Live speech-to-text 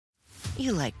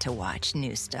You like to watch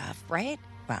new stuff, right?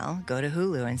 Well, go to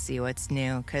Hulu and see what's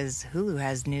new, because Hulu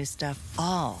has new stuff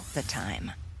all the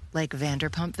time. Like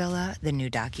Vanderpump Villa, the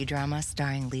new docudrama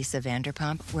starring Lisa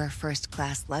Vanderpump, where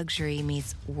first-class luxury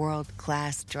meets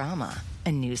world-class drama.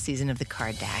 A new season of The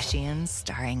Kardashians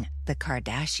starring The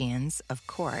Kardashians, of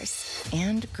course.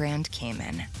 And Grand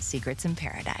Cayman, Secrets in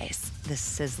Paradise, the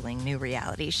sizzling new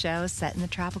reality show set in the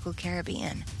tropical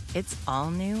Caribbean. It's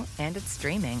all new and it's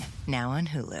streaming now on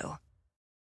Hulu.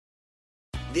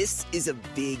 This is a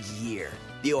big year.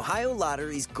 The Ohio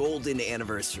Lottery's golden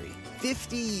anniversary.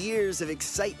 50 years of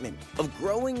excitement, of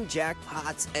growing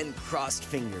jackpots and crossed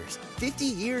fingers. 50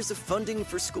 years of funding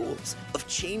for schools, of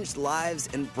changed lives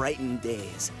and brightened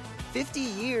days. 50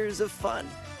 years of fun,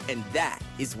 and that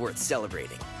is worth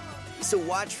celebrating. So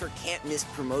watch for can't-miss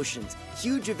promotions,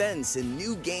 huge events, and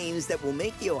new games that will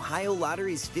make the Ohio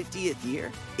Lottery's 50th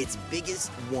year its biggest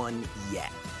one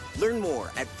yet. Learn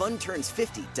more at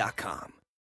funturns50.com.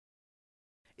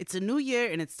 It's a new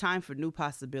year and it's time for new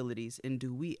possibilities, and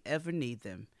do we ever need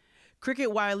them?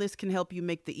 Cricket Wireless can help you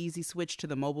make the easy switch to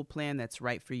the mobile plan that's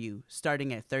right for you,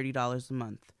 starting at $30 a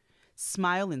month.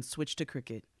 Smile and switch to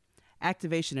Cricket.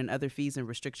 Activation and other fees and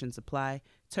restrictions apply.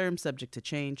 Terms subject to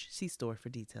change. See store for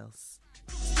details.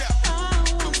 I'm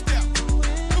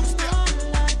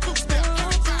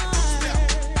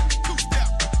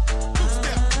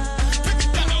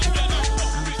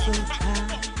so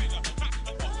tired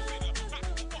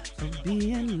of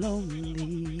being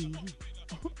lonely.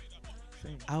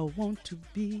 I want to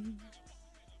be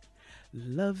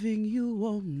loving you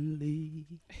only.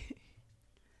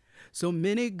 So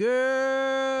many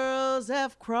girls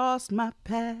have crossed my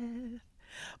path,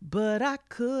 but I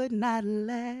could not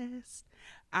last.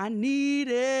 I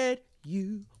needed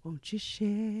you. Won't you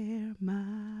share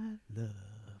my love?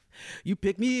 You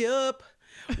pick me up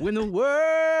when the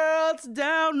world's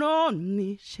down on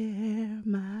me. Share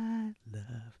my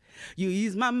love. You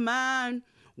ease my mind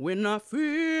when I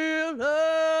feel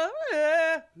love.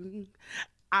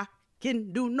 I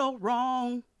can do no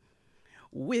wrong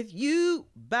with you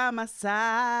by my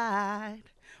side.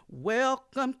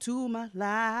 Welcome to my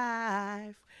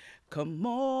life. Come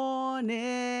on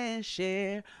and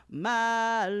share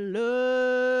my love.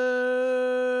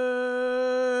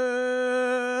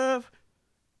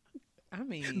 I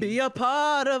mean, be a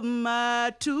part of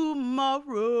my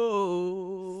tomorrow.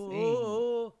 Sing.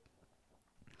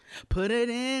 Put it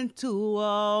into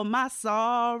all my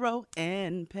sorrow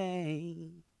and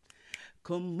pain.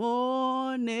 Come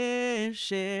on and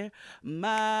share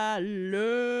my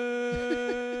love.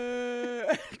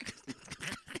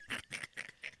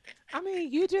 I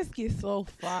mean, you just get so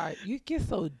far. You get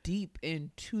so deep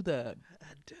into the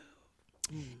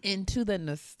into the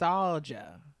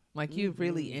nostalgia. Like you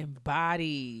really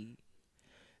embody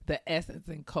the essence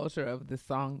and culture of the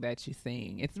song that you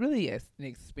sing. It's really an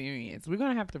experience. We're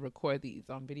going to have to record these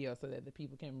on video so that the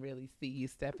people can really see you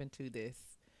step into this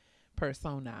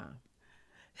persona.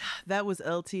 That was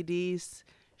LTD's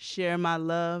Share My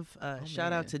Love.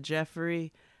 Shout out to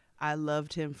Jeffrey. I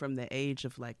loved him from the age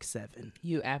of like 7.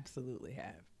 You absolutely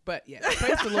have. But yeah,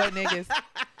 praise the Lord, niggas.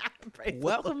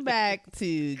 Welcome back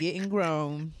to Getting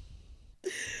Grown.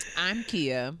 I'm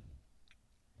Kia.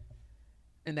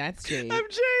 And that's Jade. I'm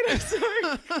Jade. I'm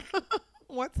sorry.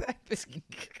 What's happening?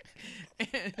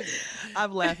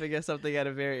 I'm laughing at something at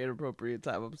a very inappropriate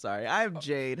time. I'm sorry. I'm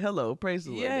Jade. Hello. Praise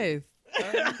the Lord. Yes.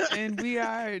 And we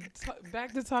are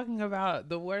back to talking about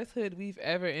the worst hood we've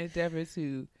ever endeavored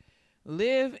to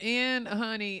live in,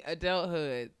 honey.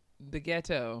 Adulthood, the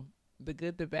ghetto, the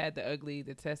good, the bad, the ugly,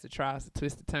 the test, the trials, the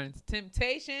twists, the turns,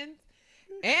 temptations,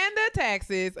 and the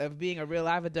taxes of being a real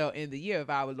live adult in the year of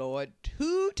our Lord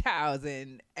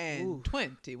 2021.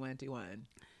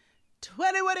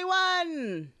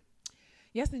 2021.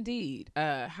 Yes, indeed.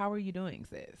 How are you doing,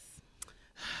 sis?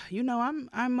 You know,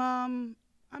 I'm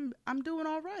doing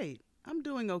all right. I'm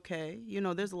doing okay. You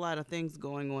know, there's a lot of things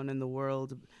going on in the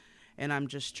world, and I'm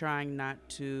just trying not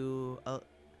to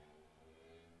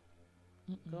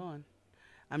go on.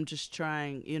 I'm just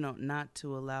trying, not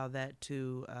to allow that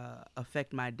to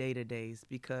affect my day-to-days,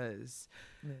 because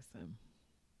listen,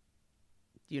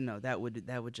 that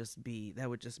would just be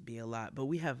a lot. But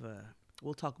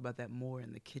we'll talk about that more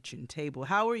in the kitchen table.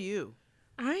 How are you?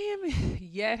 I am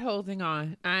yet holding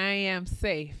on. I am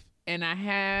safe, and I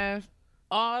have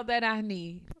all that I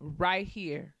need right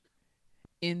here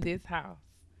in this house.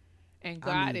 And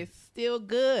God is still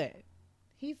good.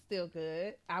 He's still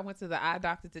good. I went to the eye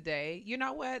doctor today. You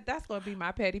know what? That's going to be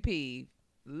my petty peeve.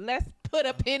 Let's put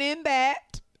a pin in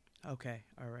that. Okay.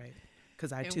 All right.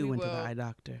 Because I too went to the eye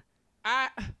doctor.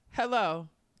 Hello.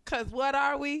 Because what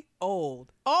are we?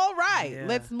 Old. All right. Yeah.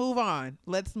 Let's move on.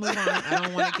 I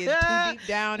don't want to get too deep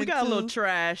down We got a little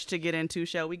trash to get into.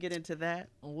 Shall we get into that?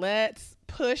 Let's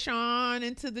push on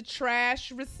into the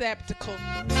trash receptacle.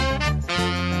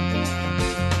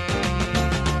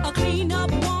 A clean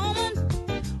up woman.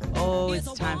 Oh,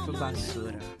 it's time for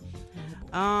basura.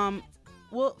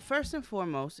 Well, first and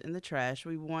foremost, in the trash,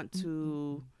 we want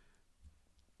to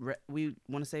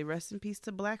say rest in peace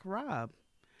to Black Rob.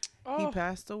 He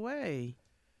passed away.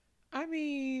 I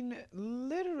mean,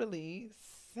 literally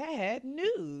sad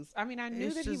news. I mean, I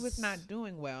knew that he was not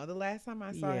doing well. The last time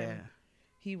I saw him,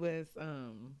 he was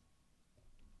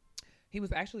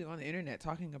actually on the internet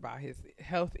talking about his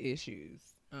health issues.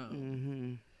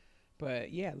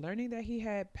 But yeah, learning that he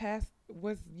had passed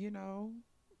was,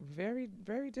 very,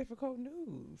 very difficult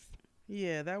news.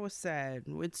 Yeah, that was sad.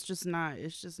 It's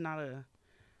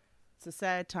a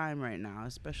sad time right now,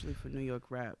 especially for New York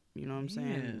rap. You know what I'm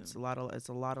saying? It's a lot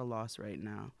of loss right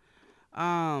now.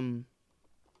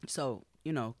 So,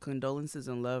 condolences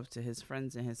and love to his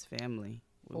friends and his family.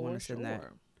 We want to send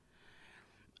that.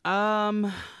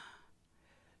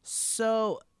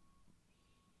 So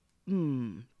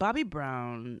Bobby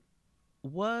Brown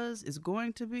is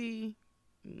going to be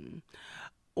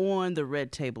on the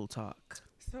Red Table Talk.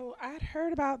 So I'd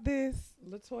heard about this.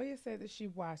 Latoya said that she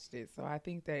watched it, so I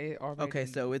think that it already. Okay,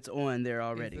 so it's on there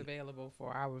already. It's available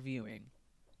for our viewing.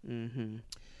 Mm-hmm.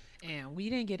 And we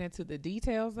didn't get into the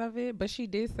details of it, but she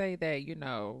did say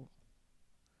that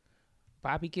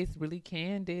Bobby gets really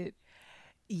candid.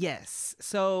 Yes.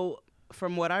 So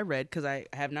from what I read, because I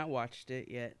have not watched it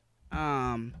yet,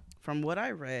 from what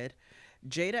I read,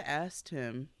 Jada asked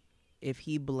him if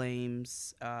he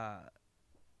blames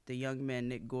the young man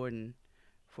Nick Gordon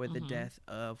for the death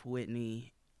of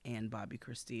Whitney and Bobby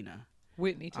Christina.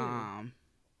 Whitney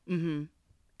too.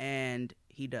 And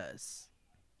he does.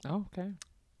 Oh, okay.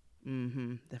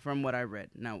 From what I read.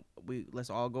 Now let's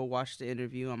all go watch the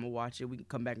interview. I'm gonna watch it. We can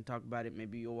come back and talk about it.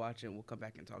 Maybe you'll watch it and we'll come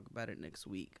back and talk about it next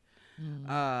week.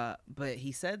 But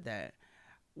he said that,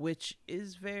 which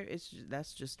is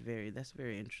that's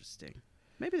very interesting.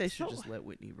 Maybe they should just let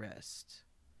Whitney rest.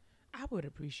 I would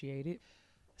appreciate it.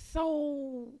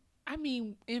 So, I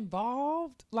mean,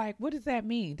 involved? Like, what does that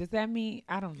mean? Does that mean,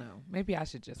 I don't know. Maybe I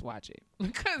should just watch it.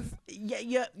 Because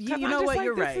you know what,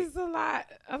 you're right. This is a lot.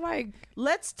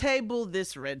 Let's table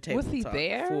this Red Table was he Talk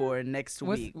there for next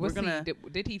week.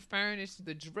 Did he furnish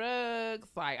the drugs?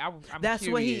 Like, I'm that's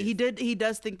curious. what he did. He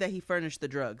does think that he furnished the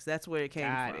drugs. That's where it came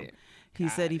from. He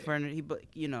said he furnished.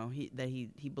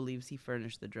 He believes he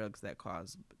furnished the drugs that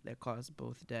caused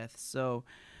both deaths. So,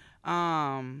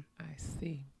 I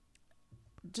see.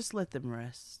 Just let them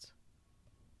rest.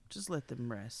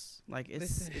 Like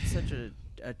it's such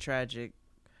a tragic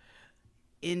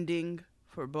ending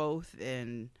for both,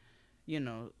 and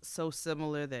so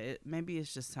similar that maybe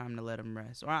it's just time to let him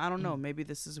rest. Or I don't know. Maybe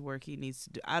this is work he needs to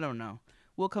do. I don't know.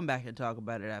 We'll come back and talk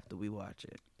about it after we watch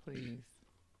it. Please.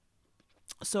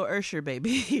 So Usher,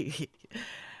 baby,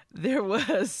 there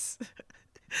was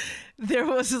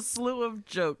a slew of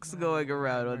jokes going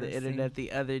around on the internet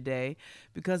the other day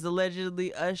because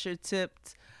allegedly Usher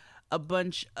tipped a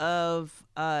bunch of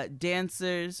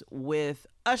dancers with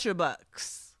Usher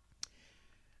bucks.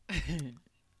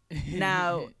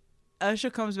 Now,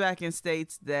 Usher comes back and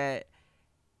states that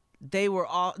they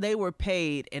were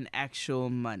paid in actual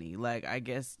money. Like, I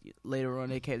guess later on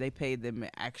they paid them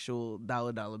in actual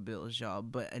dollar bills, y'all.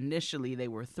 But initially they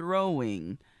were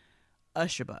throwing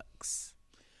Usher bucks.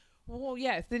 Well,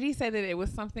 yes. Did he say that it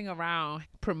was something around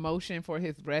promotion for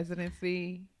his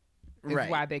residency?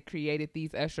 Right. Why they created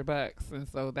these Usher bucks, and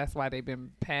so that's why they've been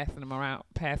passing them around,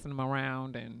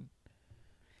 and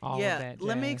all of that jazz.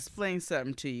 Let me explain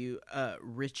something to you,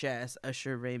 rich ass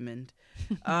Usher Raymond.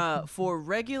 For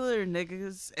regular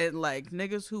niggas and like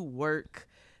niggas who work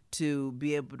to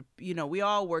be able to, we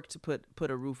all work to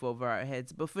put a roof over our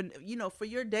heads. But for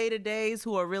your day-to-days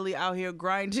who are really out here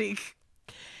grinding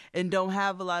and don't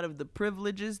have a lot of the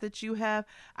privileges that you have,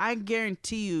 I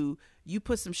guarantee you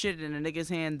put some shit in a nigga's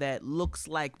hand that looks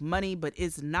like money but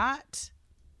is not,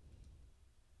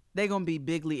 they gonna be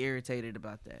bigly irritated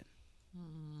about that.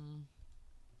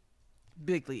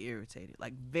 Bigly irritated,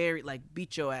 like very, like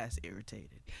beat your ass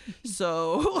irritated.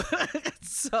 So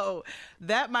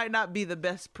that might not be the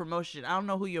best promotion. I don't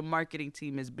know who your marketing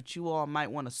team is, but you all might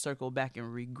want to circle back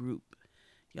and regroup.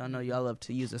 Y'all know y'all love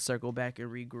to use a circle back and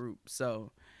regroup.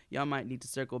 So y'all might need to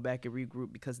circle back and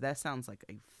regroup because that sounds like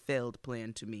a failed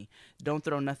plan to me. Don't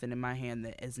throw nothing in my hand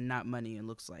that is not money and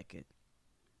looks like it.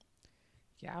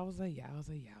 Yowza.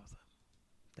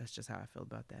 That's just how I feel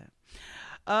about that.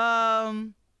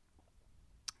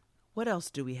 What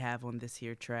else do we have on this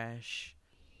here trash?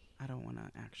 I don't want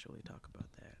to actually talk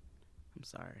about that. I'm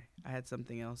sorry. I had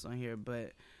something else on here,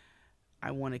 but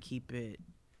I want to keep it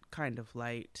kind of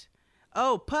light.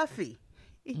 Oh, Puffy.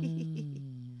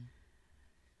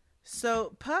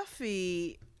 So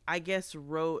Puffy, I guess,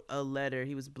 wrote a letter.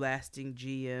 He was blasting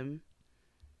GM.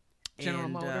 General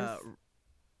Motors?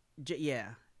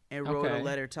 And wrote a Okay.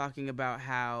 letter talking about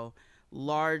how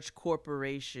large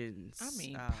corporations. I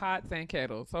mean, pots and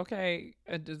kettles. Okay,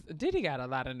 Diddy got a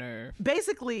lot of nerve.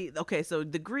 Basically, okay. So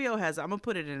the Griot has. I'm gonna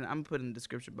put it in the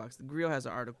description box. The Griot has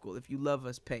an article. If you love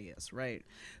us, pay us. Right.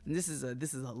 And this is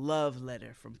a love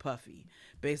letter from Puffy,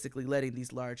 basically letting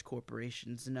these large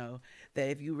corporations know that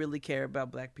if you really care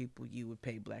about black people, you would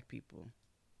pay black people.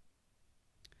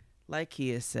 Like he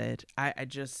has said, I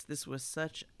just this was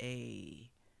such a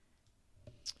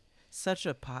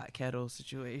pot kettle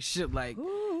situation. Like,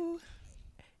 Ooh.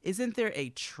 isn't there a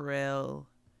trail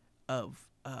of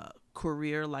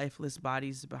career lifeless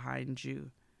bodies behind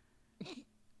you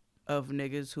of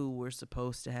niggas who were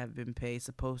supposed to have been paid,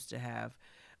 supposed to have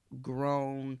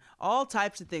grown, all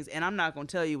types of things? And I'm not going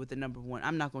to tell you what the number one,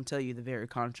 I'm not going to tell you the very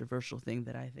controversial thing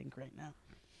that I think right now.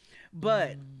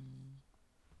 But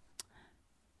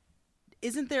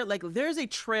isn't there, like, there's a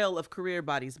trail of career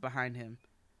bodies behind him.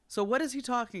 So what is he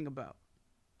talking about?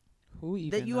 Who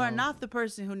even That you are knows? not the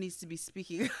person who needs to be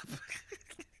speaking up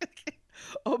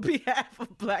on behalf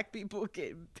of black people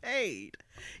getting paid.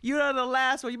 You're not the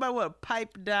last one. You might want to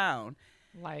pipe down.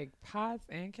 Like pots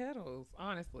and kettles.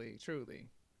 Honestly, truly.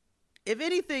 If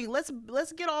anything, let's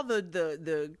get all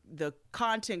the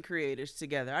content creators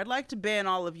together. I'd like to band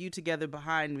all of you together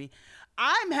behind me.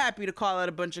 I'm happy to call out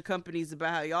a bunch of companies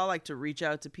about how y'all like to reach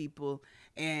out to people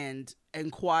and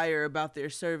inquire about their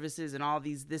services and all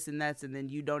these this and that's, and then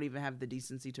you don't even have the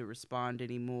decency to respond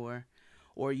anymore,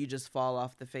 or you just fall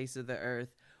off the face of the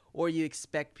earth, or you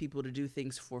expect people to do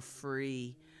things for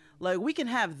free. Like, we can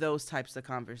have those types of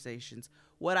conversations.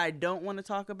 What I don't want to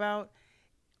talk about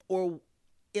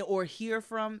or hear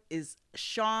from is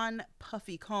Sean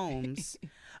Puffy Combs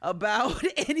about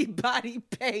anybody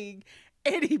paying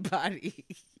anybody.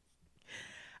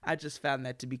 I just found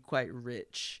that to be quite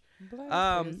rich.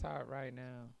 Bless his heart right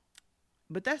now.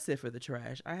 But that's it for the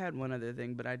trash. I had one other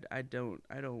thing, but I don't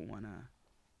want to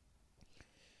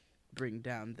bring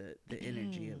down the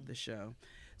energy of the show.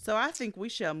 So I think we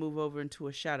shall move over into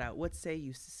a shout out. What say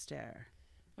you, sister?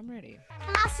 I'm ready.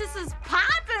 My sister's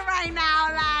popping right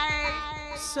now,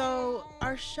 like. So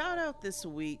our shout out this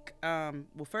week, well,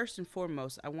 first and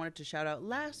foremost, I wanted to shout out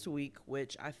last week,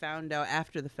 which I found out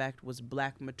after the fact was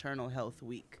Black Maternal Health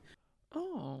Week.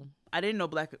 Oh. I didn't know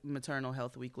Black Maternal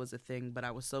Health Week was a thing, but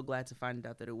I was so glad to find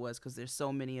out that it was, because there's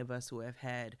so many of us who have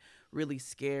had really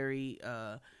scary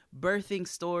birthing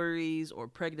stories or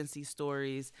pregnancy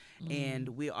stories, and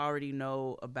we already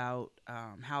know about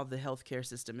how the healthcare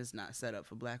system is not set up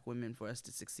for Black women for us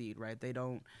to succeed, right?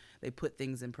 They put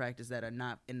things in practice that are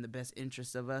not in the best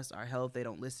interest of us, our health. They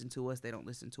don't listen to us. They don't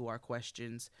listen to our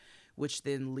questions, which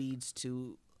then leads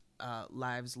to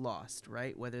lives lost,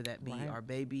 right? Whether that be our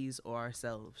babies or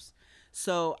ourselves.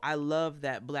 So I love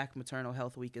that Black Maternal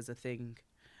Health Week is a thing.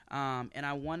 And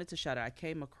I wanted to shout out, I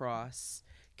came across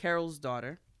Carol's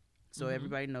daughter. So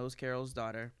everybody knows Carol's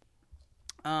daughter.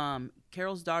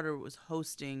 Carol's daughter was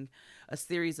hosting a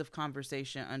series of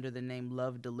conversation under the name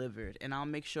Love Delivered. And I'll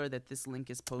make sure that this link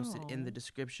is posted in the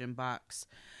description box.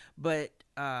 But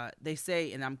they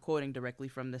say, and I'm quoting directly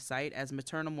from the site, as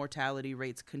maternal mortality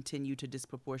rates continue to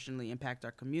disproportionately impact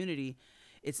our community,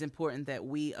 it's important that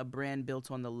we, a brand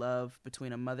built on the love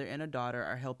between a mother and a daughter,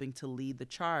 are helping to lead the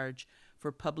charge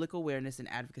for public awareness and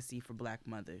advocacy for Black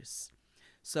mothers.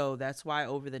 So that's why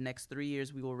over the next 3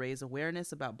 years, we will raise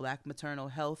awareness about Black maternal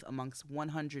health amongst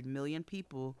 100 million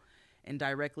people and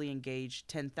directly engage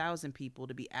 10,000 people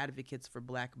to be advocates for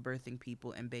Black birthing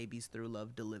people and babies through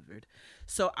Love Delivered.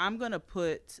 So I'm going to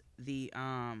put the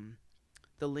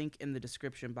link in the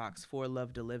description box for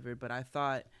Love Delivered, but I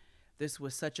thought this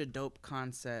was such a dope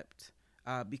concept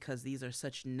because these are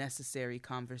such necessary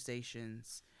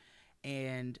conversations,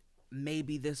 and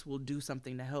maybe this will do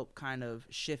something to help kind of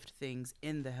shift things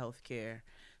in the healthcare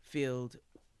field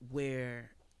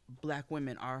where Black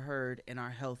women are heard and our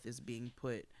health is being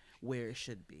put where it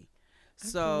should be.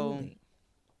 Absolutely.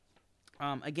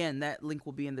 So again, that link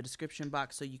will be in the description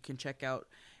box so you can check out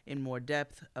in more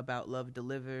depth about Love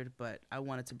Delivered, but I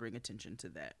wanted to bring attention to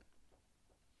that.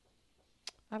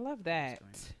 I love that.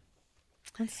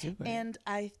 Let's do it. And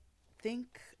I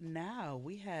think now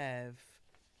we have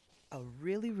a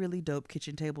really, really dope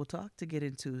kitchen table talk to get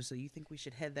into. So you think we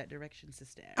should head that direction,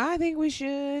 sister? I think we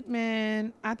should,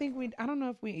 man. I don't know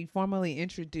if we formally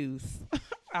introduce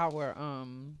our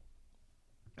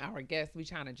guest. We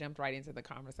kind of jumped right into the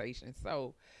conversation.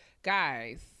 So,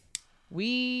 guys,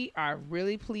 we are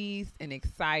really pleased and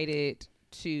excited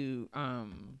to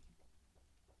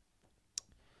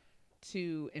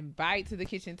invite to the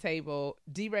kitchen table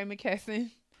Deray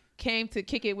McKesson. Came to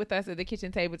kick it with us at the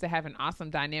kitchen table to have an awesome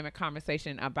dynamic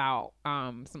conversation about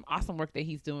some awesome work that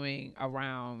he's doing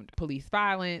around police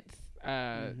violence,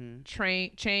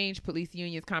 change police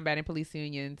unions, combating police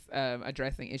unions,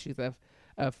 addressing issues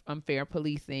of unfair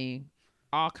policing,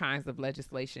 all kinds of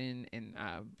legislation and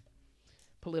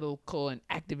political and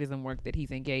activism work that he's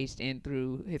engaged in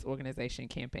through his organization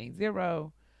Campaign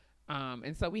Zero.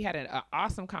 And so we had an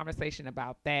awesome conversation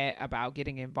about that, about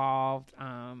getting involved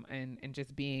and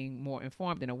just being more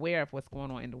informed and aware of what's going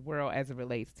on in the world as it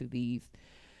relates to these,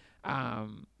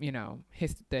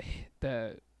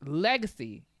 the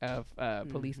legacy of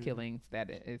police killings that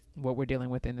is what we're dealing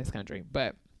with in this country.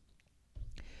 But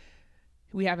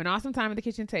we have an awesome time at the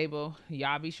kitchen table.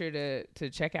 Y'all be sure to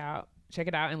check it out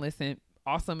and listen.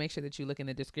 Also, make sure that you look in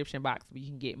the description box where you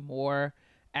can get more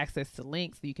access to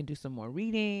links so you can do some more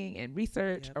reading and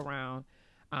research around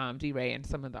Deray and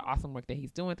some of the awesome work that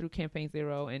he's doing through Campaign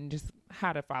Zero and just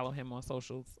how to follow him on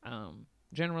socials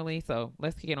generally. So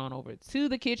let's get on over to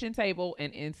the kitchen table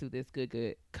and into this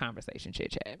good conversation.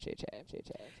 Chit chat.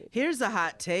 Here's a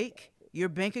hot take. Your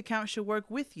bank account should work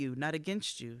with you, not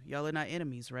against you. Y'all are not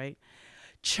enemies, right?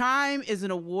 Chime is an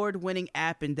award-winning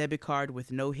app and debit card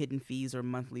with no hidden fees or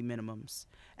monthly minimums.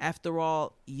 After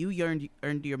all, you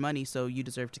earned your money, so you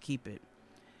deserve to keep it.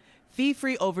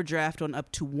 Fee-free overdraft on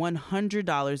up to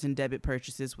 $100 in debit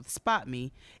purchases with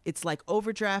SpotMe. It's like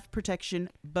overdraft protection,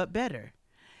 but better.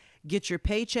 Get your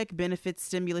paycheck, benefits,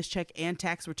 stimulus check, and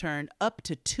tax return up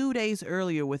to 2 days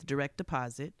earlier with direct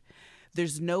deposit.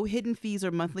 There's no hidden fees or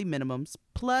monthly minimums,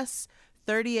 plus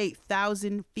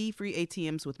 38,000 fee-free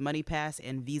ATMs with MoneyPass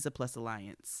and Visa Plus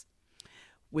Alliance.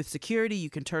 With security, you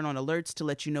can turn on alerts to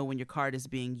let you know when your card is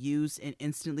being used and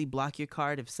instantly block your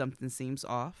card if something seems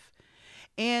off.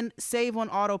 And save on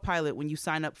autopilot when you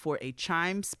sign up for a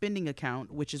Chime spending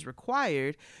account, which is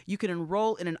required. You can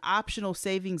enroll in an optional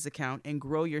savings account and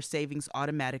grow your savings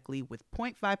automatically with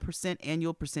 0.5%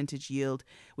 annual percentage yield,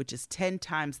 which is 10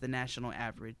 times the national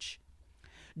average.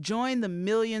 Join the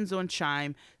millions on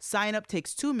Chime. Sign up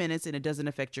takes 2 minutes and it doesn't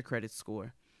affect your credit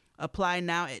score. Apply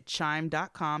now at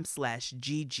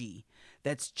chime.com/GG.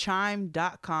 That's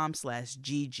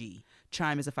chime.com/GG.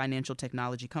 Chime is a financial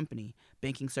technology company.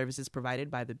 Banking services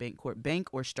provided by the Bancorp Bank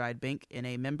or Stride Bank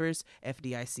N.A. members,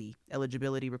 FDIC.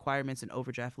 Eligibility requirements and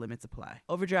overdraft limits apply.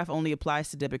 Overdraft only applies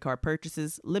to debit card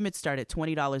purchases. Limits start at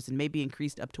 $20 and may be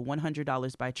increased up to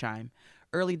 $100 by Chime.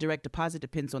 Early direct deposit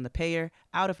depends on the payer.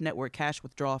 Out-of-network cash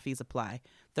withdrawal fees apply.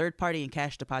 Third-party and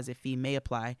cash deposit fee may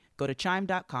apply. Go to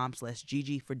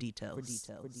chime.com/GG for details.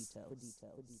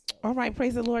 All right,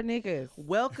 praise the Lord, niggas.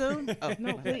 Welcome. Oh,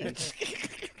 no, please.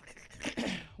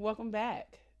 Welcome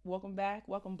back. Welcome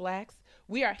blacks.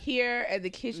 We are here at the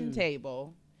kitchen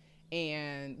table,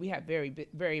 and we have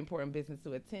very important business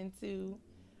to attend to.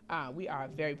 We are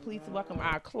very pleased to welcome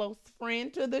our close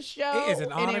friend to the show. It is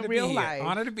an honor to be here.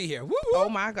 Honor to be here. Woo, woo. Oh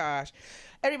my gosh!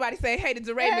 Everybody say hey to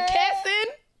Deray McKesson.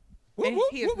 Woo, And woo,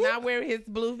 he is woo, not wearing his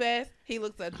blue vest. He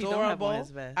looks He don't have on adorable.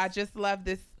 his vest. I just love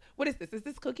this. What is this? Is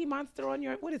this Cookie Monster on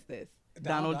your? What is this?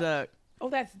 Donald Duck. Oh,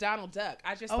 that's Donald Duck.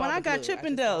 I just. Oh, saw and the I got blue.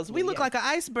 Chippendales. We look like an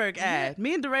iceberg ad.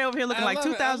 Me and Deray over here looking I like love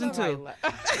it. I love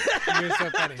 2002. You're so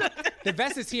funny. The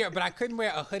vest is here, but I couldn't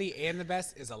wear a hoodie and the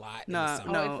vest is a lot. in the No,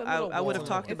 summer. no, it's a little I would have warm.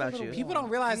 talked It's a about little you. People don't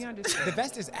realize We understand. the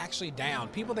vest is actually down.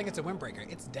 People think it's a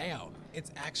windbreaker. It's down.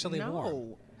 It's actually warm.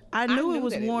 No. I knew it knew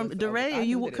was that it warm. was Deray, I knew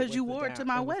you that it because was you the wore it down- to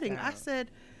my it was wedding. down. I said,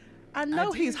 I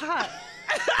know he's hot.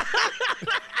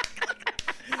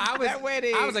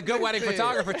 I was a good wedding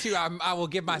photographer too. I will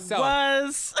give myself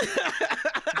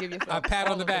Give yourself a pat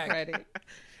all on the of back. credit.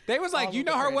 They was like, all you of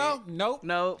know the her credit. well? Nope.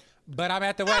 No. But I'm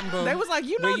at the wedding booth. They was like,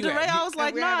 you know Where you Deray. at? I was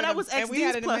like, we nah, had that an- was and we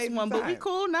had XD's an plus amazing one, but we time.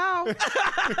 cool now. We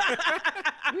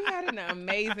had an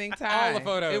amazing time. All the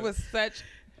photos. It was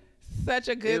such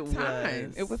a good It time.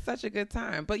 was. It was such a good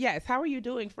time. But yes, how are you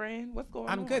doing, friend? What's going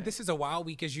on? I'm good. This is a wild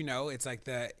week, as you know. It's like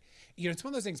it's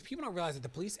one of those things. People don't realize that the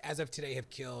police, as of today, have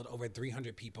killed over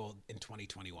 300 people in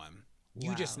 2021.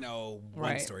 You just know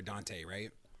one Right. story, Dante, right?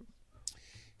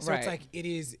 So it's like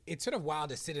it's sort of wild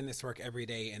to sit in this work every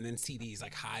day and then see these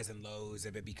like highs and lows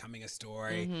of it becoming a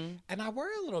story. And I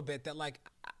worry a little bit that like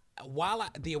while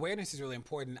the awareness is really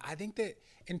important, I think that,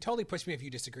 and totally push me if you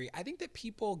disagree, I think that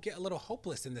people get a little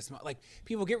hopeless in this. Like,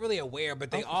 people get really aware,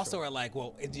 but they also are like,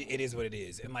 well, it is what it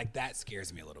is. And like, that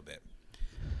scares me a little bit.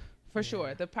 For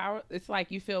sure. The power, it's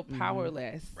like you feel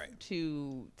powerless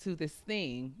to this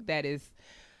thing that is,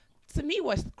 to me,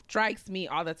 what strikes me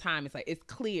all the time is like, it's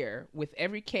clear with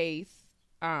every case,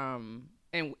 and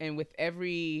with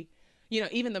every, you know,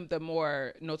 even the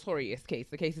more notorious case,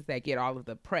 the cases that get all of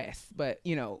the press, but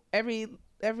you know, every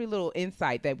little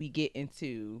insight that we get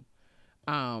into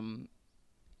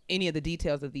any of the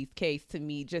details of these cases, to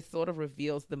me, just sort of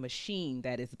reveals the machine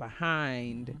that is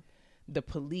behind the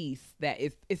police. That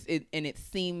and it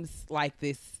seems like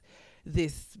this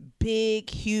big,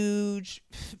 huge,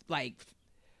 like,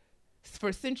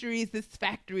 for centuries, this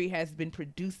factory has been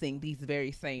producing these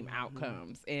very same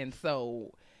outcomes. And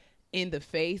so in the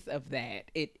face of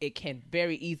that, it can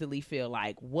very easily feel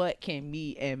like, what can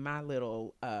me and my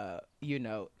little, you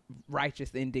know,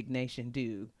 righteous indignation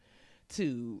do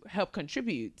to help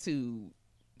contribute to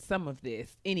some of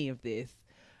this, any of this?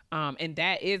 And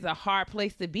that is a hard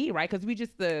place to be, right? Because we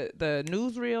just, the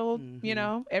newsreel, you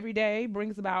know, every day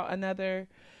brings about another,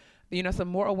 you know, some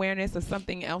more awareness of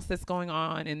something else that's going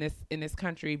on in this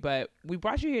country. But we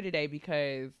brought you here today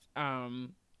because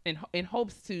in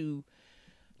hopes to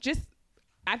just,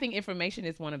 I think information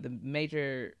is one of the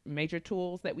major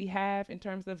tools that we have in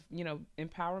terms of, you know,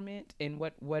 empowerment and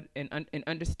what and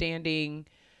understanding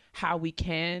how we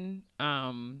can,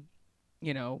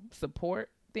 you know,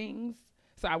 support things.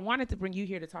 So I wanted to bring you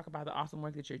here to talk about the awesome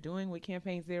work that you're doing with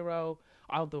Campaign Zero,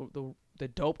 all the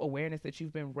dope awareness that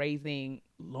you've been raising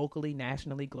locally,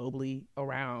 nationally, globally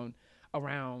around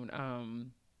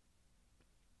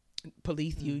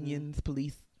police unions,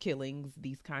 police killings,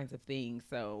 these kinds of things.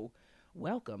 So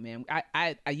welcome, man.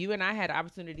 You and I had an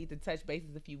opportunity to touch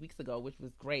bases a few weeks ago, which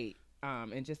was great,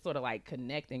 and just sort of like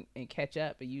connect and catch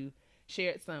up. And you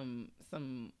shared some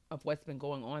of what's been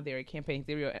going on there at Campaign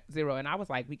Zero, and I was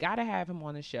like, we got to have him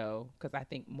on the show because I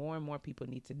think more and more people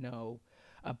need to know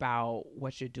about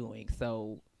what you're doing.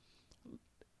 So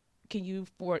can you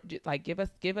give us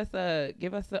an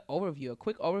overview, a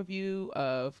quick overview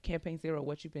of Campaign Zero,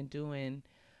 what you've been doing,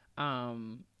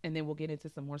 and then we'll get into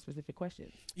some more specific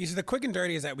questions. Yeah, so the quick and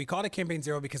dirty is that we called it Campaign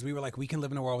Zero because we were like, we can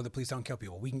live in a world where the police don't kill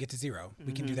people. We can get to zero.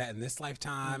 We can do that in this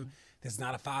lifetime. This is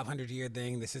not a 500-year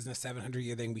thing. This isn't a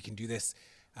 700-year thing. We can do this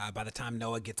by the time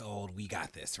Noah gets old. We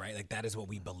got this, right? Like, that is what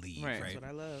we believe, right? That's what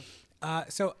I love.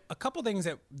 So a couple things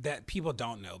that people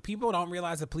don't know. People don't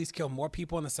realize that police kill more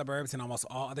people in the suburbs than almost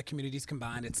all other communities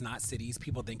combined. It's not cities.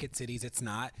 People think it's cities. It's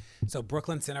not. So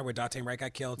Brooklyn Center, where Daunte Wright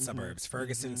got killed, suburbs.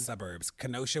 Ferguson, suburbs.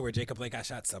 Kenosha, where Jacob Blake got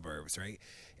shot, suburbs, right?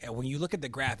 And when you look at the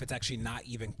graph, it's actually not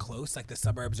even close. Like, the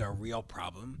suburbs are a real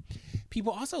problem.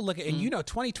 People also look at, and you know,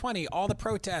 2020, all the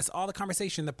protests, all the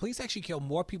conversation, the police actually killed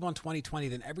more people in 2020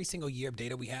 than every single year of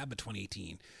data we have but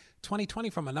 2018. 2020,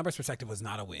 from a numbers perspective, was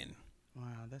not a win. Wow,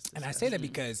 that's and I say that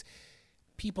because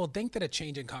people think that a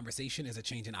change in conversation is a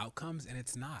change in outcomes, and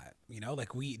it's not. You know,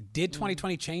 like, we did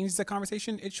 2020 change the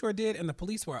conversation? It sure did. And the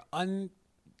police were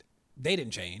they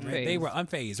didn't change, right? They were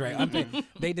unfazed, right?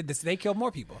 They did this. They killed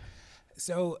more people.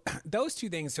 So those two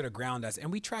things sort of ground us,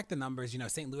 and we track the numbers. You know,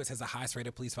 St. Louis has the highest rate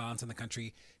of police violence in the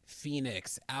country.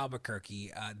 Phoenix,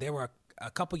 Albuquerque. There were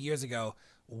a couple years ago,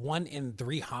 1 in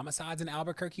 3 homicides in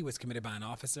Albuquerque was committed by an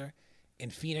officer. In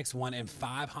Phoenix, 1 in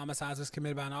 5 homicides was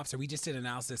committed by an officer. We just did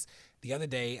analysis the other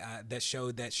day that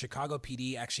showed that Chicago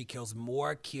PD actually kills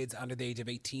more kids under the age of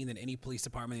 18 than any police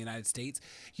department in the United States.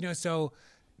 You know, so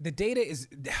the data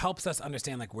helps us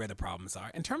understand, like, where the problems are.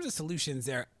 In terms of solutions,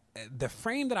 the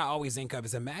frame that I always think of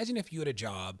is, imagine if you had a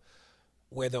job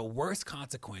where the worst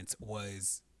consequence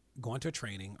was going to a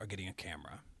training or getting a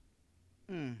camera.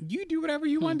 You do whatever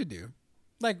you wanted to do.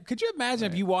 Like, could you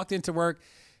imagine if you walked into work,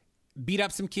 beat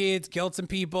up some kids, killed some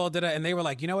people, and they were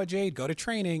like, you know what, Jade, go to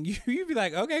training. You'd be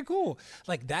like, okay, cool.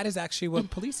 Like, that is actually what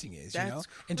policing is, you know? Crazy.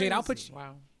 And Jade, I'll put you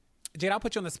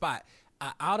on the spot.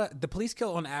 The police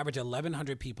kill on average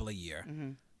 1,100 people a year.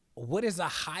 What is the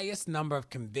highest number of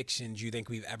convictions you think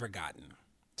we've ever gotten?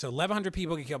 So 1,100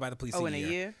 people get killed by the police in a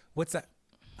year? What's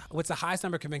the highest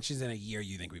number of convictions in a year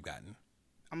you think we've gotten?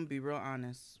 I'm going to be real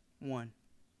honest. 1.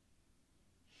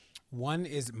 1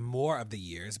 is more of the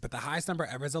years, but the highest number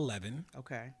ever is 11.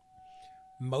 Okay.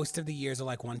 Most of the years are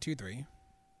like 1, 2, 3.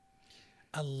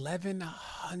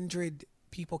 1,100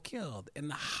 people killed, and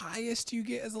the highest you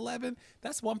get is 11.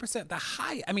 That's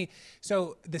 1%.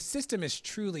 So the system is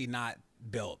truly not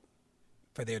built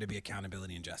for there to be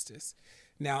accountability and justice.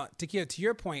 Now, to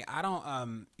your point, I don't.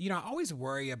 I always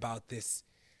worry about this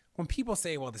when people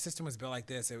say, "Well, the system was built like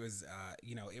this." It was,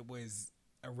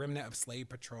 a remnant of slave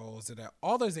patrols.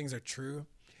 All those things are true.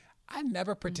 I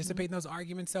never participate in those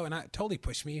arguments, though, and it totally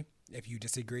push me if you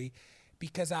disagree,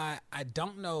 because I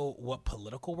don't know what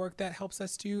political work that helps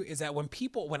us do. Is that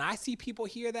when I see people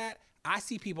hear that, I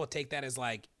see people take that as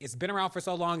like, it's been around for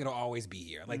so long, it'll always be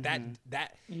here. Like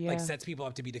that like sets people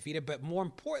up to be defeated. But more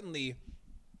importantly,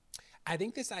 I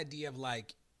think this idea of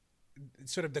like,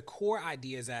 sort of the core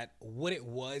idea is that what it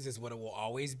was is what it will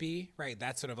always be, right?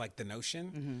 That's sort of like the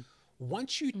notion.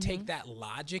 Once you take that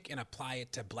logic and apply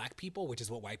it to Black people, which is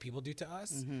what white people do to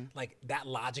us, like that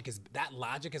logic is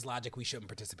logic we shouldn't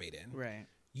participate in. Right.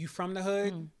 You from the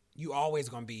hood, you always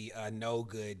gonna be no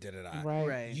good, da-da-da.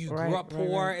 Right. You grew up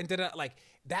poor and da-da. Like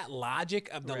that logic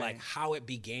of the like how it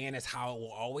began is how it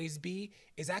will always be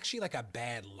is actually like a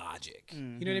bad logic. You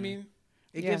know what I mean?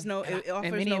 It gives it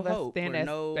offers no hope or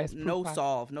no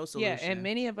solve, no solution. Yeah, and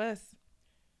many of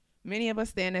us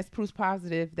stand as proof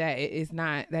positive that it is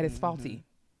not, that it's faulty.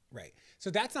 Right. So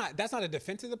that's not a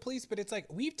defense of the police, but it's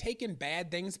like we've taken bad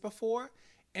things before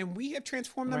and we have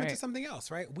transformed them into something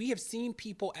else, right? We have seen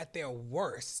people at their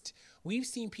worst. We've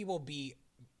seen people be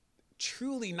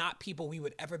truly not people we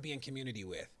would ever be in community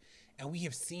with. And we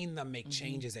have seen them make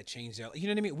changes that change their, you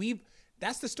know what I mean?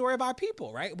 That's the story of our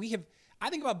people, right? I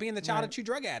think about being the child of two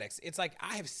drug addicts. It's like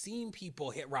I have seen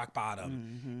people hit rock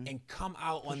bottom and come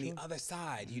out on the other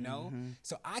side, you know?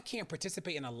 So I can't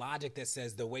participate in a logic that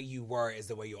says the way you were is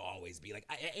the way you'll always be. Like,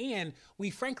 and we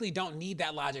frankly don't need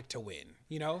that logic to win,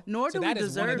 you know? Nor do we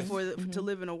deserve to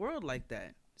live in a world like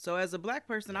that. So as a Black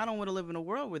person, I don't want to live in a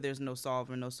world where there's no solve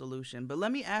or no solution. But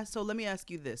let me ask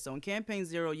you this. So in Campaign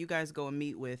Zero, you guys go and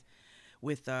meet with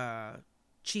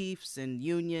chiefs and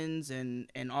unions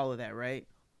and all of that, right?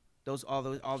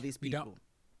 All these people.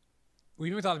 We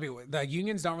meet with all the people. The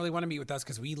unions don't really want to meet with us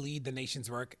because we lead the nation's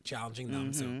work, challenging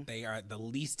them. So they are the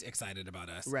least excited about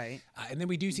us. Right. And then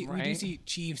we do see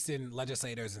chiefs and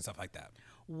legislators and stuff like that.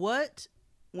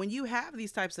 When you have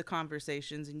these types of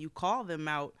conversations and you call them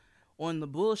out on the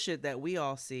bullshit that we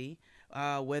all see,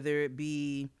 whether it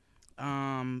be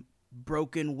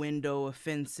broken window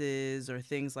offenses or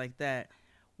things like that,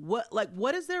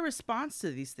 what is their response to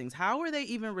these things? How are they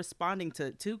even responding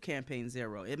to Campaign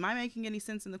Zero? Am I making any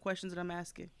sense in the questions that I'm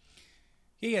asking?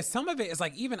 Yeah, some of it is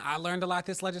like, even I learned a lot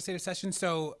this legislative session.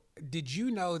 So did you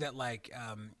know that like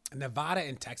Nevada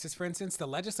and Texas, for instance, the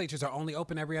legislatures are only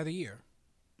open every other year?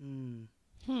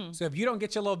 So if you don't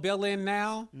get your little bill in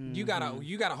now, you got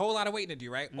a whole lot of waiting to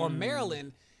do, right? Or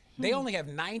Maryland, they only have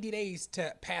 90 days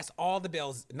to pass all the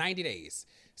bills, 90 days.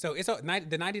 So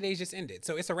the 90 days just ended.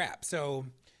 So it's a wrap. So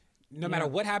no matter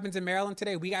what happens in Maryland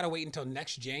today, we got to wait until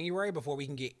next January before we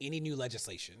can get any new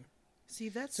legislation. See,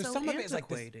 that's so some of antiquated. It is like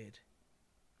this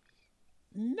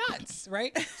nuts,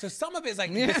 right? So some of it is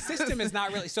like the system is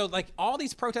not really. So like all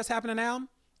these protests happening now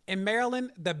in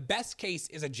Maryland, the best case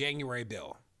is a January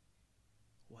bill.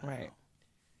 Wow.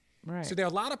 Right. So there are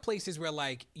a lot of places where,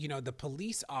 like, you know, the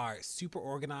police are super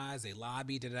organized, they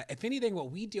lobby, If anything,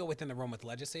 what we deal with in the room with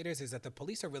legislators is that the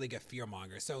police are really good fear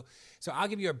mongers. So I'll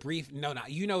give you a brief no-knock.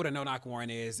 You know what a no-knock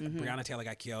warrant is. Breonna Taylor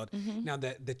got killed. Now,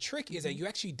 the trick is that you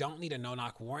actually don't need a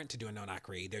no-knock warrant to do a no-knock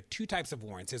raid. There are two types of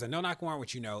warrants. There's a no-knock warrant,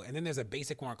 which you know, and then there's a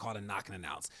basic warrant called a knock and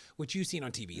announce, which you've seen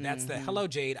on TV. That's the, hello,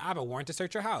 Jade, I have a warrant to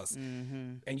search your house.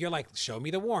 And you're like, show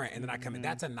me the warrant. And then I come in.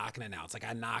 That's a knock and announce. Like,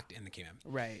 I knocked and they came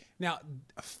in. Right. Now,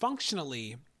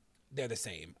 functionally, they're the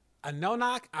same. A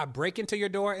no-knock, I break into your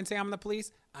door and say I'm the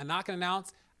police. A knock and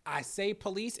announce, I say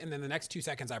police, and then the next 2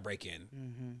 seconds I break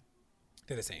in.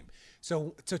 They're the same.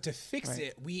 So to fix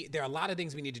it, there are a lot of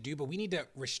things we need to do, but we need to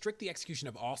restrict the execution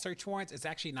of all search warrants. It's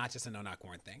actually not just a no-knock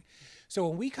warrant thing. So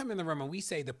when we come in the room and we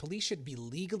say the police should be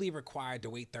legally required to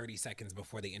wait 30 seconds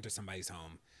before they enter somebody's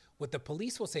home, what the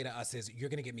police will say to us is, you're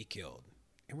going to get me killed.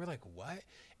 And we're like, what?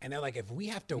 And they're like, if we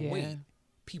have to wait,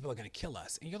 people are going to kill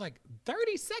us. And you're like,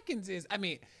 30 seconds is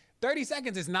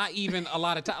not even a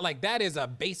lot of time. Like, that is a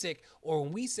basic. Or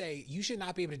when we say you should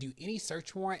not be able to do any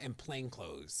search warrant in plain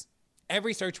clothes.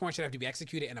 Every search warrant should have to be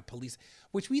executed in a police,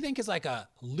 which we think is like a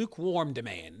lukewarm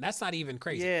demand. That's not even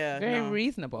crazy. Yeah. Very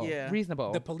reasonable. Yeah.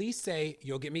 Reasonable. The police say,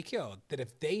 you'll get me killed. That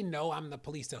if they know I'm the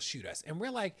police, they'll shoot us. And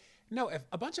we're like, no, if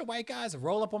a bunch of white guys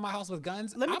roll up on my house with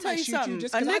guns, let me I tell might you shoot something. you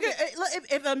just A because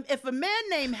nigga, if a man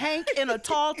named Hank in a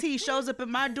tall tee shows up at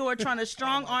my door trying to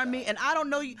strong arm me and I don't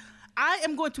know you, I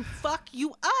am going to fuck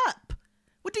you up.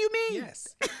 What do you mean?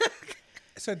 Yes.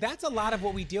 So that's a lot of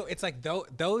what we deal. It's like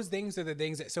those things are the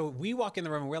things that, so we walk in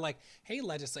the room and we're like, hey,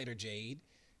 Legislator Jade,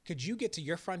 could you get to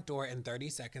your front door in 30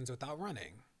 seconds without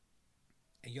running?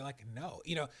 And you're like, no,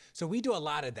 so we do a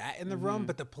lot of that in the room,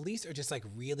 but the police are just like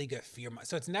really good fear.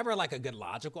 So it's never like a good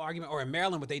logical argument. Or in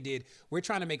Maryland, what they did, we're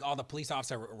trying to make all the police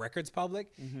officer records public.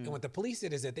 And what the police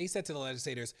did is that they said to the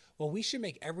legislators, well, we should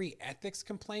make every ethics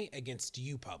complaint against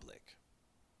you public.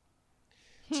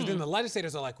 So then the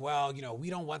legislators are like, well, we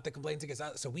don't want the complaints against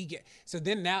us. So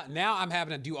then now I'm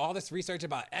having to do all this research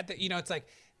about ethics. It's like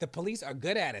the police are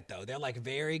good at it though. They're like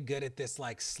very good at this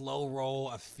like slow roll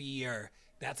of fear.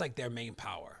 That's like their main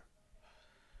power.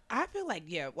 I feel like,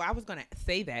 I was going to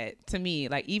say that. To me,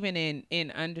 like even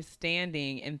in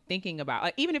understanding and thinking about,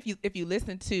 like even if you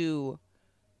listen to,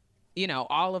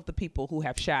 all of the people who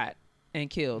have shot and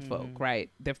killed folk, right?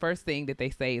 The first thing that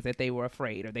they say is that they were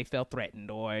afraid or they felt threatened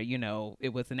or,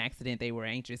 it was an accident, they were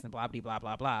anxious and blah, blah, blah,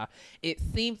 blah, blah. It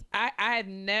seems I had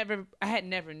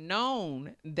never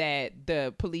known that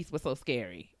the police were so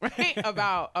scary, right?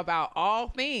 about all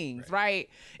things, right?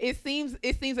 It seems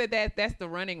that that's the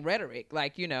running rhetoric.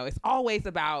 Like, it's always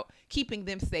about keeping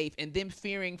them safe and them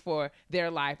fearing for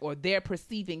their life or they're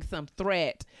perceiving some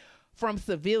threat from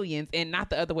civilians and not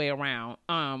the other way around,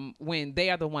 when they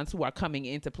are the ones who are coming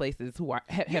into places who are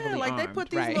heavily like armed, they put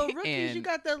these right? little rookies. And you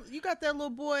got that little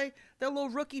boy, that little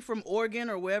rookie from Oregon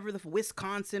or wherever,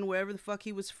 Wisconsin, wherever the fuck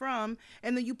he was from,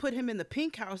 and then you put him in the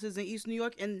pink houses in East New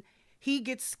York, and he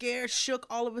gets scared, shook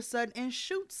all of a sudden, and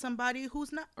shoots somebody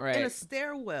who's not in a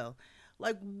stairwell.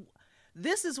 Like,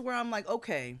 this is where I'm like,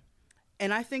 okay,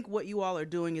 and I think what you all are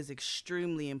doing is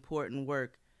extremely important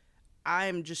work.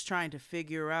 I'm just trying to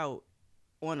figure out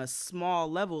on a small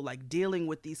level, like dealing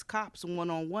with these cops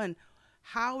one-on-one,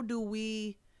 how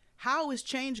is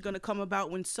change going to come about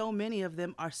when so many of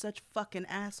them are such fucking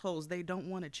assholes they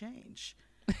don't want to change?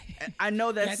 I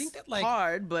know that's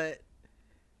hard, but...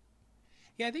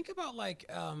 Yeah, I think about like,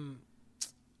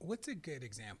 what's a good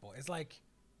example? It's like,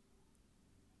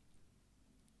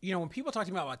 when people talk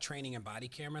to me about training and body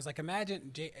cameras, like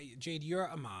imagine, Jade, you're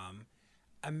a mom.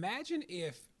 Imagine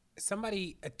if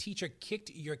a teacher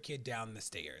kicked your kid down the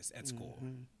stairs at school.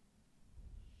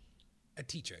 A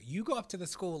teacher. You go up to the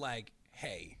school like,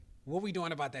 hey, what are we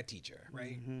doing about that teacher,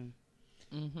 right?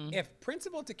 If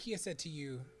Principal Takia said to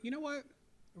you, you know what?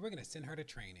 We're going to send her to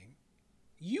training.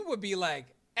 You would be like,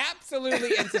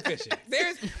 absolutely insufficient.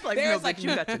 There's like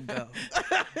you got to go.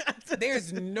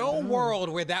 There's no world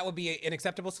where that would be an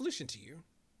acceptable solution to you.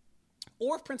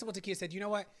 Or if Principal Takia said, you know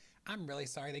what? I'm really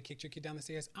sorry they kicked your kid down the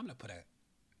stairs. I'm going to put a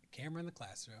camera in the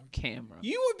classroom.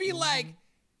 You would be like,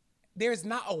 there's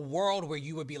not a world where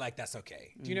you would be like, that's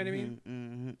okay. Do you know what I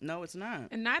mean? No, it's not.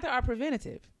 And neither are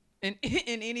preventative in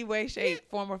any way, shape,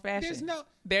 form, or fashion. There's no.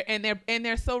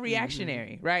 They're so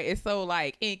reactionary, right? It's so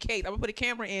like, in case I'm gonna put a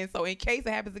camera in, so in case it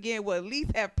happens again, we'll at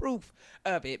least have proof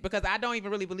of it, because I don't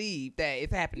even really believe that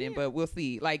it's happening, but we'll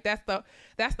see. Like that's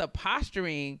the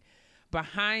posturing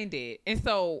behind it. And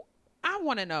so I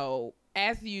want to know,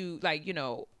 as you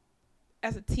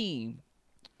as a team,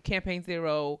 Campaign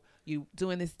Zero, you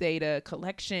doing this data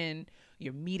collection,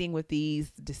 you're meeting with these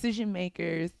decision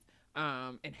makers,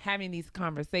 and having these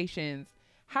conversations.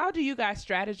 How do you guys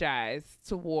strategize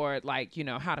toward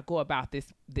how to go about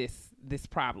this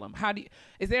problem?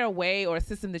 Is there a way or a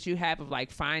system that you have of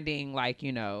finding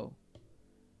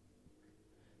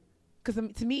because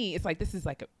to me, it's like, this is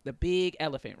like the big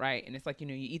elephant, right? And it's like, you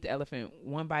eat the elephant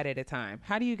one bite at a time.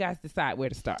 How do you guys decide where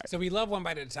to start? So we love one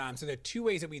bite at a time. So there are two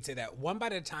ways that we'd say that. One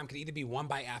bite at a time could either be one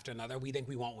bite after another. We think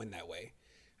we won't win that way.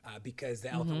 Because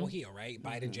the elephant will heal, right?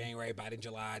 Bite in January, bite in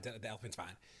July, the elephant's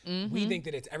fine. We think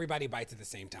that it's everybody bites at the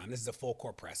same time. This is a full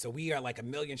court press. So we are like a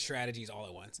million strategies all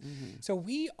at once. So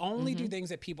we only do things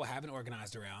that people haven't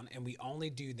organized around, and we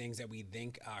only do things that we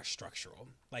think are structural.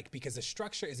 Because the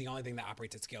structure is the only thing that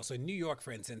operates at scale. So in New York,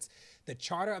 for instance, the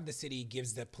charter of the city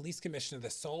gives the police commissioner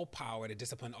the sole power to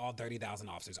discipline all 30,000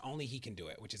 officers. Only he can do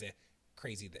it, which is a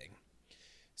crazy thing.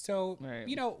 So,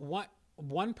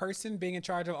 one person being in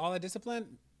charge of all the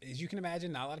discipline, as you can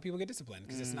imagine, not a lot of people get disciplined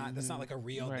because that's not like a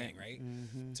real thing, right?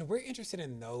 So we're interested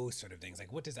in those sort of things.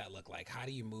 Like, what does that look like? How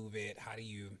do you move it? How do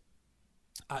you...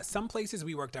 some places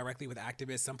we work directly with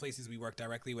activists. Some places we work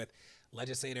directly with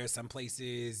legislators. Some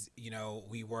places,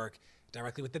 we work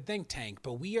directly with the think tank.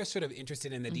 But we are sort of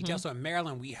interested in the details. So in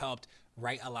Maryland, we helped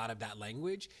write a lot of that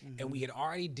language, and we had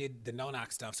already did the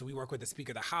no-knock stuff. So we work with the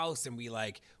Speaker of the House, and we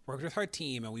worked with her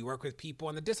team, and we work with people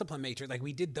on the discipline matrix.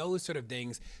 We did those sort of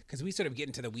things because we sort of get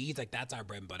into the weeds. That's our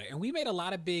bread and butter. And we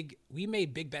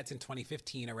made big bets in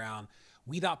 2015 around,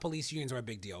 we thought police unions were a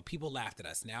big deal. People laughed at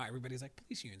us. Now everybody's like,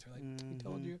 police unions. We're like, we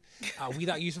told you. We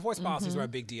thought use of force policies were a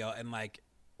big deal, and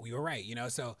we were right,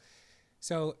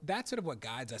 So that's sort of what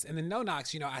guides us. And the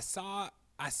no-knocks,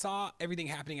 I saw everything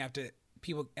happening after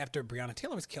people after Breonna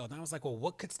Taylor was killed. And I was like, well,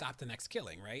 what could stop the next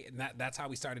killing, right? And that's how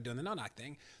we started doing the no-knock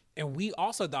thing. And we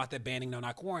also thought that banning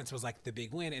no-knock warrants was like the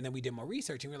big win. And then we did more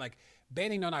research and we were like,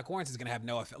 banning no-knock warrants is going to have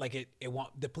no effect. Like it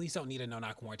won't, the police don't need a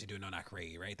no-knock warrant to do a no-knock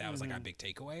raid, right? That was like our big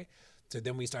takeaway. So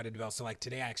then we started to develop. So like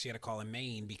today I actually had a call in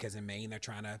Maine because in Maine they're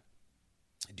trying to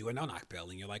do a no-knock bill.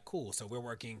 And you're like, cool. So we're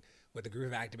working with a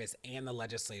group of activists and the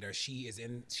legislator. She's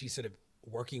sort of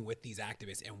working with these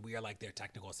activists and we are like their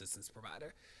technical assistance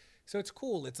provider. So it's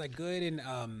cool. It's like good.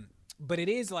 And, but it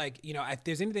is like, you know, if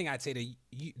there's anything I'd say to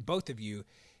you, both of you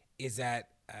is that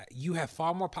you have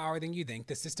far more power than you think.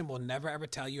 The system will never, ever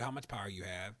tell you how much power you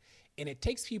have. And it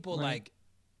takes people like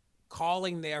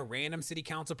calling their random city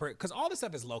council, because all this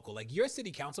stuff is local. Like your city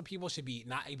council people should be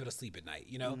not able to sleep at night,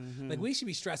 you know? Like we should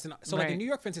be stressing. So like in New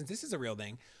York, for instance, this is a real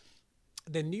thing.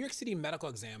 The New York City Medical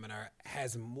Examiner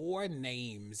has more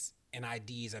names and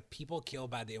IDs of people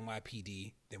killed by the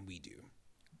NYPD than we do.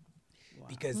 Wow.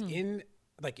 Because in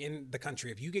the country,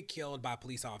 if you get killed by a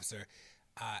police officer,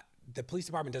 the police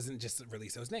department doesn't just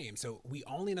release those names. So we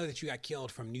only know that you got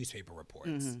killed from newspaper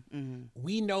reports.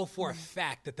 We know for a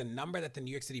fact that the number that the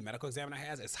New York City Medical Examiner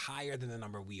has is higher than the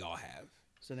number we all have.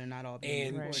 So they're not all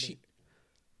being reported.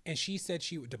 She said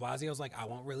de Blasio's like, I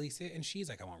won't release it. And she's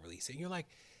like, I won't release it. And you're like,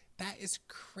 that is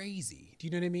crazy. Do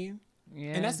you know what I mean?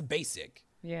 Yeah. And that's basic.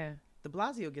 Yeah. De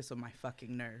Blasio gets on my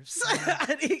fucking nerves.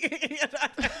 He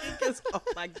gets on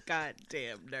my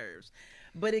goddamn nerves.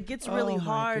 But it gets really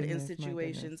hard in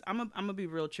situations. I'm gonna be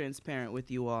real transparent with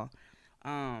you all.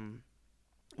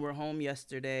 We're home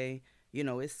yesterday. You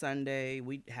know, it's Sunday.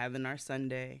 We having our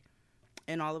Sunday.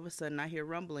 And all of a sudden I hear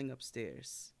rumbling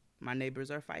upstairs. My neighbors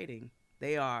are fighting.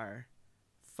 They are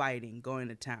fighting, going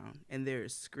to town. And they're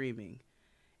screaming.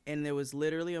 And there was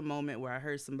literally a moment where I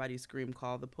heard somebody scream,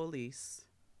 call the police.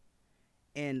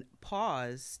 And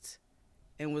paused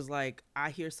and was like,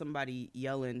 I hear somebody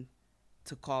yelling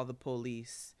to call the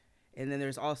police. And then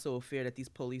there's also a fear that these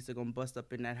police are going to bust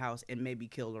up in that house and maybe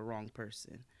kill the wrong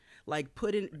person. Like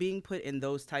being put in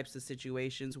those types of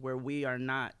situations where we are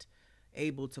not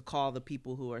able to call the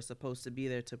people who are supposed to be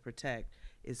there to protect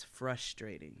is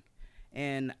frustrating.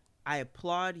 And I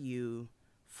applaud you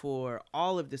for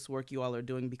all of this work you all are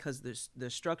doing because the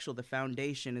structural, the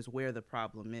foundation is where the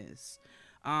problem is.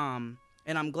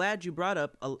 And I'm glad you brought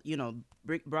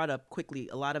up quickly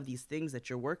a lot of these things that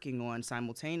you're working on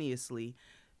simultaneously,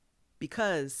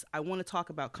 because I want to talk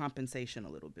about compensation a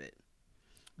little bit.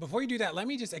 Before you do that, let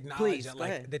me just acknowledge that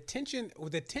like the tension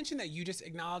that you just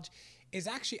acknowledged is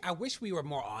actually, I wish we were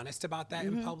more honest about that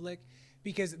in public,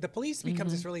 because the police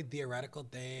becomes this really theoretical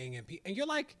thing, and you're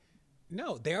like,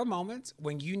 no, there are moments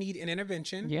when you need an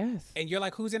intervention. Yes. And you're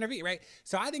like, who's intervening, right?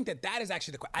 So I think that is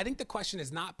actually I think the question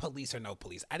is not police or no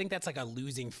police. I think that's like a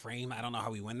losing frame. I don't know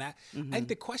how we win that. I think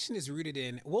the question is rooted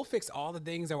in, we'll fix all the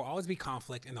things. There will always be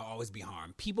conflict and there'll always be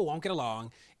harm. People won't get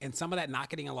along, and some of that not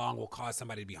getting along will cause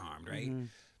somebody to be harmed, right?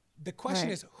 The question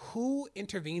is, who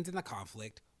intervenes in the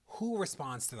conflict? Who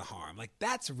responds to the harm? Like,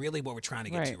 that's really what we're trying to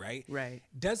get to, right? Right.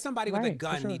 Does somebody with a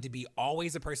gun need to be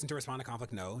always the person to respond to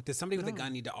conflict? No. Does somebody with a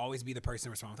gun need to always be the person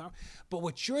to respond to harm? But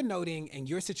what you're noting in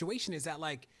your situation is that,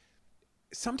 like,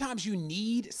 sometimes you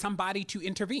need somebody to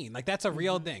intervene. Like, that's a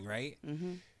real thing, right?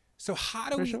 So how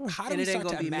do we start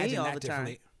to imagine that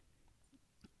differently?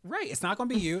 Right. It's not going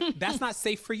to be you. That's not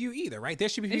safe for you either, right? There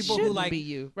should be people who, like,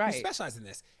 who specialize in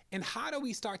this. And how do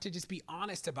we start to just be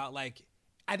honest about, like,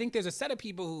 I think there's a set of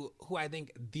people who I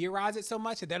think theorize it so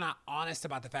much that they're not honest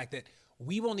about the fact that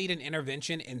we will need an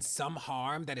intervention in some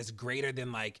harm that is greater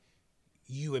than, like,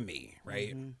 you and me,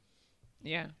 right?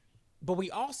 Yeah. But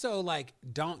we also, like,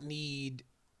 don't need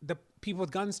the people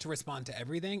with guns to respond to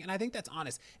everything. And I think that's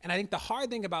honest. And I think the hard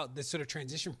thing about this sort of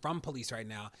transition from police right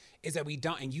now is that we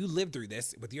don't, and you lived through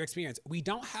this with your experience, we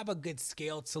don't have a good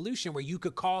scaled solution where you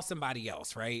could call somebody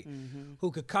else, right?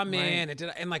 Who could come in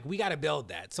and like, we got to build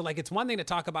that. So like, it's one thing to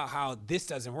talk about how this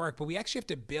doesn't work, but we actually have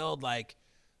to build like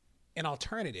an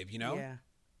alternative, you know?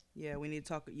 Yeah, we need to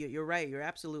talk. You're right. You're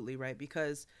absolutely right.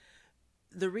 Because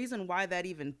the reason why that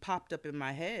even popped up in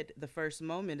my head the first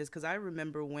moment is because I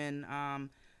remember when,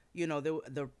 you know,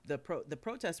 the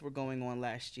protests were going on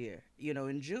last year, you know,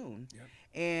 in June.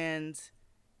 And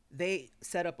they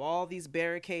set up all these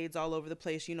barricades all over the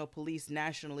place. You know, police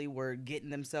nationally were getting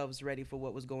themselves ready for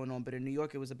what was going on. But in New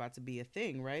York, it was about to be a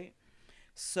thing, right?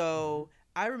 So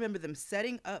I remember them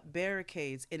setting up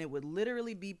barricades, and it would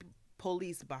literally be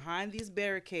police behind these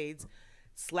barricades,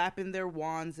 slapping their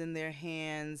wands in their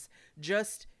hands,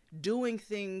 just doing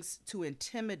things to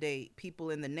intimidate people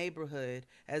in the neighborhood,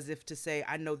 as if to say,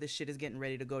 I know this shit is getting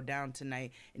ready to go down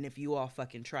tonight, and if you all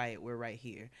fucking try it, we're right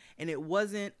here. And it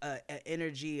wasn't an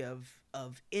energy of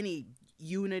any,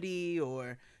 unity,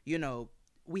 or, you know,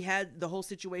 we had the whole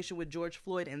situation with George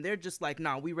Floyd, and they're just like,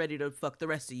 nah, we ready to fuck the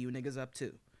rest of you niggas up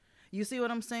too. You see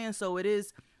what I'm saying? So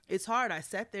it's hard. I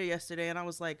sat there yesterday and I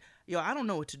was like, yo, I don't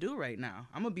know what to do right now.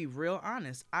 I'm going to be real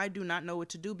honest. I do not know what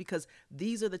to do, because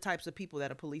these are the types of people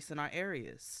that are policing our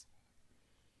areas.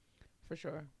 For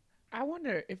sure. I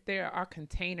wonder if there are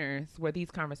containers where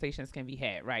these conversations can be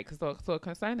had, right? Because so a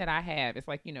concern that I have is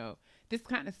like, you know, this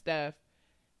kind of stuff,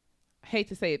 I hate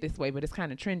to say it this way, but it's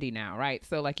kind of trendy now, right?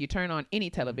 So like you turn on any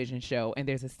television show and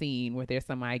there's a scene where there's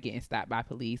somebody getting stopped by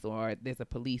police, or there's a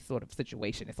police sort of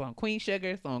situation. It's on Queen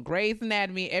Sugar, it's on Grey's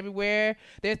Anatomy, everywhere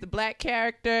there's the black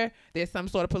character, there's some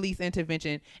sort of police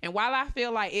intervention. And while I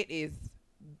feel like it is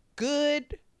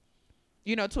good,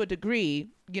 you know, to a degree,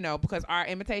 you know, because art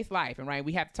imitates life, and right,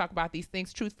 we have to talk about these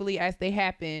things truthfully as they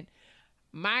happen.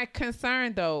 My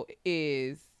concern, though,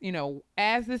 is, you know,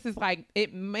 as this is like,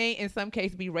 it may in some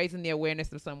case be raising the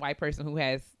awareness of some white person who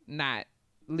has not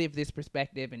lived this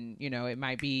perspective, and, you know, it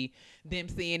might be them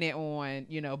seeing it on,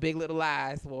 you know, Big Little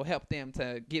Lies will help them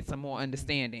to get some more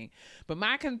understanding. But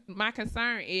my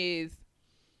concern is,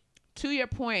 to your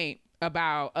point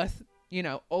about us, you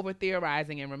know, over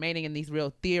theorizing and remaining in these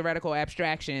real theoretical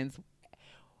abstractions,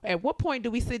 at what point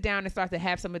do we sit down and start to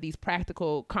have some of these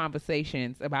practical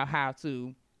conversations about how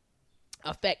to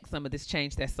affect some of this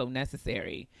change that's so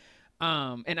necessary?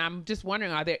 And I'm just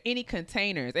wondering, are there any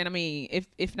containers? And I mean,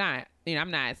 if not, you know,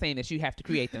 I'm not saying that you have to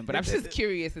create them, but I'm just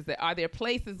curious, is that, are there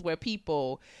places where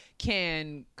people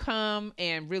can come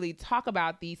and really talk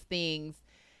about these things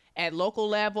at local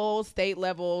levels, state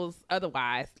levels,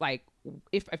 otherwise? Like,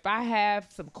 if I have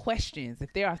some questions,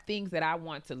 if there are things that I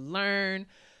want to learn,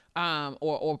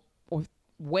 or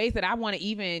ways that I want to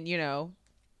even, you know,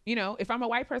 if I'm a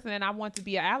white person and I want to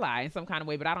be an ally in some kind of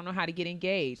way, but I don't know how to get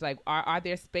engaged, like, are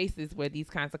there spaces where these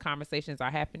kinds of conversations are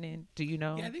happening? Do you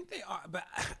know? Yeah, I think they are. But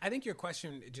I think your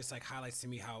question just like highlights to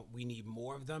me how we need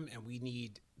more of them, and we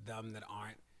need them that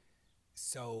aren't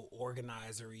so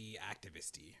organizery,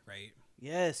 activisty, right?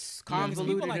 Yes,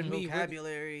 convoluted like in me,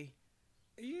 vocabulary.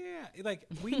 Yeah, like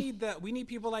we need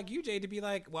people like you, Jay, to be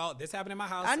like, well, this happened in my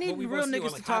house. I need real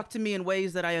niggas to talk to me in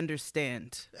ways that I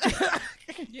understand.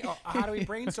 Yeah, how do we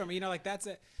brainstorm? You know, like that's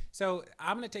it. So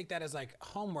I'm gonna take that as like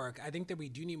homework. I think that we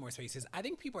do need more spaces. I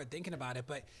think people are thinking about it,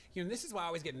 but you know, this is why I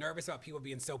always get nervous about people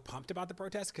being so pumped about the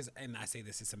protest. Because, and I say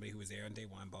this as somebody who was there on day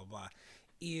one, blah blah,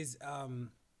 is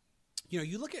you know,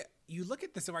 you look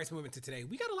at the civil rights movement to today.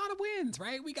 We got a lot of wins,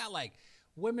 right? We got like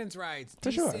women's rights,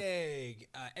 DSEG,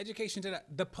 education.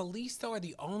 The police, though, are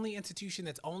the only institution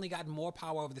that's only gotten more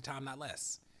power over the time, not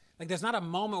less. Like, there's not a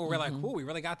moment where we're like, "Whoa, we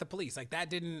really got the police." Like that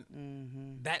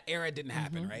that era didn't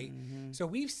happen, right? So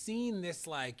we've seen this,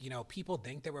 like, you know, people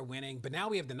think that we're winning, but now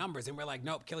we have the numbers, and we're like,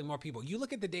 nope, killing more people. You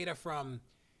look at the data from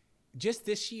just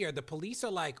this year, the police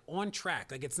are like on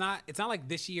track. Like it's not like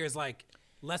this year is like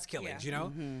less killings, you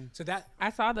know? So that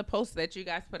I saw the post that you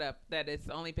guys put up that it's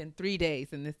only been 3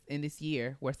 days in this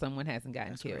year where someone hasn't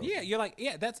gotten killed. Yeah, you're like,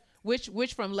 yeah, that's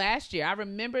which from last year. I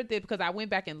remembered that because I went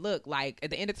back and looked, like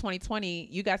at the end of 2020,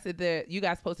 you guys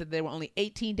posted there were only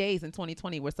 18 days in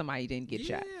 2020 where somebody didn't get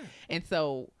shot. And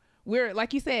so we're,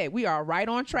 like you said, we are right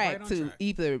on track to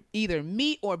either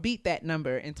meet or beat that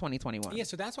number in 2021. Yeah,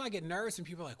 so that's why I get nervous when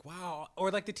people are like, wow,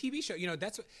 or like the TV show, you know,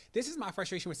 this is my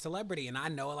frustration with celebrity, and I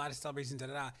know a lot of celebrities and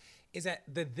is that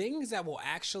the things that will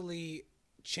actually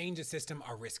change the system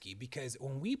are risky, because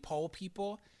when we poll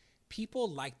people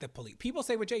like the police. People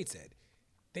say what Jade said.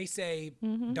 They say,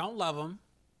 don't love them.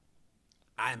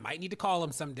 I might need to call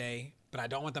them someday, but I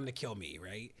don't want them to kill me,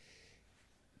 right?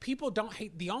 People don't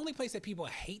hate. The only place that people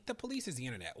hate the police is the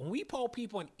internet. When we poll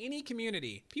people in any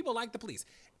community, people like the police.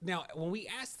 Now, when we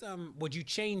ask them, would you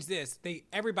change this?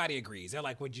 Everybody agrees. They're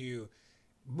like, would you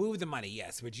move the money?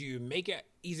 Yes. Would you make it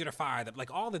easier to fire them? Like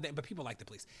but people like the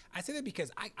police. I say that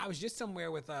because I was just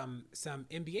somewhere with some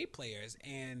NBA players,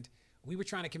 and we were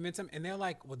trying to convince them, and they're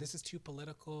like, well, this is too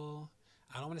political.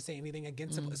 I don't want to say anything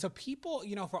against them. So people,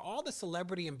 you know, for all the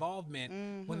celebrity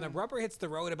involvement, when the rubber hits the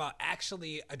road about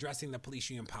actually addressing the police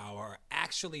union power,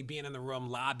 actually being in the room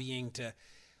lobbying to,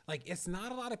 like, it's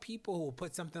not a lot of people who will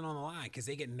put something on the line because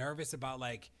they get nervous about,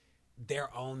 like,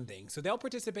 their own thing. So they'll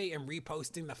participate in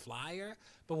reposting the flyer.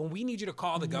 But when we need you to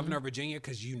call the governor of Virginia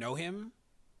because you know him,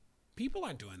 people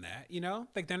aren't doing that, you know?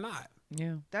 Like, they're not.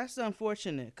 Yeah. That's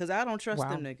unfortunate, because I don't trust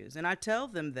them niggas. And I tell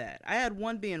them that. I had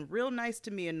one being real nice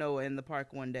to me and Noah in the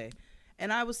park one day.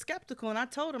 And I was skeptical, and I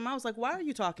told him, I was like, why are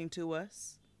you talking to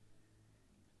us?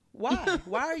 Why?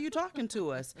 Why are you talking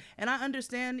to us? And I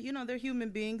understand, you know, they're human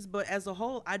beings, but as a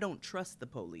whole, I don't trust the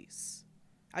police.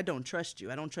 I don't trust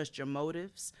you. I don't trust your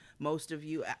motives. Most of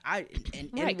you,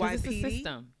 NYPD. It's a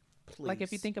system. like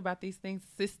if you think about these things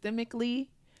systemically,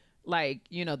 like,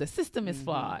 you know, the system is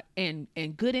flawed, and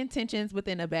good intentions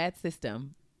within a bad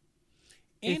system,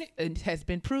 and it has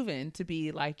been proven to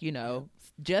be, like, you know,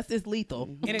 just as lethal.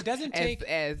 And it doesn't take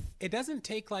it doesn't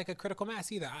take like a critical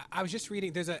mass either. I was just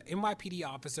reading, there's a NYPD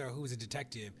officer who's a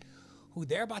detective who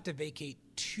they're about to vacate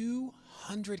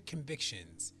 200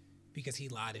 convictions because he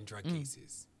lied in drug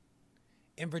cases.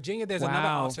 In Virginia, there's another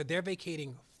officer, they're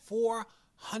vacating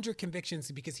 400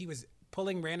 convictions because he was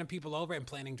pulling random people over and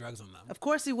planting drugs on them. Of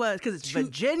course he was, because it's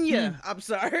Virginia. I'm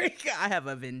sorry. I have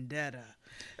a vendetta.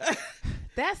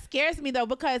 That scares me though,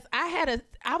 because I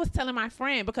was telling my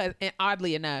friend, because, and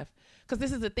oddly enough, because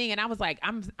this is a thing, and I was like,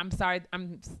 I'm sorry,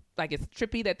 I'm like, it's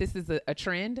trippy that this is a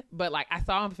trend, but like I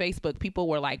saw on Facebook people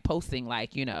were like posting,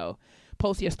 like, you know,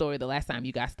 post your story the last time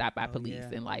you got stopped by police,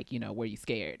 and like, you know, were you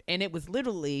scared? And it was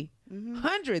literally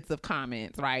hundreds of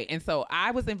comments, right? And so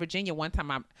I was in Virginia one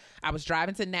time. I was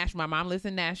driving to Nashville. My mom lives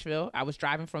in Nashville. I was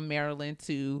driving from Maryland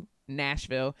to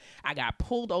Nashville. I got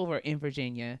pulled over in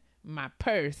Virginia. My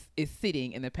purse is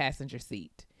sitting in the passenger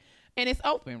seat. And it's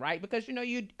open, right? Because, you know,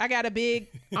 I got a big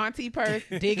auntie purse,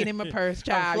 digging in my purse,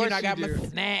 child. You know, I got my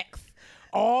snacks,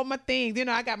 all my things. You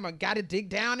know, I got to dig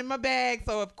down in my bag.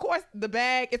 So, of course, the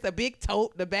bag, it's a big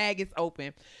tote. The bag is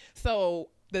open. So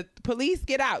the police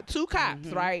get out. 2 cops,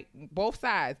 right? Both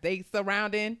sides. They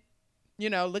surrounding, you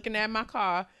know, looking at my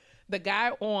car. The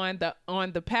guy on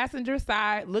the passenger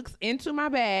side looks into my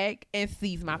bag and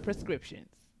sees my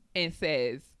prescriptions and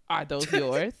says, "Are those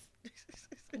yours?"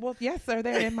 Well, yes, sir.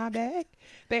 They're in my bag.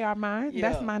 They are mine. Yeah.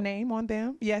 That's my name on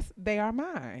them. Yes, they are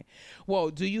mine. Well,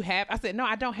 do you have? I said, no,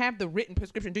 I don't have the written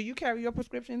prescription. Do you carry your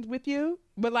prescriptions with you?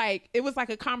 But like, it was like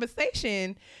a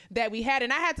conversation that we had,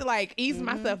 and I had to like ease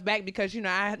myself back because, you know,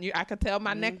 I could tell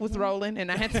my neck was rolling,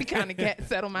 and I had to kind of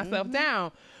settle myself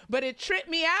down. But it tripped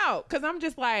me out because I'm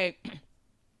just like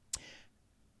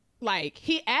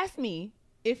he asked me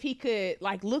if he could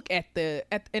like look at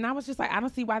and I was just like, I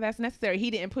don't see why that's necessary.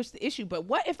 He didn't push the issue. But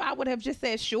what if I would have just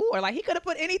said sure? Like, he could have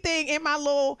put anything in my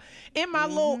little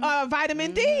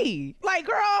vitamin D. Like,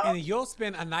 girl. And you'll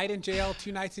spend a night in jail,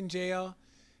 2 nights in jail,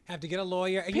 have to get a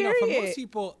lawyer. And you know, for most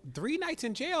people, 3 nights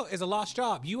in jail is a lost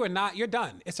job. You're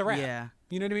done. It's a wrap. Yeah.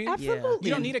 You know what I mean? Absolutely.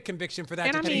 You don't need a conviction for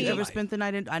that and to change your ever life. spent the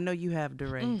night in? I know you have,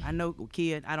 Deray. I know,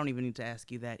 Kia. I don't even need to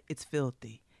ask you that. It's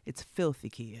filthy. It's filthy,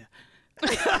 Kia.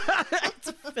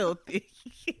 It's filthy.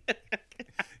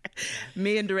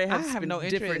 Me and Deray have spent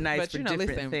different nights for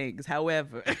different things.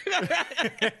 However,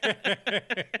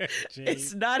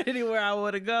 it's not anywhere I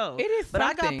want to go. It is, but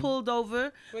I got pulled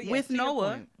over with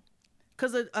Noah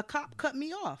because a cop cut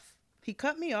me off. He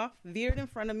cut me off, veered in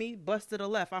front of me, busted a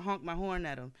left. I honked my horn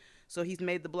at him. So he's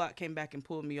made the block, came back and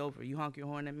pulled me over. You honk your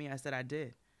horn at me? I said, I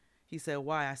did. He said,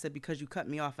 why? I said, because you cut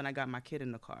me off and I got my kid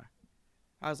in the car.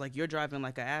 I was like, you're driving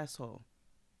like an asshole.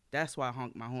 That's why I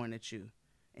honked my horn at you.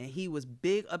 And he was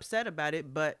big upset about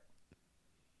it, but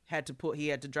he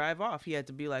had to drive off. He had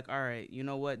to be like, all right, you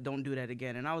know what? Don't do that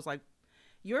again. And I was like,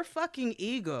 your fucking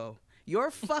ego.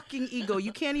 Your fucking ego.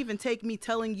 You can't even take me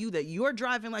telling you that you're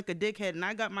driving like a dickhead and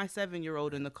I got my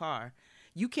 7-year-old in the car.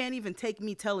 You can't even take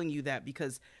me telling you that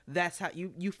because that's how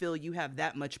you feel you have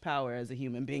that much power as a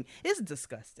human being. It's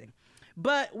disgusting.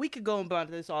 But we could go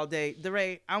about this all day.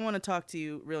 Deray, I want to talk to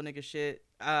you real nigga shit.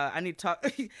 I need to talk.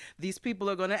 These people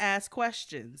are going to ask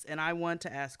questions, and I want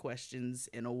to ask questions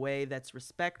in a way that's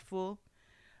respectful,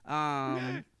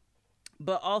 but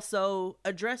also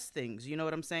address things. You know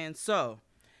what I'm saying? So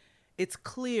it's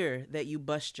clear that you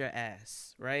bust your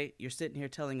ass, right? You're sitting here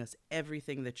telling us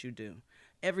everything that you do,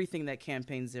 everything that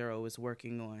Campaign Zero is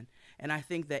working on. And I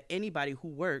think that anybody who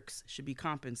works should be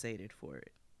compensated for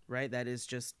it, right?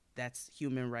 That's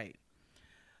human right.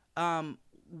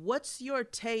 What's your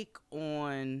take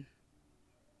on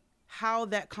how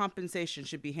that compensation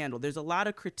should be handled? There's a lot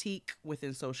of critique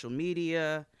within social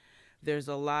media. There's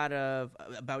a lot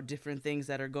about different things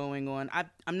that are going on.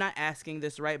 I'm not asking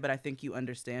this right, but I think you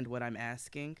understand what I'm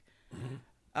asking.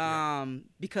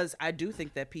 Because I do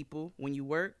think that people, when you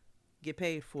work, get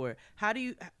paid for it. How do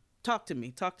you talk to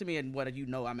me and what do you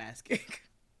know I'm asking?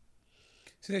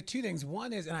 So there are 2 things.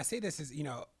 One is, and I say this as, you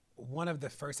know, one of the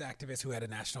first activists who had a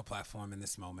national platform in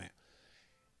this moment,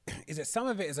 is that some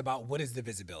of it is about what is the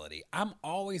visibility. I'm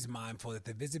always mindful that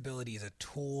the visibility is a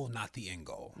tool, not the end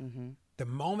goal. The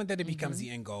moment that it becomes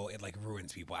the end goal, it like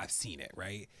ruins people. I've seen it,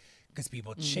 right? Because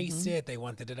people chase it. They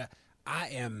want the I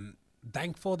am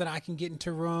thankful that I can get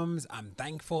into rooms. I'm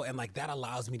thankful. And like that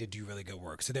allows me to do really good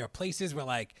work. So there are places where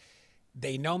like,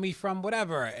 they know me from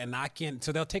whatever, and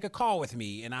so they'll take a call with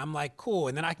me, and I'm like, cool.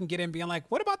 And then I can get in being like,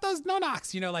 what about those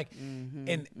no-knocks? You know, like,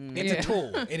 and it's a tool.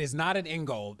 It is not an end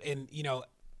goal. And, you know,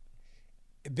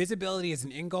 visibility is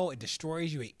an end goal. It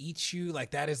destroys you. It eats you.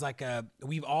 Like that is like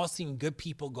we've all seen good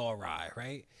people go awry,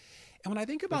 right? And when I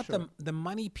think about the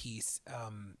money piece,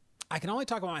 I can only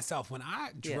talk about myself. When I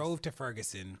drove to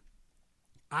Ferguson,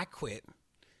 I quit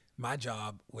my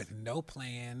job with no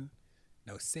plan,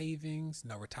 no savings,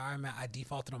 no retirement. I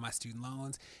defaulted on my student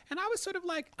loans. And I was sort of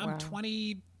like, I'm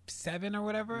 27 or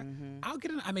whatever.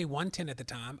 I made 110 at the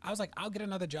time. I was like, I'll get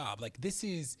another job. Like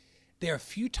there are a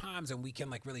few times when we can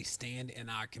like really stand in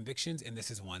our convictions, and this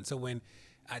is one. So when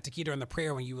Takeda in the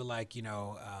prayer, when you were like,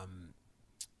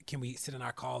 can we sit in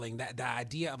our calling? That the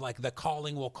idea of like the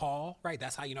calling will call, right?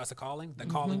 That's how you know it's a calling. The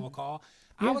calling will call.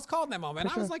 Yeah. I was called in that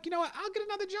moment. I was like, you know what? I'll get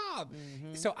another job.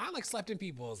 So I like slept in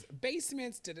people's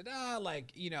basements.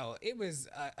 Like it was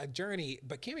a journey.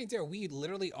 But Kimmy and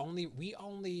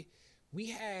Deray, we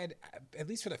had, at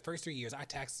least for the first 3 years, our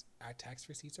tax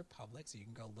receipts are public, so you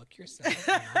can go look yourself.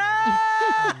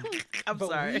 I'm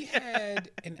sorry. We had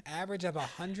an average of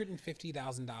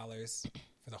 $150,000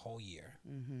 for the whole year.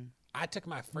 I took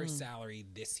my first salary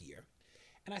this year.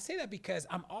 And I say that because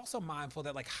I'm also mindful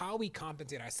that like how we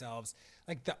compensate ourselves,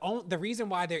 like the reason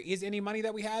why there is any money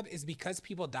that we have is because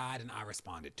people died and I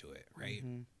responded to it, right?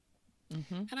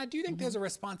 And I do think there's a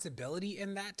responsibility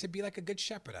in that to be like a good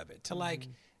shepherd of it, to like,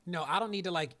 no, I don't need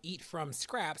to like eat from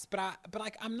scraps, but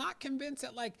like I'm not convinced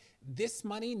that like this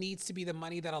money needs to be the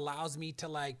money that allows me to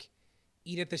like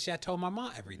eat at the Chateau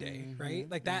Marmont every day, right?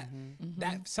 Like that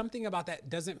something about that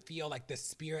doesn't feel like the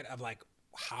spirit of like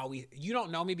how you don't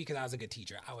know me because I was a good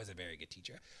teacher. I was a very good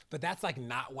teacher, but that's like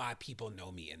not why people know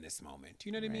me in this moment. Do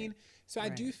you know what I mean? So I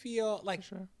do feel like,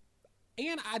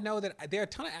 and I know that there are a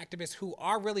ton of activists who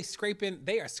are really scraping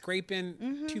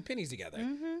 2 pennies together.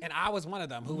 And I was one of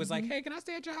them who was like, hey, can I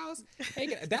stay at your house?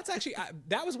 Hey, that's actually,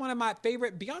 that was one of my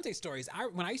favorite Beyonce stories.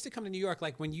 When I used to come to New York,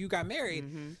 like when you got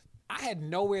married, I had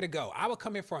nowhere to go. I would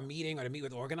come in for a meeting or to meet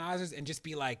with organizers and just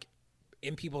be like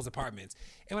in people's apartments.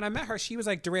 And when I met her, she was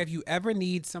like, Deray, if you ever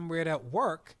need somewhere to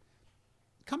work,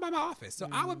 come by my office. So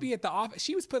I would be at the office.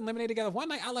 She was putting lemonade together. One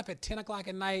night I left at 10 o'clock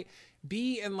at night,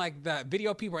 B and like the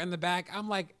video people are in the back. I'm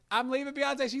like, I'm leaving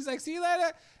Beyonce. She's like, see you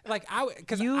later. Like I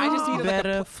just needed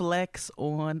better like flex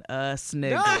on us,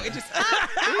 nigga. No,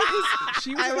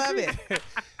 she was I love it.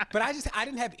 But I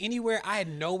didn't have anywhere. I had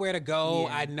nowhere to go.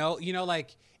 I know,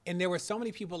 like, and there were so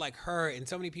many people like her and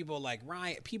so many people like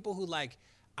Ryan, people who like,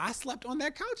 I slept on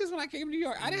their couches when I came to New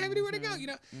York. I didn't have anywhere to go,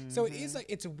 So it is like,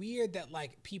 it's weird that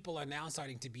like people are now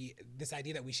starting to be this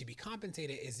idea that we should be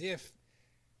compensated as if,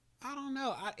 I don't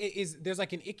know. There's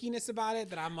like an ickiness about it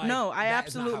that I'm like, no, I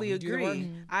absolutely agree.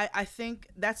 I think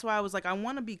that's why I was like, I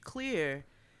want to be clear.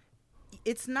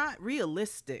 It's not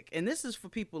realistic. And this is for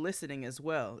people listening as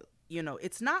well.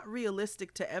 It's not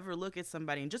realistic to ever look at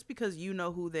somebody and just because you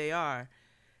know who they are,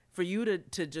 for you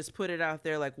to just put it out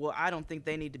there like, well, I don't think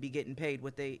they need to be getting paid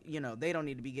what they don't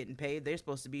need to be getting paid. They're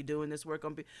supposed to be doing this work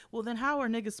on. Well, then how are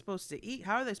niggas supposed to eat?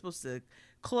 How are they supposed to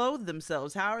clothe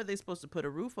themselves? How are they supposed to put a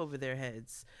roof over their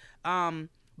heads?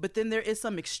 But then there is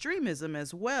some extremism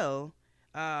as well.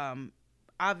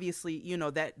 Obviously,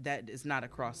 that is not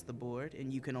across the board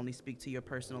and you can only speak to your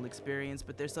personal experience,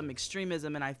 but there's some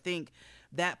extremism. And I think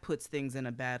that puts things in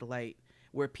a bad light,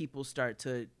 where people start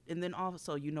to, and then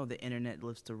also, the internet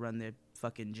loves to run their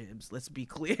fucking jibs. Let's be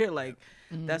clear. Like,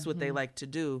 that's what they like to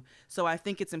do. So I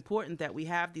think it's important that we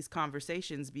have these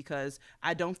conversations because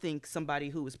I don't think somebody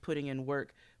who is putting in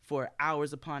work for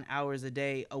hours upon hours a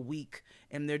day, a week,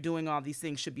 and they're doing all these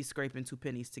things should be scraping 2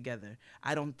 pennies together.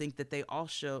 I don't think that they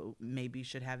also maybe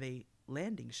should have a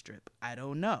landing strip. I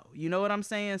don't know. You know what I'm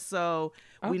saying? So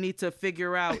we need to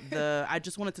figure out I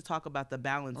just wanted to talk about the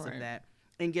balance of that.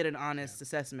 And get an honest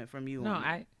assessment from you. No,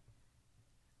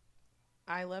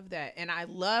 I love that. And I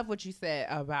love what you said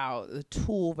about the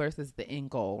tool versus the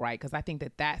end goal, right? Because I think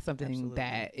that that's something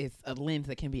that is a lens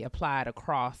that can be applied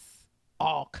across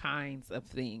all kinds of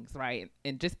things, right?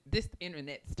 And just this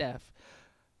internet stuff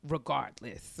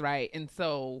regardless, right? And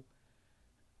so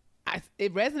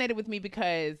it resonated with me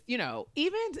because,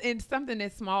 even in something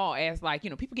as small as like,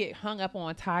 people get hung up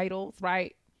on titles,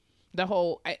 right? The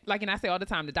whole, and I say all the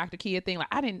time, the Dr. Kia thing, like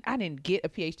I didn't get a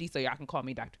PhD so y'all can call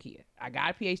me Dr. Kia. I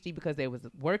got a PhD because there was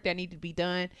work that needed to be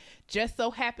done. Just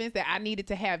so happens that I needed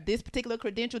to have this particular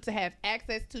credential to have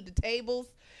access to the tables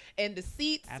and the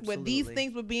seats where these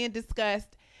things were being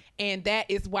discussed. And that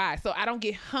is why. So I don't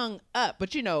get hung up.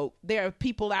 But, there are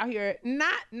people out here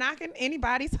not knocking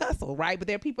anybody's hustle, right? But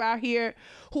there are people out here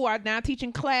who are now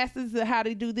teaching classes of how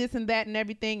to do this and that and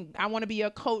everything. I want to be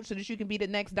your coach so that you can be the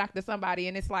next Dr. Somebody.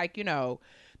 And it's like,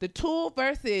 the tool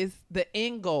versus the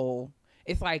end goal.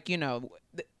 It's like,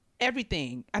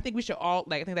 everything. I think we should all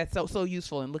I think that's so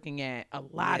useful in looking at a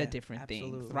lot of different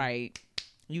things, right?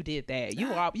 You did that. You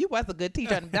was a good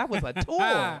teacher. That was a tool.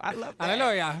 I love that. I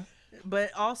know, yeah.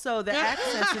 But also the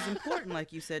access is important,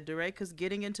 like you said, Deray, because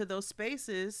getting into those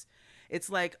spaces, it's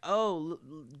like, oh,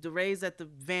 Deray's at the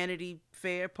Vanity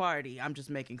Fair party. I'm just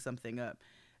making something up.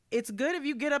 It's good if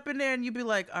you get up in there and you be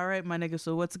like, all right, my nigga,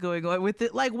 so what's going on with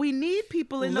it? Like, we need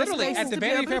people in those spaces at the to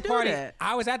Vanity be able Fair to do party. that.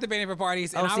 I was at the Vanity Fair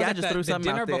parties, and I just threw the something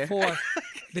dinner out there. before.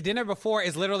 The dinner before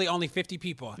is literally only 50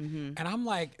 people, and I'm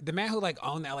like, the man who like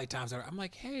owned the LA Times. I'm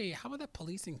like, hey, how about that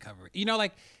policing coverage? You know,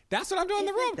 like that's what I'm doing in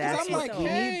the room because I'm like,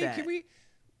 hey, can we?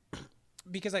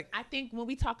 Because like I think when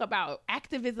we talk about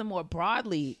activism more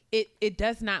broadly, it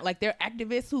does not like there are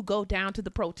activists who go down to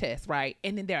the protests, right?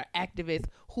 And then there are activists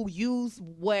who use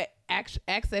what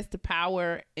access to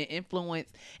power and influence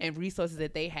and resources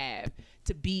that they have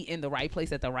to be in the right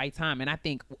place at the right time. And I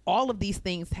think all of these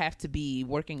things have to be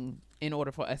working in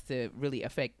order for us to really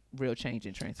affect real change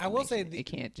and transformation. I will say it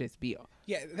can't just be.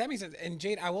 Yeah, that makes sense. And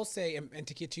Jade, I will say, and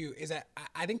to get to you, is that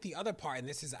I think the other part, and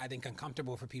this is, I think,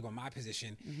 uncomfortable for people in my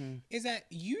position, is that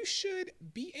you should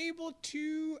be able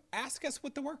to ask us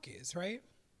what the work is, right?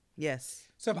 Yes.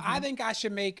 So if I think I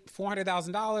should make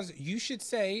 $400,000, you should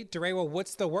say, Deray, well,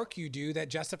 what's the work you do that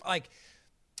justify,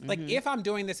 like if I'm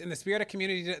doing this in the spirit of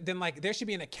community, then like there should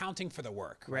be an accounting for the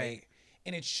work, right?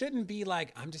 And it shouldn't be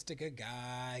like, I'm just a good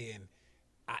guy and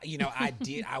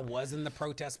I was in the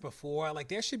protest before. Like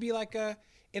there should be like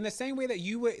in the same way that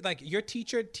you would, like your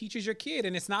teacher teaches your kid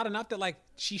and it's not enough that like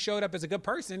she showed up as a good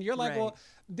person. You're like, well,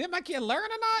 did my kid learn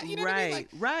or not? You know what I mean? Like,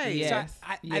 right. Yes. So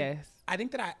I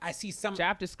think that I see some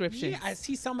job descriptions. Yeah, I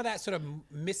see some of that sort of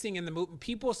missing in the movement.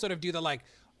 People sort of do the like,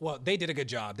 well, they did a good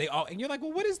job. And you're like,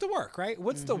 well, what is the work, right?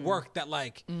 What's the work that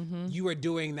like you are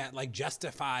doing that like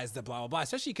justifies the blah, blah, blah?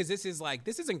 Especially because this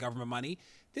isn't government money.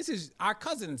 This is our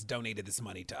cousins donated this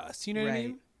money to us. You know what I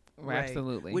mean? Right.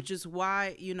 Absolutely. Which is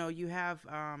why, you have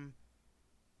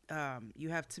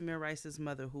Tamir Rice's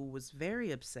mother who was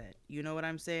very upset. You know what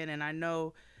I'm saying? And I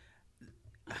know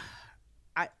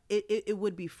it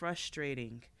would be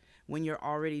frustrating when you're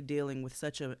already dealing with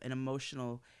such an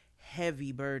emotional,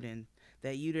 heavy burden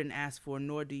that you didn't ask for,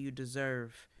 nor do you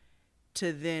deserve,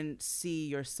 to then see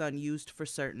your son used for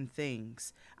certain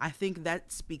things. I think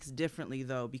that speaks differently,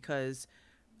 though, because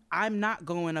I'm not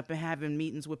going up and having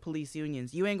meetings with police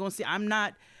unions. You ain't gonna see. I'm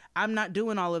not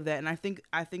doing all of that. And I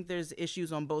think there's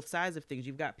issues on both sides of things.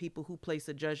 You've got people who place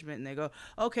a judgment and they go,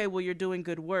 okay, well, you're doing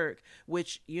good work,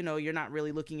 which, you're not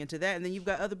really looking into that. And then you've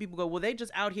got other people go, well, they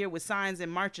just out here with signs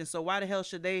and marching, so why the hell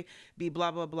should they be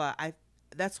blah, blah, blah.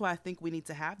 That's why I think we need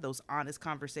to have those honest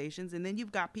conversations. And then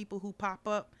you've got people who pop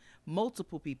up,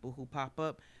 multiple people who pop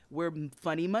up where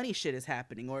funny money shit is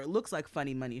happening, or it looks like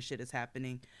funny money shit is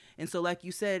happening. And so like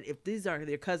you said, if these are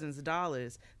their cousins'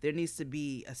 dollars, there needs to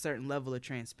be a certain level of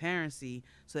transparency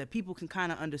so that people can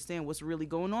kind of understand what's really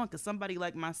going on. Because somebody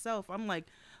like myself, I'm like,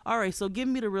 all right, so give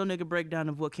me the real nigga breakdown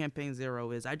of what Campaign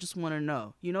Zero is. I just want to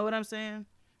know. You know what I'm saying?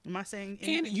 Am I saying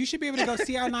anything? And you should be able to go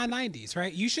see our 990s,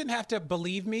 right? You shouldn't have to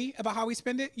believe me about how we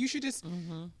spend it. You should just,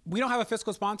 we don't have a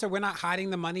fiscal sponsor. We're not hiding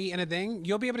the money in a thing.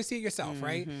 You'll be able to see it yourself,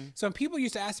 right? So when people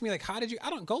used to ask me, like, how did you,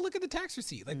 go look at the tax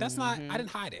receipt. Like, that's not, I didn't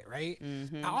hide it, right?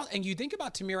 And you think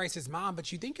about Tamir Rice's mom,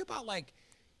 but you think about, like,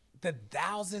 the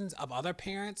thousands of other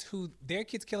parents who their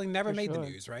kids killing never made the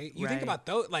news, right? You think about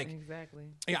those, like, exactly.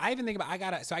 Yeah, I even think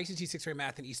about, so I used to teach sixth grade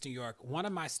math in East New York. One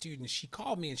of my students, she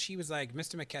called me and she was like,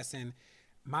 Mr. McKesson,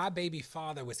 my baby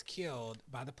father was killed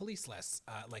by the police last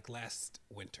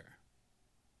winter.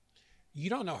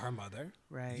 You don't know her mother.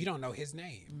 Right. You don't know his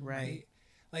name. Right.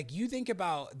 Like you think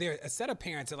about there a set of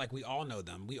parents that like we all know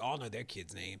them. We all know their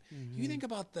kid's name. You think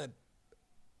about the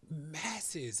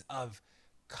masses of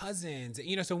cousins,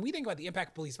 so when we think about the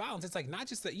impact of police violence, it's like not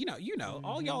just that,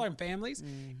 all y'all are in families.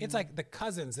 It's like the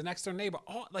cousins, the next door neighbor,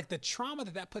 all like the trauma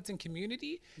that puts in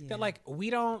community that like we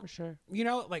don't,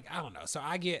 like, I don't know. So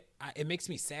it makes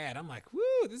me sad. I'm like,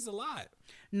 woo, this is a lot.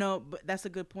 No, but that's a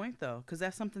good point though, because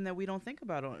that's something that we don't think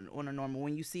about on a normal.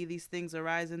 When you see these things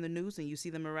arise in the news and you see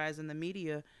them arise in the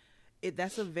media,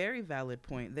 that's a very valid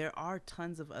point. There are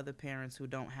tons of other parents who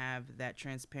don't have that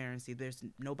transparency.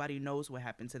 Nobody knows what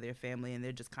happened to their family, and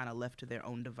they're just kind of left to their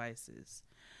own devices.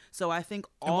 So I think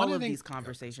all of these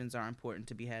conversations are important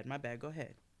to be had. My bad. Go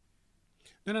ahead.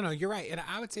 No, you're right. And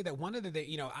I would say that one of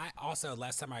the, I also,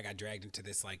 last summer I got dragged into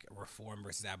this like reform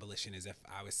versus abolition as if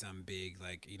I was some big,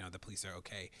 like, the police are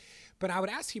okay. But I would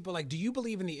ask people, like, do you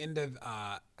believe in the end of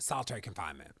solitary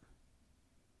confinement?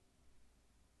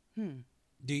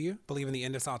 Do you believe in the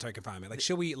end of solitary confinement? Like,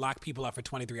 should we lock people up for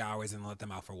 23 hours and let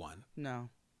them out for 1? No.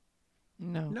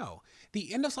 No.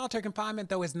 The end of solitary confinement,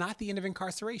 though, is not the end of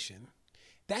incarceration.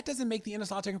 That doesn't make the end of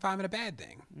solitary confinement a bad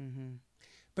thing. Mm-hmm.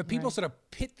 But people sort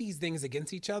of pit these things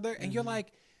against each other, and you're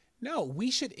like, no, we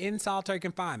should end solitary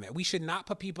confinement. We should not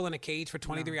put people in a cage for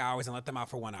 23 hours and let them out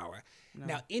for 1 hour. No.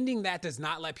 Now, ending that does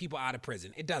not let people out of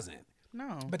prison. It doesn't.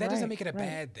 No. But that doesn't make it a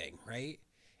bad thing, right?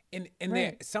 And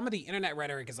there, some of the internet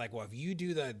rhetoric is like, well, if you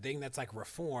do the thing that's like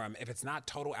reform, if it's not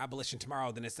total abolition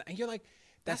tomorrow, then it's not. And you're like,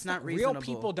 that's not real.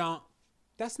 People don't.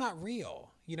 That's not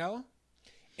real, you know?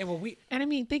 And I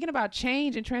mean, thinking about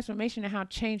change and transformation and how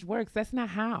change works, that's not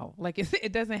how. Like,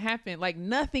 it doesn't happen. Like,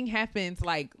 nothing happens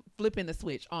like flipping the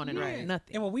switch on and on.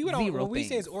 Nothing. And what we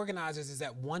say as organizers is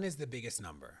that one is the biggest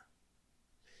number.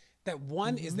 That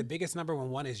one is the biggest number when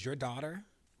one is your daughter,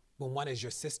 when one is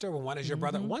your sister, when one is your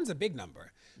brother. One's a big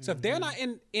number. So if they're not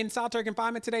in solitary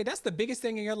confinement today, that's the biggest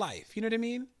thing in your life. You know what I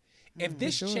mean? If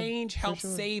this change helps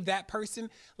save that person,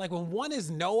 like when one is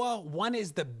Noah, one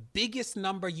is the biggest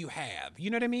number you have. You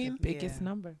know what I mean? The biggest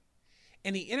number.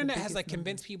 And the internet has like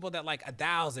convinced people that like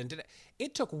 1,000.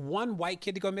 It took one white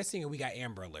kid to go missing and we got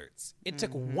Amber Alerts. It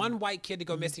took one white kid to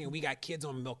go missing and we got kids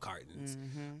on milk cartons.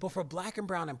 But for black and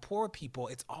brown and poor people,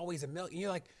 it's always a million. And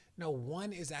you're like, no,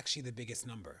 one is actually the biggest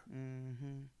number.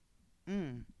 Oh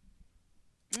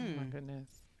my goodness.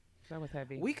 That was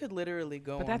heavy. We could literally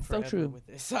go but on that's forever so true. with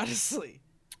this, honestly.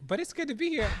 But it's good to be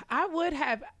here. I would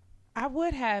want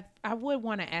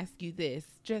to ask you this,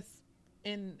 just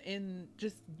in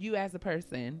just you as a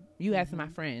person, you as my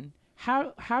friend.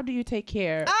 How do you take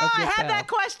care of yourself? I had that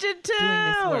question too.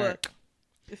 Doing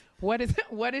this work. What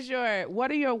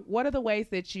are the ways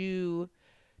that you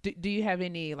do you have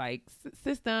any like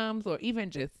systems, or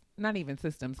even just not even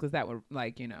systems, because that would,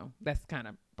 like, you know, that's kind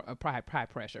of a high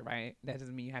pressure, right? That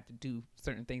doesn't mean you have to do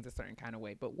certain things a certain kind of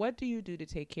way. But what do you do to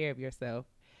take care of yourself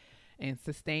and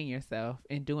sustain yourself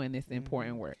in doing this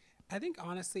important work? I think,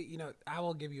 honestly, you know, I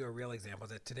will give you a real example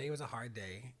that today was a hard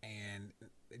day. And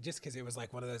just because it was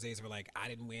like one of those days where like I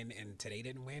didn't win and today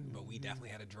didn't win, but we definitely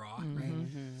had a draw, right?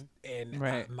 And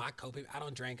my coping, I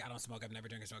don't drink, I don't smoke, I've never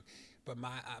drank or smoked, but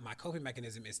my coping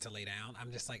mechanism is to lay down.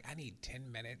 I'm just like, I need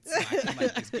 10 minutes so I can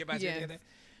like just get my shit together.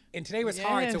 And today was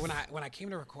hard. So when I came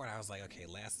to record, I was like, okay,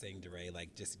 last thing, Deray,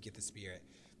 like just get the spirit.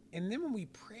 And then when we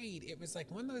prayed, it was like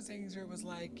one of those things where it was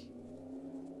like,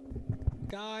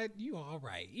 God, you all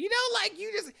right. You know, like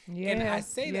you just, and I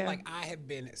say that like I have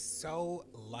been so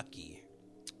lucky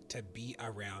to be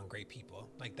around great people.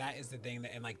 Like that is the thing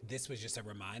that, and like this was just a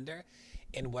reminder.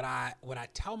 And what I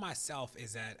tell myself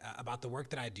is that about the work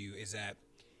that I do is that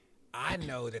I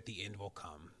know that the end will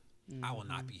come. I will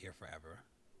not be here forever.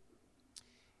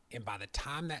 And by the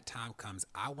time that time comes,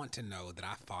 I want to know that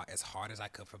I fought as hard as I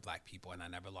could for Black people and I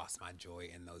never lost my joy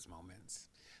in those moments.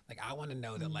 Like, I want to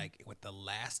know that, like, with the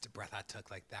last breath I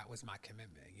took, like, that was my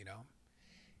commitment, you know?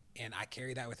 And I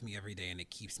carry that with me every day, and it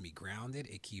keeps me grounded.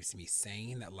 It keeps me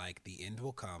sane that, like, the end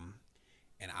will come,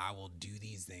 and I will do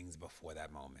these things before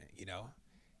that moment, you know?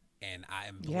 And I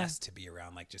am blessed to be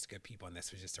around, like, just good people. And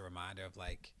this was just a reminder of,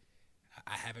 like,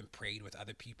 I haven't prayed with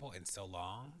other people in so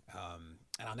long.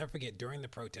 And I'll never forget, during the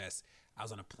protest, I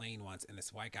was on a plane once, and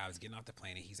this white guy was getting off the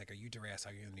plane, and he's like, "Are you Deray? I saw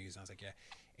you on the news." And I was like, "Yeah."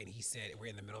 And he said, we're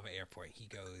in the middle of an airport. He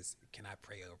goes, "Can I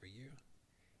pray over you?"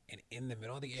 And in the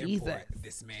middle of the airport,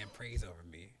 this man prays over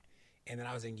me. And then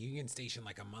I was in Union Station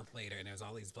like a month later, and there was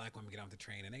all these Black women getting off the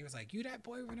train, and they was like, "You that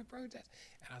boy from the protest?"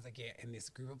 And I was like, "Yeah." And this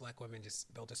group of Black women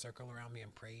just built a circle around me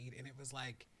and prayed. And it was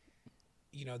like,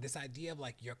 you know, this idea of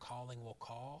like, your calling will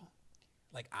call.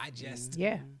 Like, I just,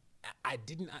 I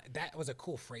didn't, that was a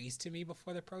cool phrase to me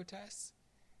before the protests.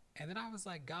 And then I was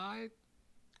like, God,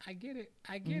 I get it.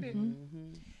 I get it.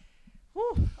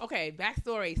 Whew. Okay,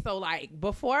 backstory. So, like,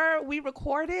 before we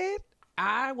recorded,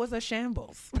 I was a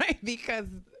shambles, right? Because,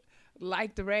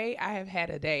 like Deray, I have had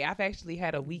a day. I've actually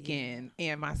had a weekend,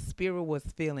 and my spirit was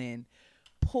feeling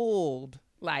pulled,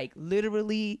 like,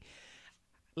 literally,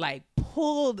 like,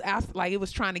 pulled out, like it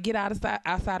was trying to get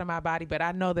outside of my body. But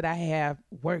I know that I have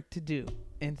work to do.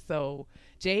 And so,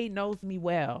 Jade knows me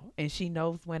well, and she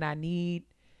knows when I need,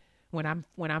 when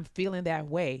I'm feeling that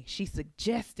way. She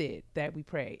suggested that we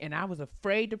pray, and I was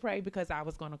afraid to pray because I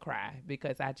was gonna cry,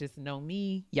 because I just know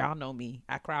me. Y'all know me.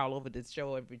 I cry all over this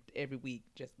show every week,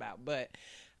 just about. But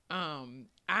I'm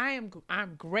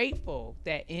grateful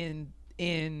that in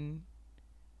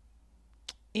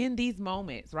these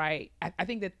moments, right? I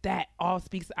think that all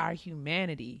speaks to our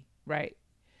humanity, right?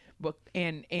 But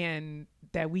and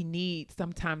that we need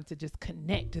sometimes to just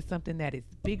connect to something that is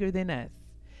bigger than us.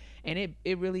 And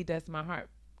it really does my heart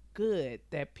good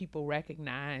that people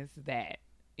recognize that,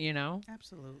 you know?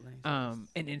 Absolutely. And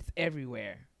it's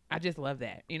everywhere. I just love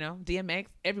that. You know, DMX,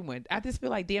 everyone. I just feel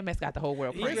like DMX got the whole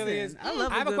world He praised. really is.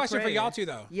 I have a question for y'all too,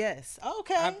 though. Yes.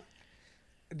 Okay.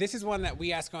 This is one that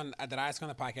we ask on that I ask on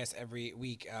the podcast every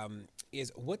week.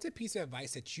 Is what's a piece of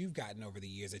advice that you've gotten over the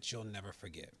years that you'll never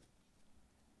forget?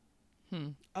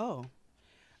 Oh,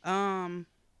 I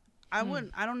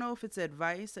don't know if it's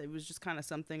advice. It was just kind of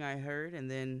something I heard, and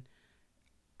then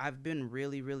I've been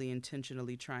really, really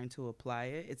intentionally trying to apply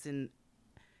it. It's in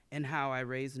how I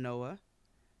raised Noah.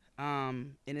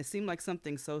 And it seemed like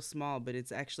something so small, but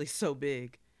it's actually so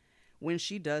big. When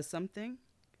she does something,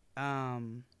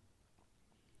 and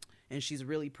she's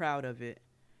really proud of it,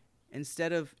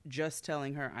 instead of just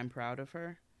telling her I'm proud of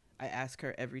her, I ask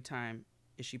her every time,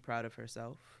 is she proud of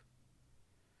herself?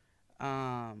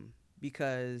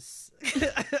 Because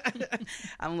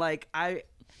I'm like, I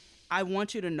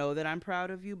want you to know that I'm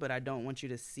proud of you, but I don't want you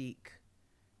to seek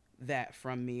that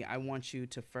from me. I want you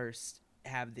to first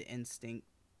have the instinct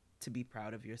to be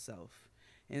proud of yourself.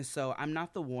 And so I'm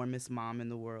not the warmest mom in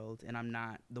the world, and I'm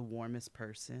not the warmest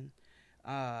person.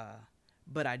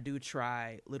 But I do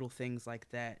try little things like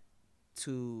that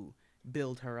to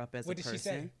build her up as a person. What did she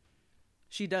say?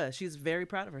 She does. She's very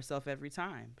proud of herself every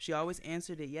time. She always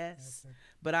answered it yes.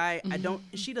 But I don't,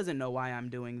 she doesn't know why I'm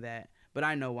doing that, but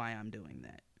I know why I'm doing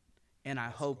that. And I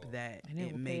hope that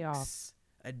it makes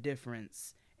a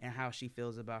difference in how she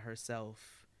feels about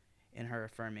herself and her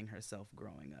affirming herself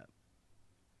growing up.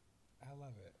 I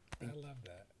love it. I love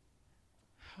that.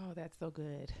 Oh, that's so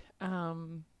good.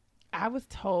 I was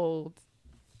told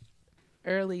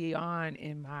early on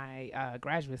in my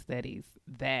graduate studies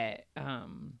that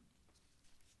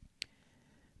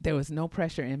there was no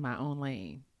pressure in my own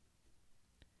lane.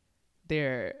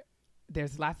 There's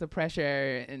lots of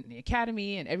pressure in the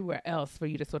academy and everywhere else for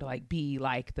you to sort of like be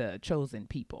like the chosen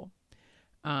people.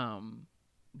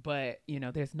 But you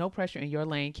know, there's no pressure in your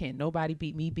lane. Can't nobody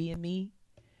beat me being me.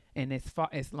 And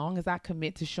as long as I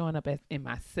commit to showing up in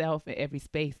myself in every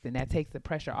space, then that takes the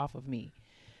pressure off of me.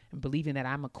 And believing that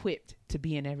I'm equipped to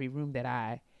be in every room that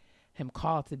I am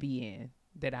called to be in.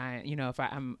 That if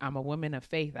I'm a woman of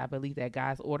faith, I believe that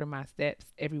God's order my steps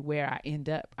everywhere I end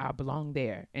up. I belong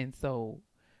there. And so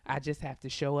I just have to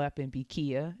show up and be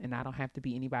Kia, and I don't have to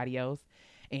be anybody else.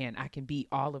 And I can be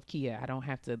all of Kia. I don't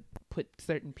have to put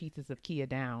certain pieces of Kia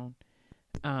down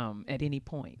at any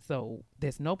point. So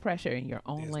there's no pressure in your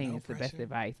own lane. It's the best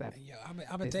advice. I'm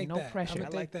gonna take that. Pressure.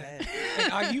 I'm gonna take that.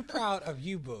 And are you proud of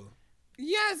you, boo?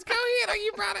 Yes, go ahead. Are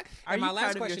you proud of? Are you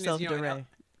proud of yourself, Deray?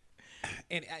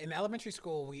 In elementary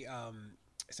school, we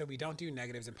don't do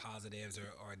negatives and positives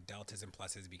or deltas and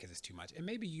pluses because it's too much. And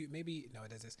maybe it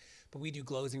does this, but we do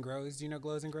glows and grows. Do you know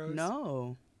glows and grows?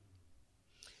 No.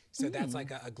 So that's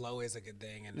like a glow is a good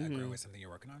thing, and a grow is something you're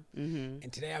working on.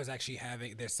 And today I was actually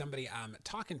there's somebody I'm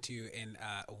talking to, and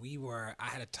I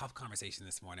had a tough conversation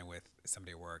this morning with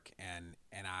somebody at work, and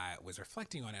I was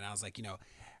reflecting on it, and I was like,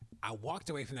 I walked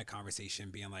away from that conversation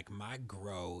being like, my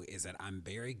grow is that I'm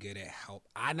very good at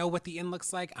I know what the end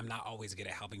looks like. I'm not always good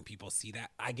at helping people see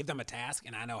that. I give them a task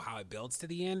and I know how it builds to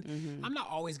the end. I'm not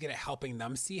always good at helping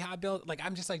them see how it builds. Like,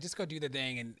 I'm just like, just go do the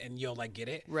thing and you'll like get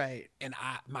it. Right. And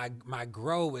my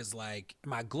grow is like,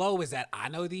 my glow is that I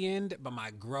know the end, but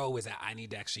my grow is that I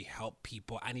need to actually help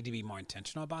people. I need to be more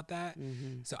intentional about that.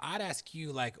 So I'd ask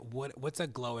you, like, what's a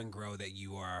glow and grow that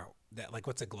you are,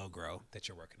 what's a glow grow that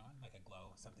you're working on? Like a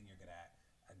glow, something you're good at.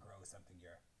 A grow is something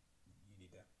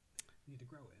you need to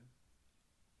grow in.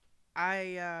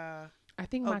 I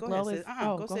think my glow is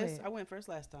go ahead. I went first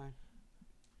last time.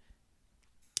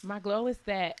 My glow is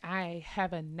that I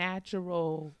have a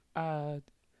natural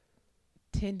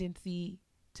tendency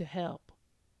to help.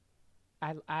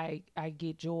 I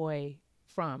get joy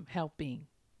from helping,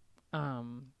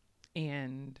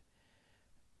 and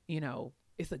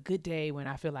it's a good day when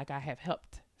I feel like I have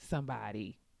helped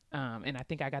somebody. And I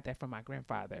think I got that from my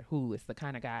grandfather, who is the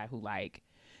kind of guy who, like,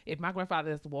 if my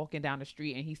grandfather is walking down the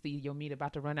street and he sees your meat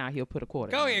about to run out, he'll put a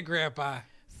quarter. Go ahead, Grandpa.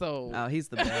 So, he's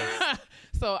the best.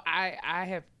 So I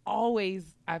have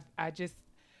always, I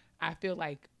feel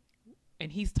like,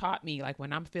 and he's taught me, like,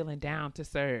 when I'm feeling down, to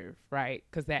serve, right?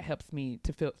 Because that helps me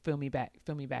to fill me back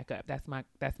up. That's my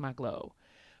glow.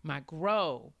 My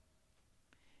grow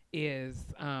is,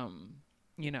 I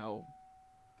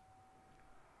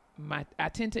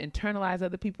tend to internalize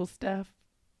other people's stuff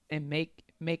and make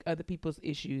other people's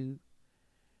issue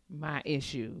my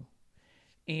issue.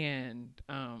 And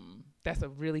that's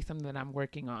really something that I'm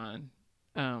working on.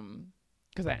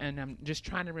 Because I'm just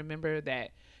trying to remember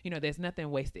that, there's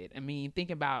nothing wasted. I mean, think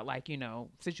about, like,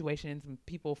 situations when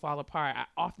people fall apart. I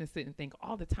often sit and think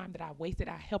all the time that I wasted.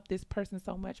 I helped this person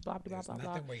so much, blah, blah, blah,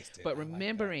 blah, blah. Wasted. But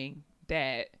remembering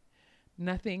that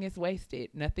Nothing is wasted.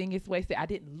 Nothing is wasted. I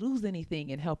didn't lose anything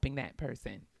in helping that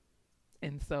person.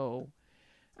 And so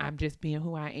I'm just being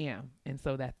who I am. And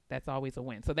so that's always a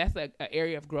win. So that's a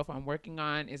area of growth I'm working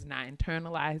on, is not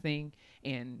internalizing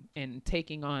and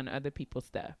taking on other people's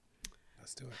stuff.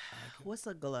 Let's do it. What's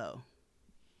a glow?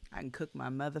 I can cook my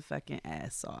motherfucking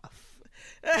ass off.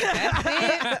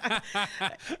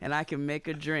 And I can make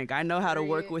a drink. I know how to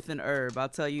work with an herb. I'll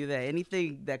tell you that.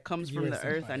 Anything that comes from the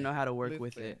earth, I know how to work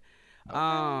with it.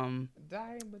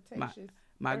 Diatomaceous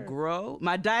my earth. grow,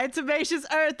 my diatomaceous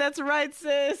earth. That's right,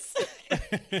 sis.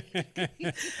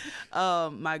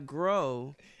 My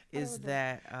grow is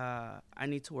that I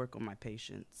need to work on my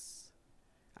patience.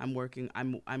 I'm working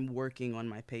on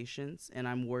my patience, and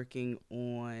I'm working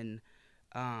on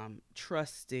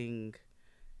trusting.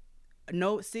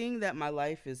 Seeing that my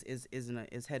life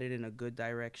is headed in a good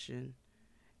direction,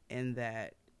 and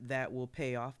that will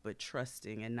pay off, but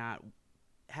trusting and not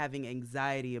having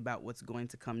anxiety about what's going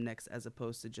to come next, as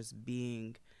opposed to just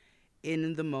being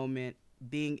in the moment,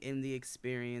 being in the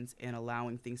experience, and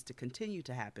allowing things to continue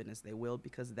to happen as they will,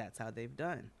 because that's how they've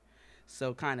done.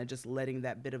 So kind of just letting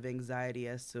that bit of anxiety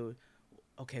as to,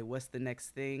 okay, what's the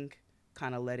next thing,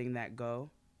 kind of letting that go,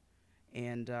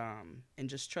 and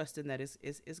just trusting that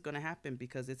it's going to happen,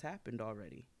 because it's happened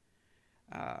already.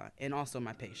 And also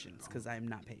my patience, because I'm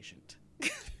not patient.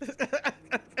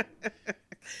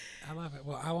 I love it.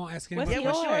 Well, I won't ask What's anybody.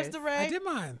 What's yours, yours? Deray? I did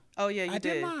mine. Oh yeah, you I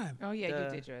did. did mine. Oh yeah, Duh.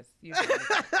 you did yours. You did yours.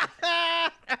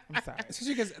 I'm sorry.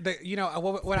 Especially because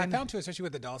what I found too, especially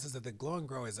with adults, is that the glow and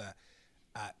grow is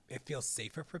it feels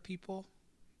safer for people.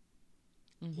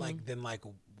 Like than like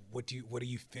what are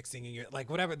you fixing in your, like,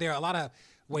 whatever. There are a lot of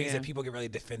ways that people get really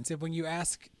defensive when you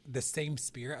ask the same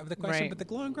spirit of the question. Right. But the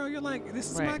glow and grow, you're like,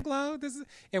 this is Right. my glow.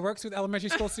 It works with elementary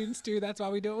school students too. That's why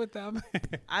we do it with them.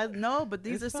 I know, but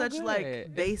these It's are so such good. like It's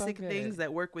so basic good. things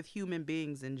that work with human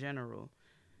beings in general.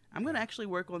 I'm gonna actually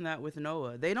work on that with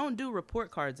Noah. They don't do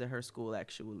report cards at her school.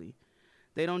 Actually,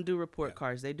 they don't do report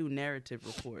cards. They do narrative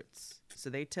reports. So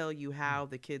they tell you how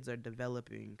the kids are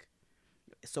developing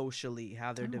socially,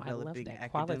 how they're Oh, I love developing that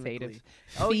academically. qualitative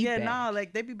Oh yeah, feedback. nah,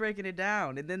 like they be breaking it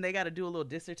down, and then they got to do a little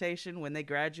dissertation when they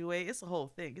graduate. It's a whole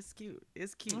thing. It's cute.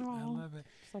 It's cute. I love it.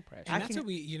 So precious. And that's what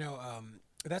we,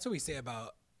 that's what we say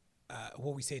about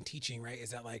what we say in teaching, right? Is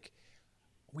that like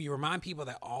we remind people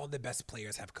that all the best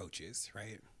players have coaches,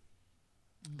 right?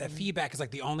 That feedback is like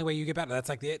the only way you get better. That's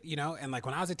like it, And like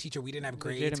when I was a teacher, we didn't have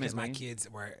grades because my kids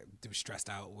were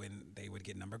stressed out when they would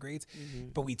get number grades.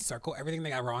 But we'd circle everything they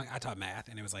got wrong. I taught math,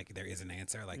 and it was like there is an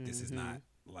answer. Like this is not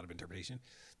a lot of interpretation.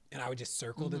 And I would just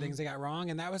circle the things they got wrong,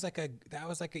 and that was like an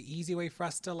easy way for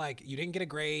us to, like, you didn't get a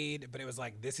grade, but it was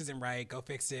like, this isn't right. Go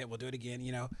fix it. We'll do it again.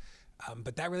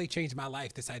 But that really changed my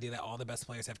life. This idea that all the best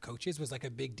players have coaches was like a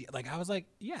big deal. Like I was like,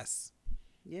 yes.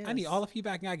 I need all the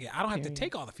feedback I get. I don't have to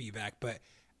take all the feedback, but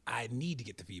I need to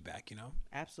get the feedback,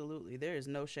 Absolutely. There is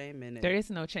no shame in it. There is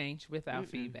no change without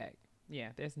feedback. Yeah,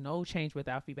 there's no change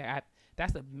without feedback.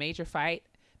 That's a major fight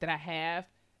that I have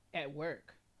at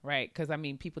work, right? Because, I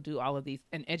mean, people do all of these,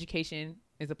 and education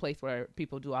is a place where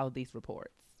people do all of these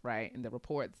reports, right? And the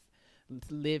reports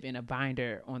live in a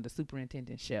binder on the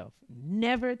superintendent's shelf,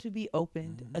 never to be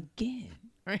opened again,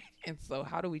 right? And so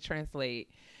how do we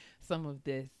translate some of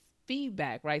this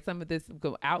feedback, right? Some of this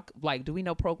go out, like, do we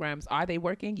know programs, are they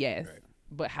working? Yes. Right.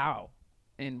 But how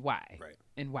and why? Right.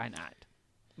 And why not?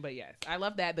 But yes, I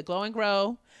love that. The glow and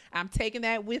grow. I'm taking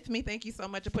that with me. Thank you so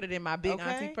much. I put it in my big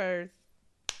auntie purse.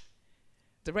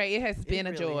 Deray, it has been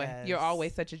a really joy. has. You're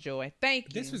always such a joy.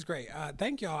 Thank you. This was great.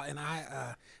 Thank y'all. And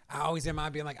I always am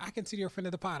being like, I consider you a friend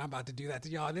of the pod. I'm about to do that to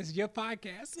y'all. This is your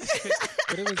podcast.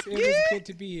 But it was good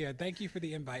to be here. Thank you for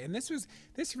the invite. And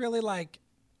this really like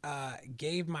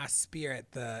gave my spirit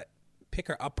the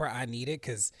picker upper I needed,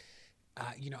 because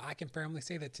I can firmly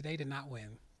say that today did not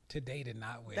win.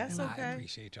 That's and okay. I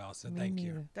appreciate y'all. So thank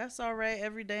you. That's all right.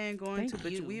 Every day ain't going Thank to,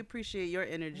 but you. we appreciate your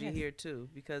energy Yes. here too,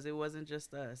 because it wasn't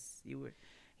just us. We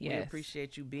Yes.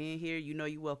 appreciate you being here.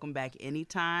 You welcome back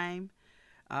anytime.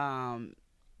 Absolutely.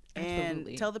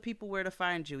 And tell the people where to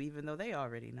find you, even though they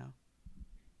already know.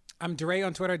 I'm Deray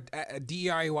on Twitter,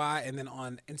 Deray, and then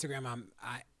on Instagram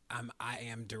I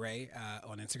am Deray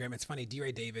on Instagram. It's funny,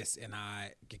 Deray Davis and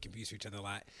I get confused for each other a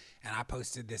lot. And I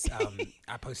posted this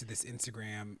this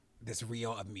Instagram, this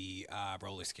reel of me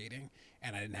roller skating,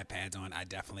 and I didn't have pads on. I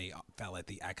definitely fell I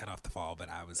cut off the fall, but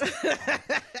I was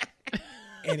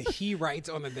and he writes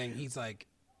on the thing, he's like,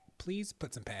 please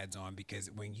put some pads on,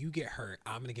 because when you get hurt,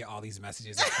 I'm going to get all these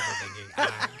messages of people thinking,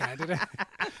 I do that.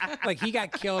 Like he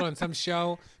got killed on some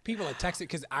show. People are texting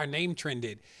because our name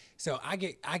trended. So I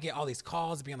get all these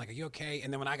calls being like, "Are you okay?"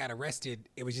 And then when I got arrested,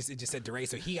 it just said Deray.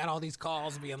 So he got all these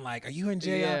calls being like, "Are you in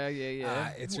jail?" Yeah.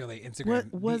 It's really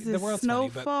Instagram. What was the it? world's Snowfall?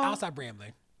 funny, but I'll stop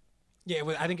rambling. Yeah,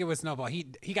 I think it was Snowfall.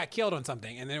 He got killed on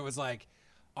something, and then it was like,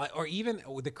 or even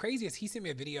the craziest. He sent me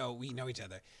a video. We know each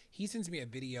other. He sends me a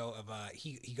video of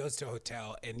he goes to a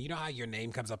hotel, and you know how your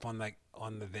name comes up on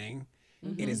the thing.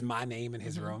 It is my name in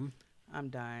his room. I'm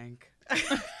dying.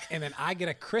 And then I get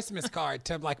a Christmas card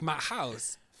to like my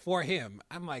house for him.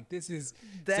 I'm like, this is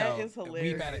Is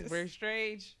hilarious. Very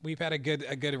strange. We've had a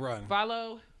good run.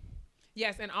 Follow.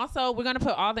 Yes, and also we're going to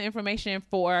put all the information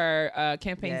for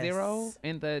Campaign Yes. Zero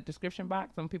in the description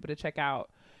box. Some people to check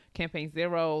out Campaign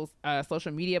Zero's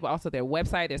social media, but also their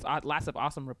website. There's lots of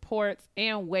awesome reports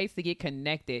and ways to get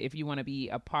connected if you want to be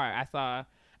a part.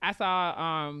 I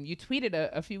saw you tweeted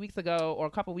a few weeks ago or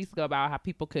a couple weeks ago about how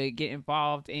people could get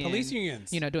involved in Police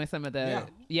unions. You know, doing some of the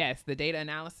the data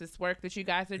analysis work that you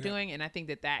guys are doing, and I think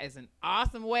that is an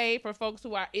awesome way for folks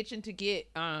who are itching to get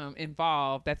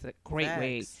involved. That's a great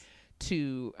way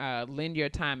to lend your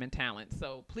time and talent.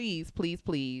 So please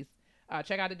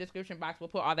check out the description box. We'll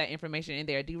put all that information in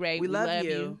there. Deray, we love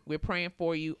you. We're praying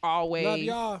for you always. Love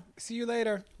y'all. See you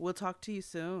later. We'll talk to you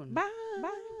soon. Bye.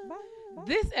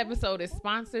 This episode is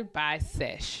sponsored by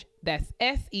SESH. That's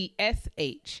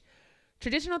SESH.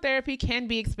 Traditional therapy can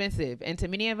be expensive, and to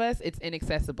many of us, it's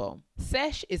inaccessible.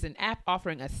 SESH is an app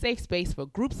offering a safe space for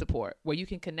group support where you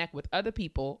can connect with other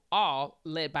people, all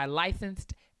led by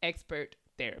licensed expert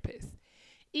therapists.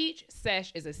 Each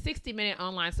SESH is a 60-minute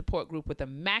online support group with a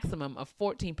maximum of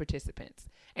 14 participants,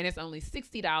 and it's only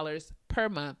 $60 per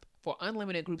month for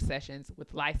unlimited group sessions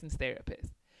with licensed therapists.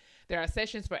 There are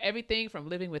sessions for everything from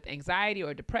living with anxiety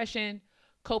or depression,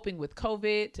 coping with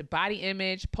COVID, to body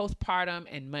image, postpartum,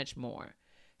 and much more.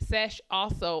 SESH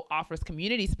also offers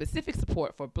community-specific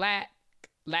support for Black,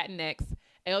 Latinx,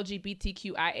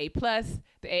 LGBTQIA+,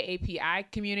 the AAPI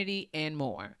community, and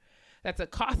more. That's a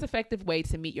cost-effective way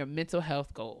to meet your mental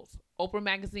health goals. Oprah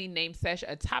Magazine named SESH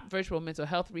a top virtual mental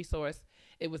health resource.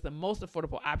 It was the most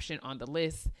affordable option on the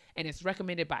list, and it's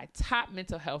recommended by top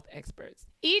mental health experts.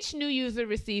 Each new user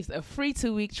receives a free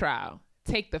 2-week trial.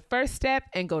 Take the first step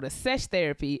and go to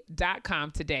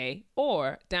seshtherapy.com today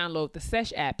or download the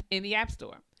SESH app in the App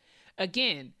Store.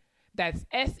 Again, that's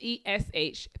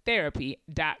SESH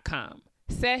therapy.com.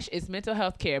 SESH is mental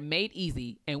health care made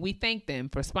easy, and we thank them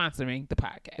for sponsoring the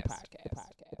podcast.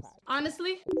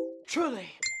 Honestly, truly.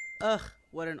 Ugh,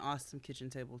 what an awesome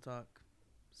kitchen table talk.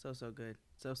 So good.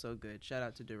 So good. Shout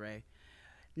out to Deray.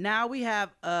 Now we have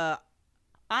a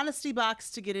honesty box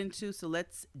to get into, so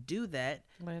let's do that.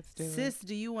 Let's do Sis,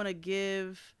 do you want to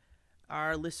give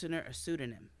our listener a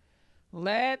pseudonym?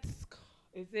 I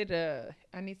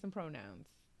need some pronouns.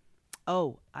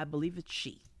 Oh, I believe it's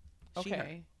she.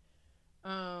 Okay.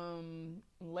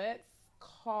 Let's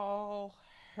call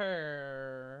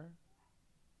her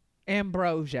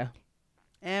Ambrosia.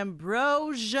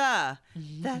 Ambrosia.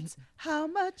 That's how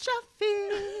much I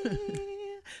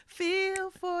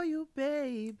feel for you,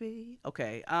 baby.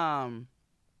 Okay.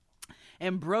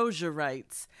 Ambrosia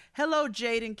writes, "Hello,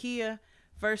 Jade and Kia.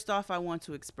 First off, I want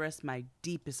to express my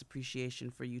deepest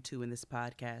appreciation for you two in this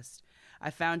podcast.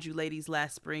 I found you ladies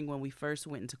last spring when we first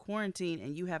went into quarantine,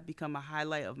 and you have become a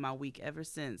highlight of my week ever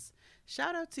since.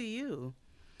 Shout out to you.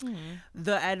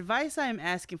 The advice I am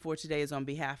asking for today is on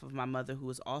behalf of my mother, who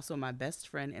is also my best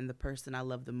friend and the person I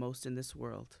love the most in this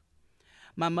world.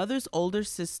 My mother's older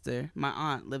sister, my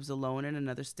aunt, lives alone in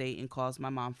another state and calls my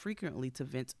mom frequently to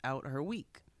vent out her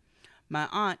week. My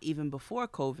aunt, even before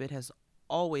COVID, has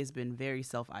always been very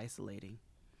self-isolating.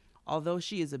 Although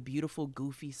she is a beautiful,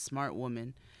 goofy, smart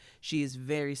woman, she is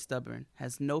very stubborn,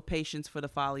 has no patience for the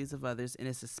follies of others, and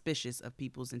is suspicious of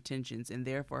people's intentions, and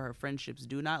therefore her friendships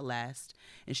do not last,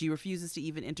 and she refuses to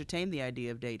even entertain the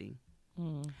idea of dating.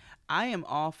 I am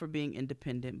all for being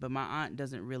independent, but my aunt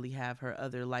doesn't really have her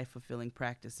other life-fulfilling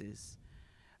practices,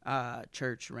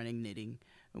 church, running, knitting,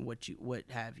 and what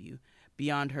have you,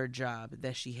 beyond her job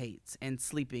that she hates, and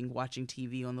sleeping, watching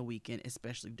TV on the weekend,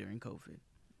 especially during COVID.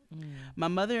 My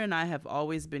mother and I have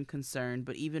always been concerned,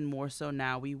 but even more so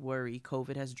now we worry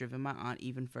COVID has driven my aunt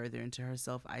even further into her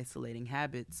self-isolating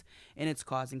habits, and it's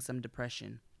causing some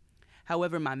depression.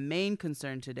 However, my main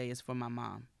concern today is for my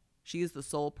mom. She is the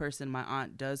sole person my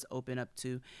aunt does open up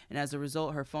to, and as a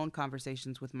result, her phone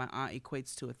conversations with my aunt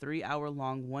equates to a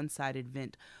 3-hour-long one-sided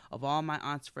vent of all my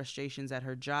aunt's frustrations at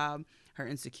her job, her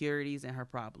insecurities, and her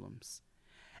problems.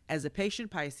 As a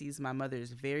patient Pisces, my mother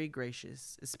is very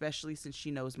gracious, especially since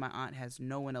she knows my aunt has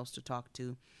no one else to talk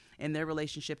to, and their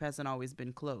relationship hasn't always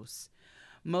been close.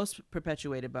 most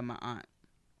perpetuated by my aunt.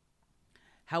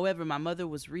 However, my mother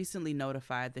was recently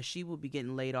notified that she will be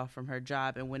getting laid off from her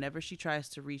job, and whenever she tries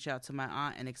to reach out to my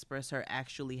aunt and express her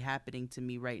actually happening to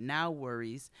me right now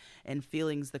worries and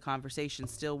feelings, the conversation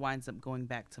still winds up going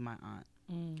back to my aunt.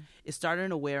 It's starting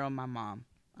to wear on my mom.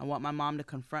 I want my mom to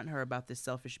confront her about this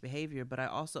selfish behavior, but I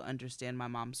also understand my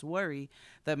mom's worry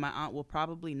that my aunt will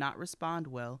probably not respond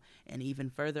well and even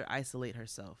further isolate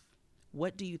herself.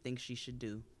 What do you think she should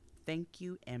do? Thank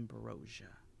you, Ambrosia.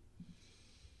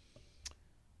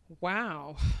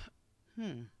 Wow.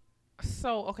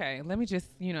 So, okay, let me just,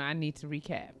 I need to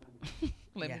recap.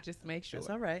 Let me just make sure. That's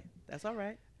all right. That's all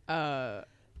right.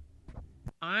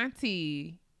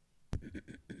 Auntie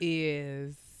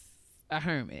is a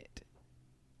hermit.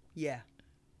 Yeah.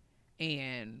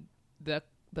 And the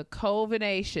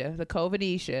COVID-isha,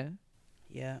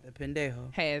 yeah, the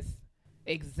pendejo, has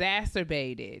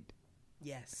exacerbated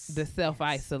the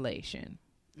self-isolation.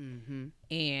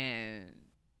 And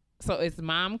so is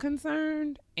mom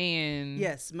concerned? And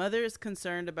yes, mother is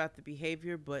concerned about the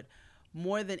behavior, but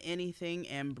more than anything,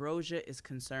 Ambrosia is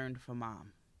concerned for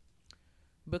mom.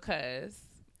 Because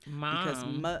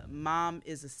mom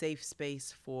is a safe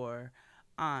space for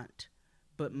aunt,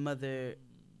 but mother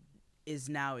is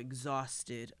now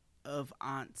exhausted of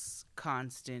aunt's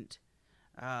constant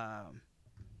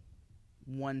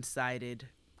one-sided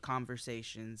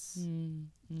conversations,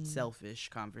 selfish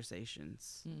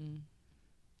conversations,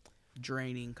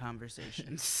 draining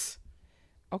conversations.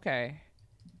 Okay.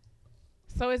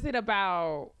 So is it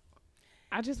about,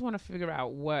 I just want to figure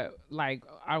out what, like,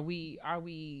 are we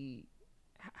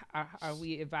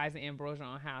advising Ambrosia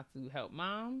on how to help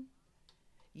mom?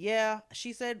 Yeah,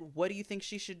 she said, what do you think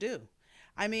she should do?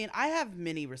 I mean, I have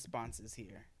many responses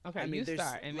here. Okay, you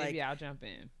start, and maybe I'll jump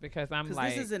in, because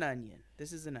this is an onion.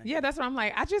 Yeah, that's what I'm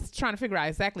like. I just trying to figure out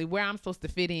exactly where I'm supposed to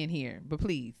fit in here, but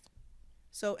please.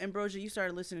 So, Ambrosia, you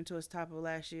started listening to us top of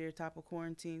last year, top of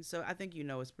quarantine, so I think you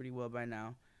know us pretty well by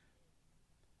now.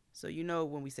 So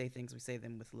when we say things, we say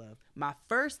them with love. My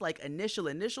first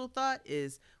initial thought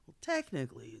is, well,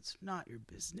 technically it's not your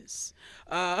business.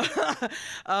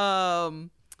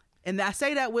 And I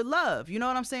say that with love. You know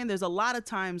what I'm saying? There's a lot of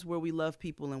times where we love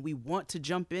people and we want to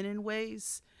jump in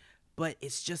ways, but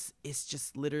it's just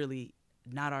literally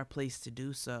not our place to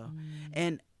do so.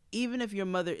 And even if your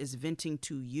mother is venting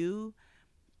to you,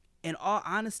 in all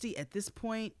honesty, at this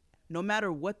point, no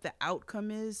matter what the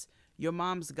outcome is, your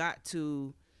mom's got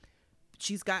to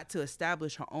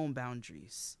establish her own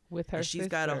boundaries with her and she's sister.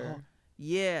 Got to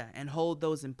and hold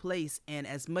those in place. And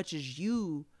as much as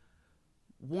you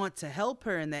want to help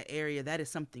her in that area, that is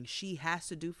something she has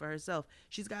to do for herself.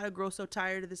 She's got to grow so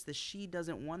tired of this that she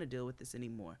doesn't want to deal with this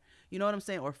anymore. You know what I'm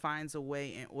saying? Or finds a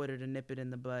way in order to nip it in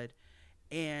the bud.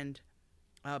 And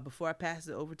before I pass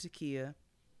it over to Kia,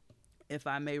 if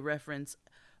I may reference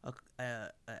a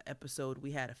episode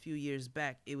we had a few years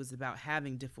back, it was about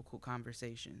having difficult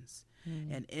conversations.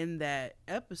 And in that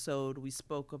episode, we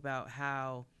spoke about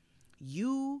how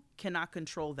you cannot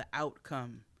control the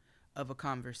outcome of a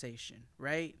conversation,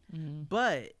 right?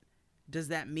 But does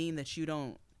that mean that you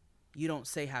don't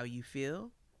say how you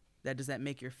feel? Does that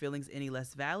make your feelings any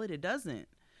less valid? It doesn't.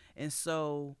 And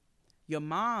so your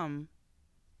mom,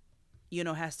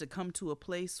 has to come to a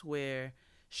place where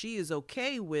she is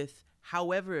okay with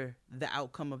however the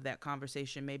outcome of that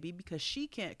conversation may be, because she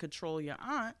can't control your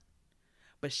aunt,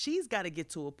 but she's got to get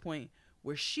to a point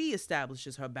where she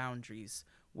establishes her boundaries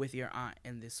with your aunt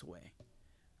in this way.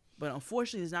 But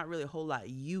unfortunately, there's not really a whole lot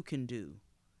you can do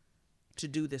to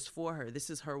do this for her. This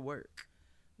is her work.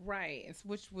 Right.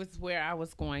 Which was where I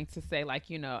was going to say,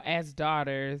 as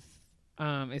daughters,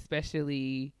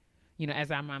 especially, as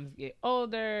our moms get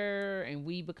older and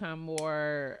we become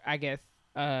more, I guess,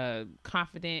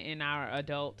 confident in our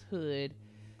adulthood,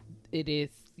 it is,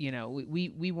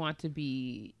 we want to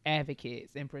be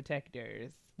advocates and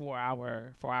protectors for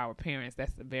our parents.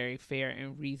 That's a very fair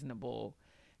and reasonable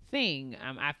thing.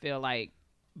 I feel like,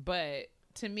 but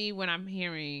to me, when I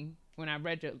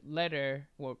read your letter,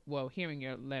 hearing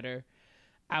your letter,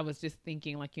 I was just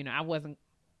thinking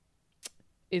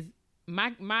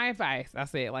my advice, I'll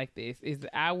say it like this, is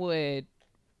I would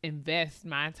invest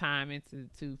my time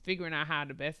into figuring out how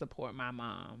to best support my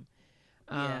mom,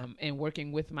 and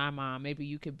working with my mom. Maybe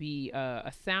you could be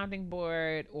a sounding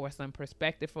board or some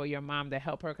perspective for your mom to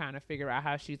help her kind of figure out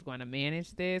how she's going to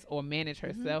manage this or manage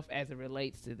herself as it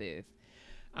relates to this.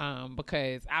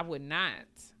 Because I would not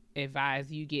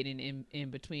advise you getting in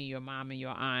between your mom and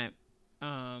your aunt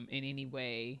in any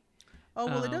way. Oh,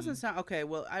 well, it doesn't sound... Okay,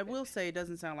 well, I will say it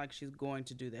doesn't sound like she's going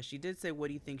to do that. She did say, what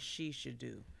do you think she should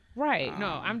do? Right. No,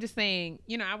 I'm just saying,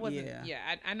 you know, I wasn't, Yeah.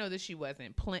 I know that she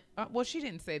wasn't, well, she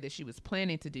didn't say that she was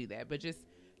planning to do that, but just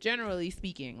generally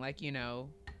speaking, like, you know,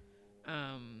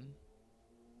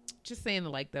 just saying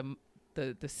like the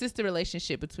sister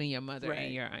relationship between your mother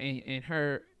and your, and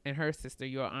her sister,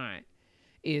 your aunt,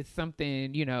 is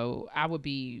something, you know, I would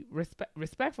be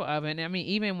respectful of. And I mean,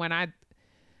 even when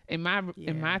in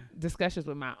my discussions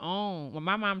with my own, when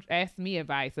my mom asked me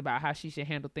advice about how she should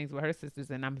handle things with her sisters,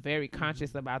 and I'm very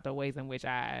conscious about the ways in which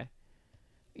I,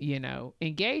 you know,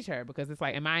 engage her, because it's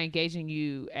like, am I engaging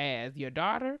you as your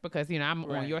daughter? Because, you know, I'm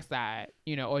on your side,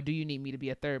 you know, or do you need me to be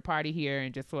a third party here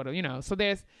and just sort of, you know, so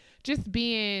there's just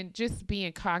being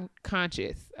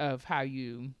conscious of how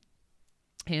you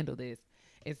handle this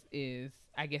is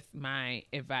I guess my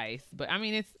advice. But I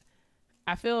mean,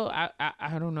 I feel I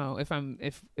don't know if I'm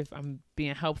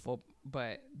being helpful,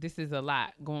 but this is a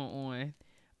lot going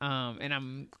on, and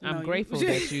I'm grateful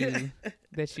that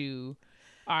you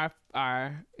are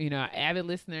you know, an avid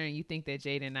listener, and you think that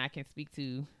Jada and I can speak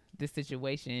to this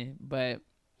situation. But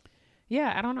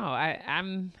yeah, I don't know.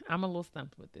 I'm a little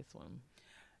stumped with this one.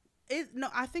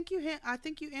 I think you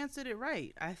answered it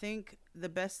right. I think the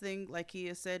best thing, like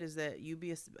Kia said, is that you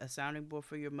be a sounding board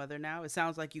for your mother now. It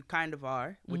sounds like you kind of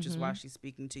are, which is why she's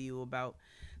speaking to you about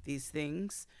these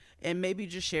things, and maybe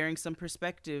just sharing some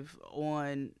perspective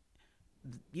on,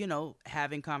 you know,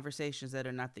 having conversations that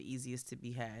are not the easiest to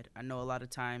be had. I know a lot of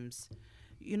times,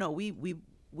 you know, we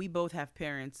both have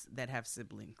parents that have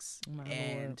siblings,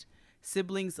 and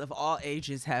siblings of all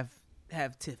ages have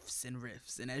tiffs and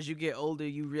riffs, and as you get older,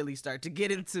 you really start to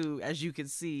get into, as you can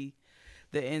see,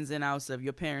 the ins and outs of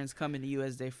your parents coming to you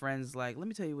as their friends, like, let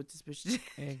me tell you what this bitch did.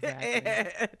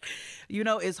 Exactly. You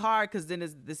know, it's hard because then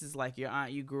this is like your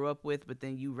aunt you grew up with, but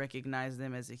then you recognize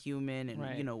them as a human,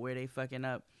 and you know where they fucking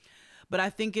up. But I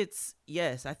think I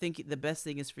think the best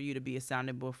thing is for you to be a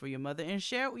sounding board for your mother and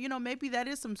share, you know, maybe that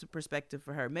is some perspective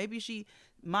for her. Maybe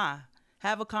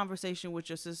have a conversation with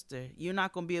your sister. You're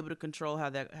not going to be able to control how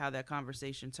that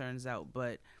conversation turns out,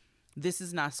 but this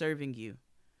is not serving you.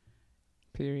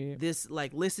 Period. This,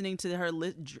 like, listening to her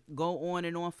go on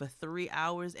and on for 3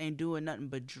 hours and doing nothing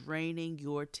but draining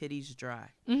your titties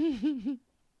dry.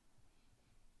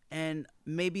 And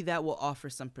maybe that will offer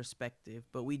some perspective,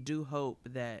 but we do hope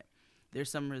that there's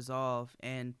some resolve.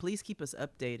 And please keep us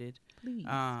updated.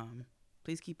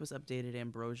 Please keep us updated,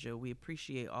 Ambrosia. We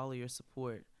appreciate all of your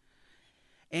support.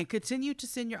 And continue to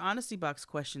send your Honesty Box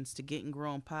questions to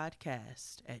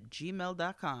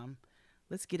gettinggrownpodcast@gmail.com.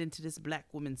 Let's get into this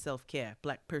black woman self-care,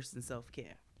 black person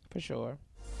self-care. For sure.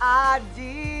 I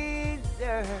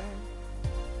deserve.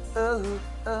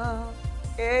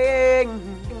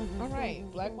 All right,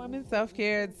 black woman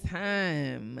self-care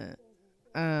time.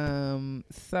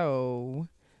 So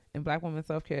in black woman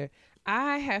self-care,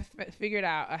 I have figured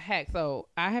out a hack. So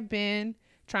I have been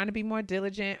trying to be more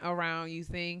diligent around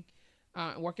using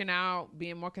working out,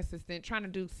 being more consistent, trying to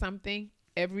do something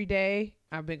every day.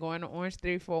 I've been going to Orange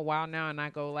Theory for a while now, and I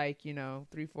go, like, you know,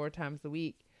 3-4 times a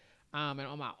week. And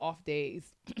on my off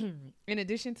days, in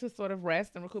addition to sort of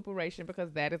rest and recuperation,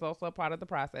 because that is also a part of the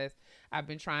process, I've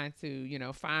been trying to, you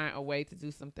know, find a way to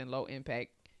do something low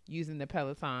impact using the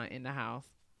Peloton in the house.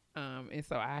 And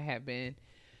so I have been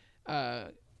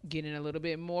getting a little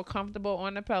bit more comfortable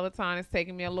on the Peloton. It's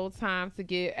taking me a little time to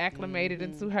get acclimated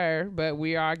into her, but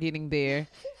we are getting there.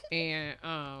 And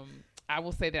I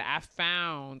will say that I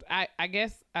found, I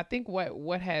think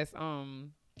what has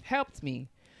helped me,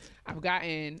 I've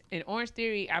gotten, in Orange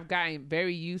Theory, I've gotten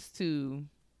very used to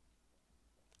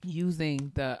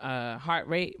using the heart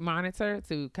rate monitor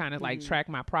to kind of like track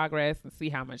my progress and see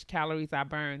how much calories I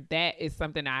burn. That is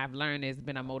something I've learned has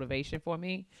been a motivation for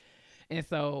me. And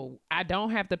so I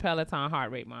don't have the Peloton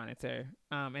heart rate monitor.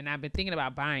 And I've been thinking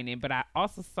about buying it, but I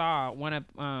also saw one of,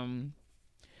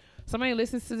 somebody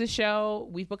listens to the show.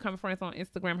 We've become friends on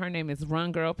Instagram. Her name is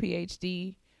Run Girl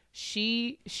PhD.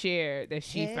 She shared that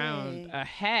she found a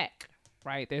hack,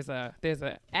 right? There's a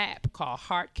app called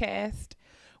Heartcast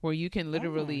where you can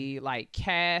literally like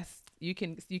cast, you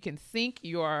can sync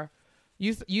your,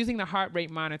 using the heart rate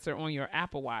monitor on your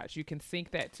Apple Watch, you can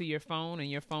sync that to your phone,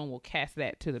 and your phone will cast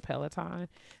that to the Peloton.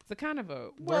 It's a kind of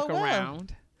a workaround,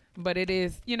 but it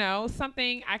is, you know,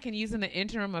 something I can use in the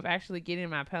interim of actually getting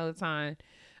my Peloton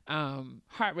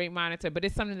heart rate monitor. But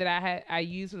it's something that I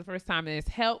used for the first time, and it's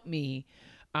helped me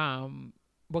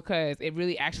because it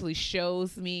really actually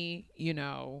shows me, you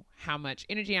know, how much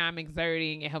energy I'm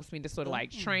exerting. It helps me to sort of like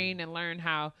train and learn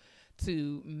how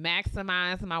to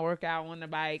maximize my workout on the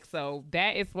bike. So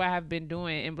that is what I've been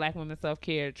doing in Black Women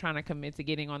Self-Care, trying to commit to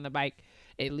getting on the bike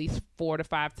at least 4 to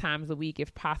 5 times a week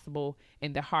if possible.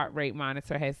 And the heart rate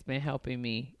monitor has been helping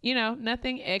me. You know,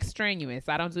 nothing extraneous.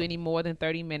 I don't do any more than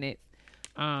 30 minutes,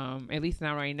 at least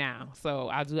not right now. So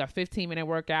I'll do a 15-minute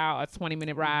workout, a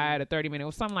 20-minute ride, a 30-minute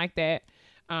or something like that.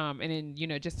 And then, you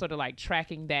know, just sort of like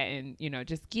tracking that and, you know,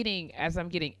 just as I'm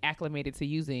getting acclimated to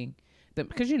using them,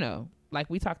 because, you know, like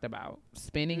we talked about,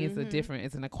 spinning is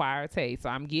it's an acquired taste. So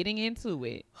I'm getting into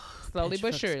it slowly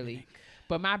but surely.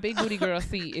 But my big booty girl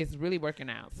seat is really working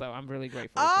out. So I'm really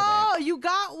grateful for that. Oh, you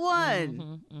got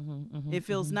one. It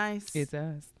feels nice. It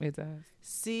does. It does.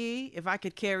 See, if I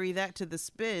could carry that to the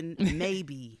spin,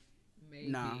 maybe.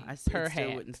 No, I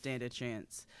still wouldn't stand a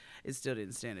chance. It still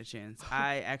didn't stand a chance.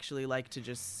 I actually like to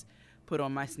just put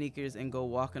on my sneakers and go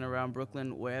walking around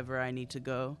Brooklyn wherever I need to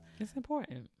go. It's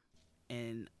important.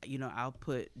 And, you know, I'll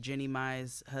put Jenny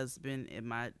Mai's husband in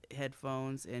my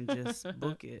headphones and just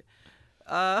book it.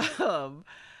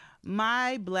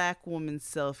 My Black woman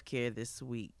self-care this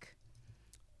week.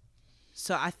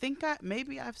 So I think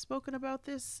maybe I've spoken about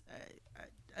this.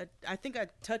 I think I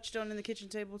touched on in the kitchen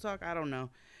table talk. I don't know.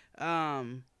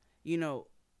 You know,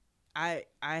 I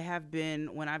have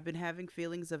been, when I've been having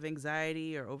feelings of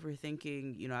anxiety or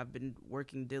overthinking, you know, I've been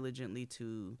working diligently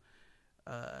to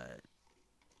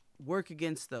work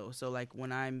against those. So like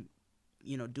when I'm,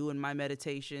 you know, doing my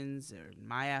meditations or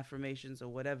my affirmations or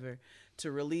whatever to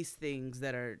release things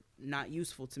that are not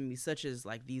useful to me, such as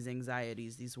like these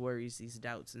anxieties, these worries, these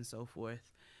doubts and so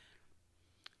forth,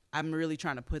 I'm really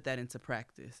trying to put that into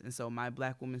practice. And so my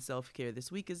Black woman self-care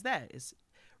this week is that. It's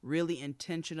really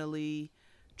intentionally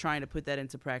trying to put that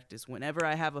into practice. Whenever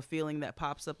I have a feeling that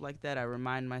pops up like that, I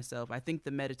remind myself. I think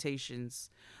the meditations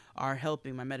are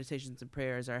helping. My meditations and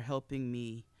prayers are helping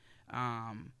me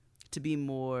to be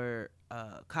more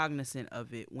cognizant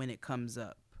of it when it comes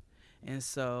up. And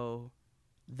so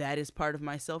that is part of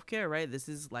my self-care, right? This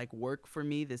is like work for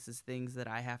me. This is things that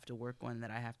I have to work on,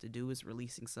 that I have to do, is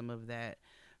releasing some of that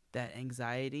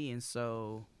anxiety. And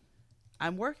so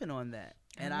I'm working on that.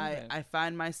 And I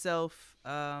find myself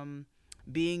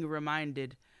being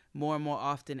reminded more and more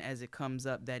often as it comes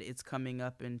up that it's coming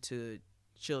up, and to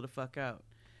chill the fuck out.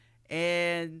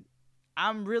 And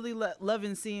I'm really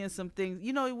loving seeing some things.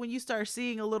 You know, when you start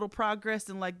seeing a little progress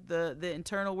in like the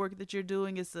internal work that you're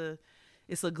doing, it's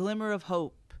a glimmer of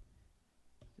hope.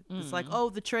 It's like, oh,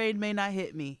 the train may not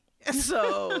hit me.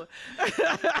 So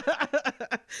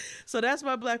so that's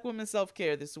my Black woman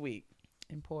self-care this week.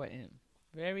 Important.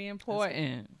 Very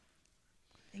important.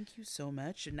 Thank you so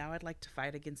much. And now I'd like to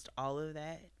fight against all of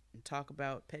that and talk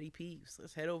about petty peeves.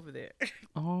 Let's head over there.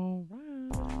 All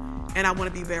right. And I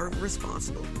want to be very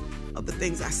responsible of the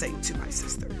things I say to my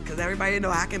sister, because everybody know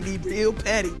I can be real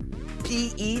petty.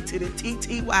 P-E to the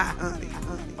T-T-Y, honey.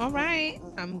 All right.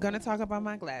 I'm going to talk about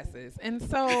my glasses. And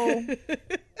so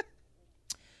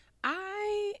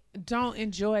I don't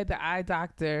enjoy the eye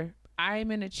doctor.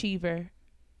 I'm an achiever.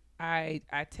 I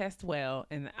test well,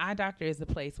 and the eye doctor is a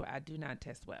place where I do not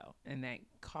test well, and that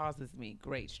causes me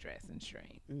great stress and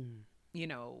strain. You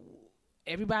know,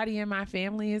 everybody in my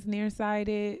family is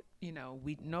nearsighted. You know,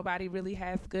 nobody really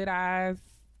has good eyes.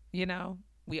 You know,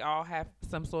 we all have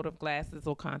some sort of glasses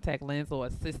or contact lens or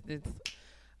assistance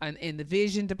in the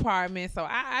vision department. So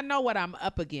I know what I'm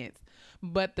up against.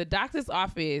 But the doctor's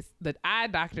office, the eye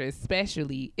doctor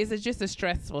especially, is just a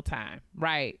stressful time,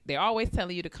 right? They're always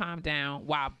telling you to calm down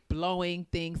while blowing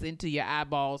things into your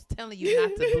eyeballs, telling you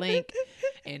not to blink.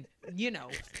 And, you know,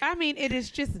 I mean, it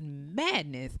is just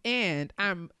madness. And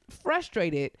I'm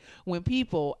frustrated when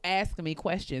people ask me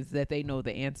questions that they know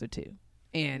the answer to.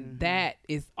 And that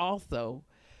is also,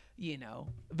 you know,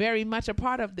 very much a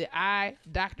part of the eye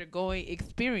doctor going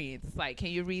experience. It's like,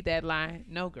 can you read that line?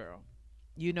 No, girl.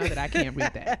 You know that I can't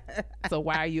read that. So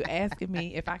why are you asking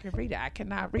me if I can read it? I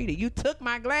cannot read it. You took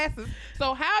my glasses.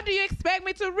 So how do you expect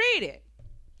me to read it?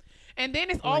 And then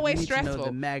it's always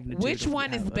stressful. Which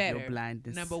one is better?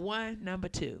 Number 1, number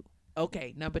 2.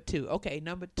 Okay, number 2. Okay,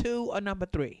 number 2 or number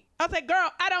 3. I was like, girl,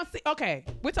 I don't see. Okay,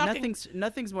 we're talking.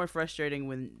 Nothing's more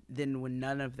frustrating than when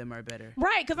none of them are better.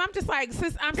 Right, because I'm just like,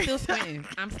 sis, I'm still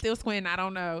squinting. I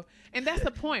don't know. And that's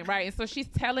the point, right? And so she's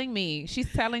telling me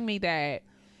that,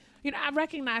 you know, I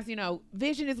recognize, you know,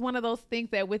 vision is one of those things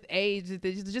that with age,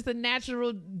 it's just a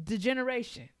natural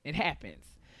degeneration. It happens.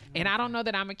 And I don't know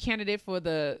that I'm a candidate for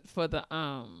the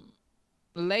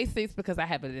LASIK because I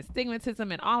have an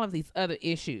astigmatism and all of these other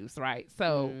issues, right?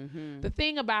 So the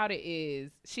thing about it is,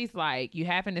 she's like, you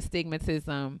have an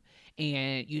astigmatism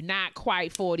and you're not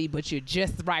quite 40, but you're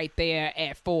just right there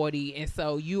at 40. And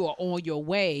so you are on your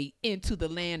way into the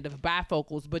land of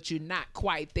bifocals, but you're not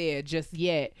quite there just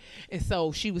yet. And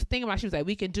so she was like,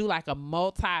 we can do like a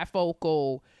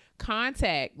multifocal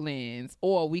contact lens,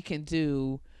 or we can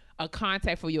do a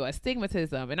contact for your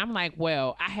astigmatism. And I'm like,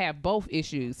 well, I have both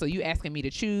issues. So you asking me to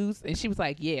choose? And she was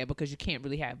like, yeah, because you can't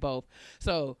really have both.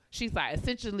 So she's like,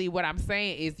 essentially what I'm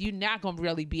saying is you're not going to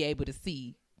really be able to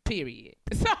see, period.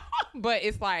 So, but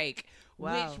it's like,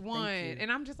 Wow, which one? thank you.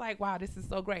 And I'm just like, wow, this is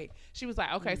so great. She was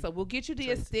like, okay, so we'll get you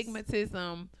the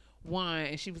astigmatism one.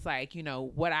 And she was like, you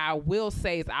know, what I will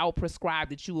say is I'll prescribe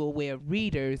that you will wear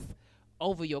readers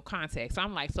over your contacts. So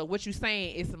I'm like, so what you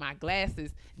saying is my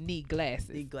glasses need glasses.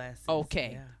 Need glasses.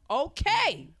 Okay. Yeah.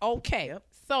 Okay. Yep.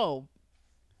 So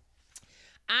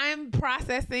I'm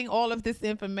processing all of this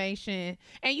information.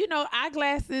 And you know,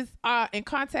 eyeglasses and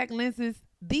contact lenses,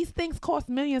 these things cost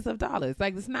millions of dollars.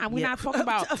 Like it's not, we're not talking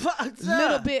about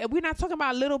we're not talking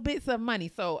about little bits of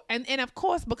money. So, and of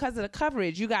course, because of the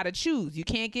coverage, you got to choose. You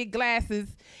can't get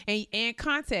glasses and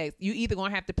contacts. You either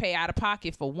going to have to pay out of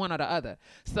pocket for one or the other.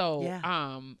 So,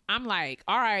 I'm like,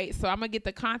 all right, so I'm going to get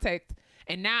the contacts,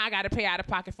 and now I got to pay out of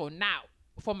pocket for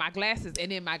my glasses,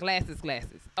 and then my glasses.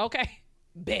 Okay.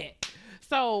 Bet.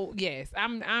 So, yes, I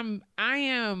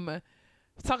am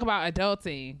talk about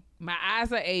adulting. My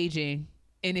eyes are aging.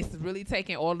 And it's really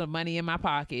taking all the money in my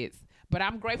pockets. But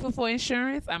I'm grateful for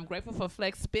insurance. I'm grateful for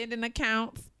flex spending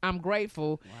accounts. I'm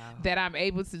grateful that I'm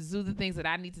able to do the things that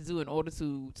I need to do in order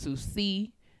to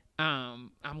see.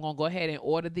 I'm going to go ahead and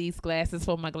order these glasses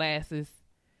for my glasses.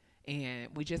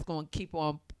 And we're just going to keep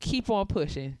on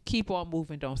pushing. Keep on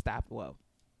moving. Don't stop. Well,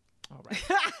 all right.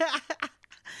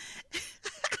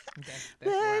 that's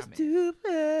where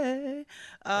I'm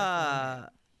at.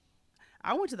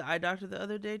 I went to the eye doctor the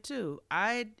other day too.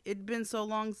 It'd been so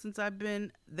long since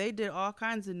they did all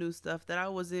kinds of new stuff that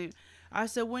I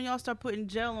said, when y'all start putting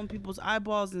gel on people's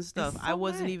eyeballs and stuff, I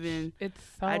was so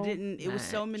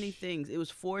many things. It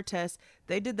was 4 tests.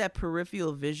 They did that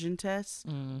peripheral vision test,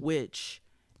 which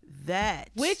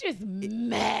is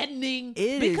maddening.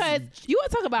 Because you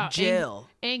want to talk about gel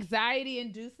anxiety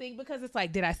inducing, because it's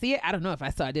like, did I see it? I don't know if I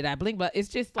saw it. Did I blink? But it's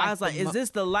just like, I was like, is this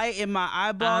the light in my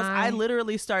eyeballs? I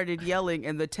literally started yelling,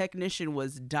 and the technician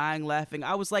was dying laughing.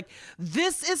 I was like,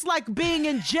 this is like being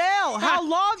in jail. How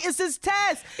long is this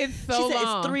test? It's so she said,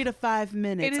 long. It's 3 to 5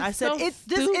 minutes. I said, this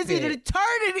is an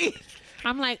eternity.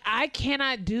 I'm like, I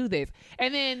cannot do this.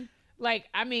 And then, like,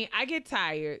 I mean, I get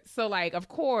tired. So, like, of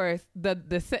course, by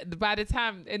the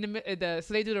time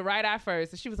so they do the right eye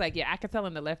first. So she was like, yeah, I could tell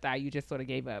in the left eye you just sort of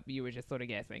gave up. You were just sort of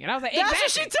guessing. And I was like, that's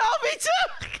exactly. what she told me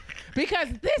too. Because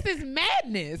this is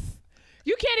madness.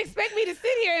 You can't expect me to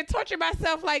sit here and torture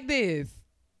myself like this.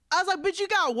 I was like, but you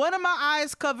got one of my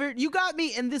eyes covered. You got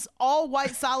me in this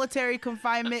all-white solitary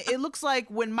confinement. It looks like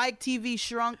when Mike TV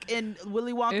shrunk in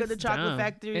Willy Wonka the Chocolate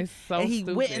Factory. It's so and he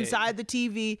stupid. went inside the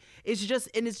TV. It's just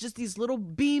these little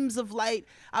beams of light.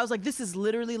 I was like, this is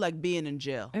literally like being in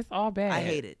jail. It's all bad. I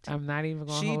hate it. I'm not even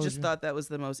going to She just thought that was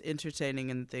the most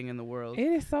entertaining thing in the world. It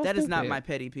is so That stupid. is not my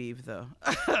petty peeve, though.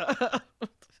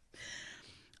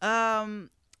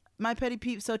 My petty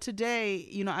peeve. So today,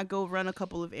 I go run a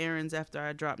couple of errands after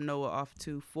I drop Noah off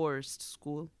to Forest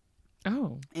School.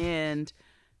 Oh. And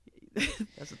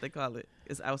that's what they call it.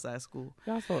 It's outside school.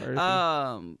 Y'all so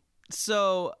earthy.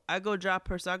 So I go drop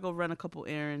her. So I go run a couple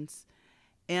errands.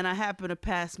 And I happen to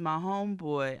pass my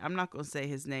homeboy. I'm not going to say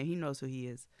his name. He knows who he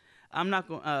is. I'm not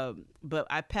going but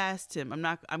I passed him.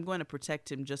 I'm going to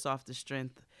protect him just off the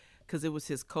strength, because it was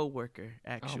his coworker,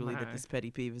 actually, that this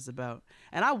petty peeve is about.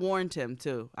 And I warned him,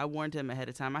 too. I warned him ahead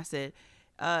of time. I said,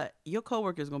 your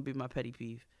coworker is going to be my petty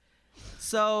peeve.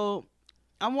 So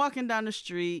I'm walking down the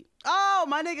street. Oh,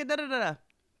 my nigga, da-da-da-da.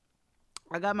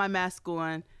 I got my mask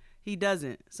on. He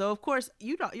doesn't. So, of course,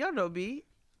 y'all know me.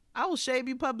 I will shame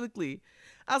you publicly.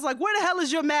 I was like, where the hell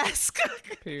is your mask?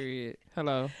 Period.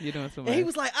 Hello. You're doing too much. And he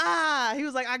was like,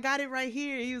 I got it right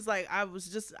here. He was like,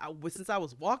 since I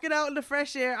was walking out in the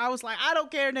fresh air, I was like, I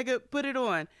don't care, nigga, put it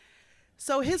on.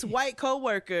 So his white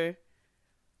coworker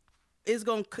is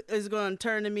going to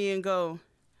turn to me and go,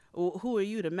 well, who are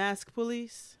you, the mask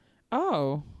police?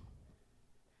 Oh.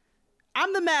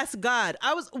 I'm the mask god.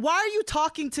 Why are you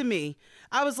talking to me?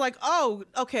 I was like, oh,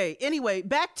 okay. Anyway,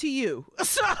 back to you.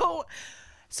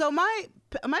 So my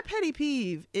petty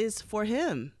peeve is for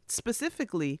him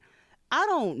specifically. I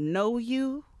don't know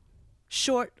you,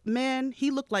 short man.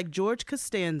 He looked like George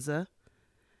Costanza.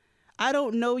 I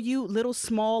don't know you, little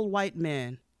small white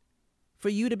man. For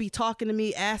you to be talking to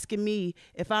me, asking me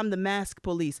if I'm the mask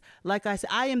police. Like I said,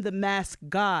 I am the mask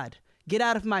god. Get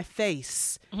out of my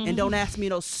face and don't ask me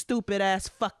those stupid ass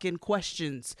fucking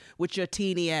questions with your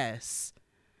teeny ass.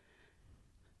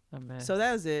 So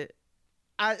that was it.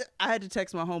 I had to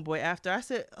text my homeboy after. I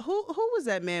said, who was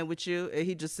that man with you? And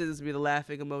he just sends me the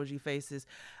laughing emoji faces.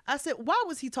 I said, why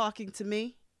was he talking to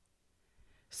me?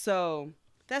 So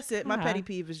that's it. My petty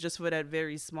peeve is just for that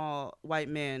very small white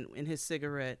man in his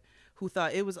cigarette who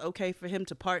thought it was okay for him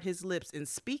to part his lips and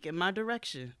speak in my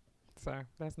direction. Sir,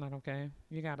 that's not okay.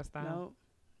 You got to stop.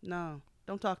 No.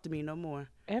 Don't talk to me no more.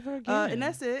 Ever again. And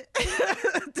that's it.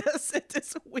 That's it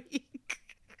this week.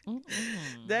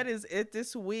 That is it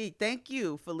this week. Thank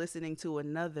you for listening to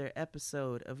another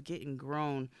episode of Getting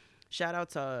Grown. Shout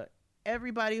out to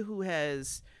everybody who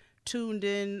has tuned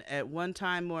in at one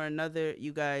time or another.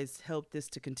 You guys helped this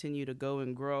to continue to go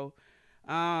and grow.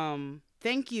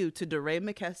 Thank you to Deray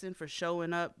McKesson for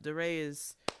showing up. Deray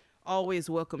is always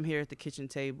welcome here at the kitchen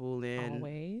table and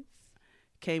always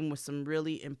came with some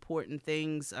really important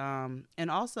things. And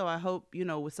also, I hope,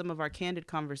 with some of our candid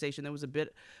conversation, there was a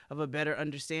bit of a better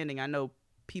understanding. I know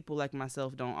people like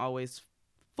myself don't always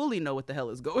fully know what the hell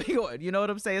is going on. You know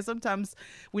what I'm saying? Sometimes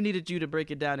we needed you to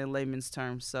break it down in layman's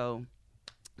terms. So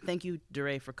thank you,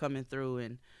 Deray, for coming through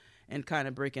and kind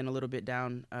of breaking a little bit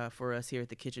down for us here at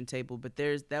the kitchen table. But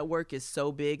that work is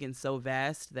so big and so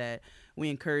vast that we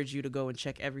encourage you to go and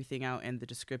check everything out in the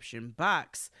description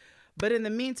box. But in the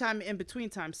meantime, in between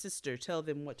time, sister, tell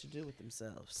them what to do with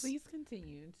themselves. Please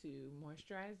continue to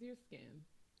moisturize your skin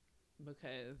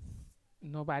because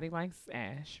nobody likes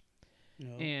ash. No.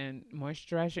 And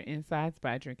moisturize your insides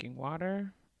by drinking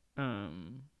water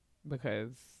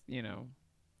because,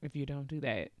 if you don't do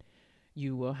that,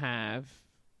 you will have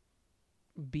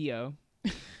BO.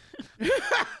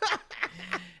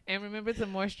 And remember to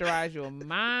moisturize your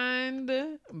mind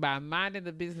by minding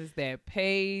the business that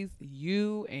pays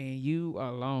you and you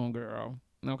alone, girl.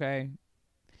 Okay?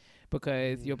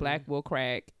 Because your black will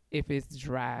crack if it's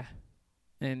dry.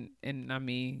 And I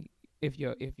mean, if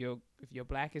your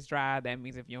black is dry, that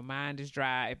means if your mind is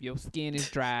dry, if your skin is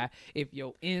dry, if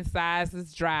your insides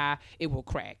is dry, it will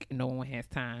crack. No one has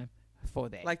time for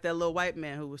that. Like that little white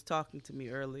man who was talking to me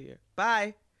earlier.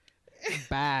 Bye.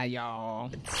 Bye, y'all.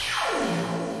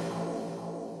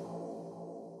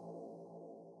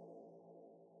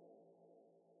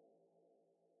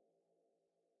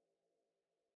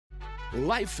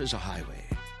 Life is a highway,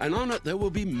 and on it there will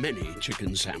be many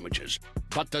chicken sandwiches.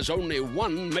 But there's only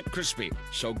one McCrispy.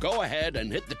 So go ahead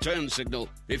and hit the turn signal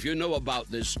if you know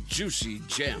about this juicy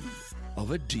gem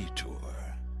of a detour.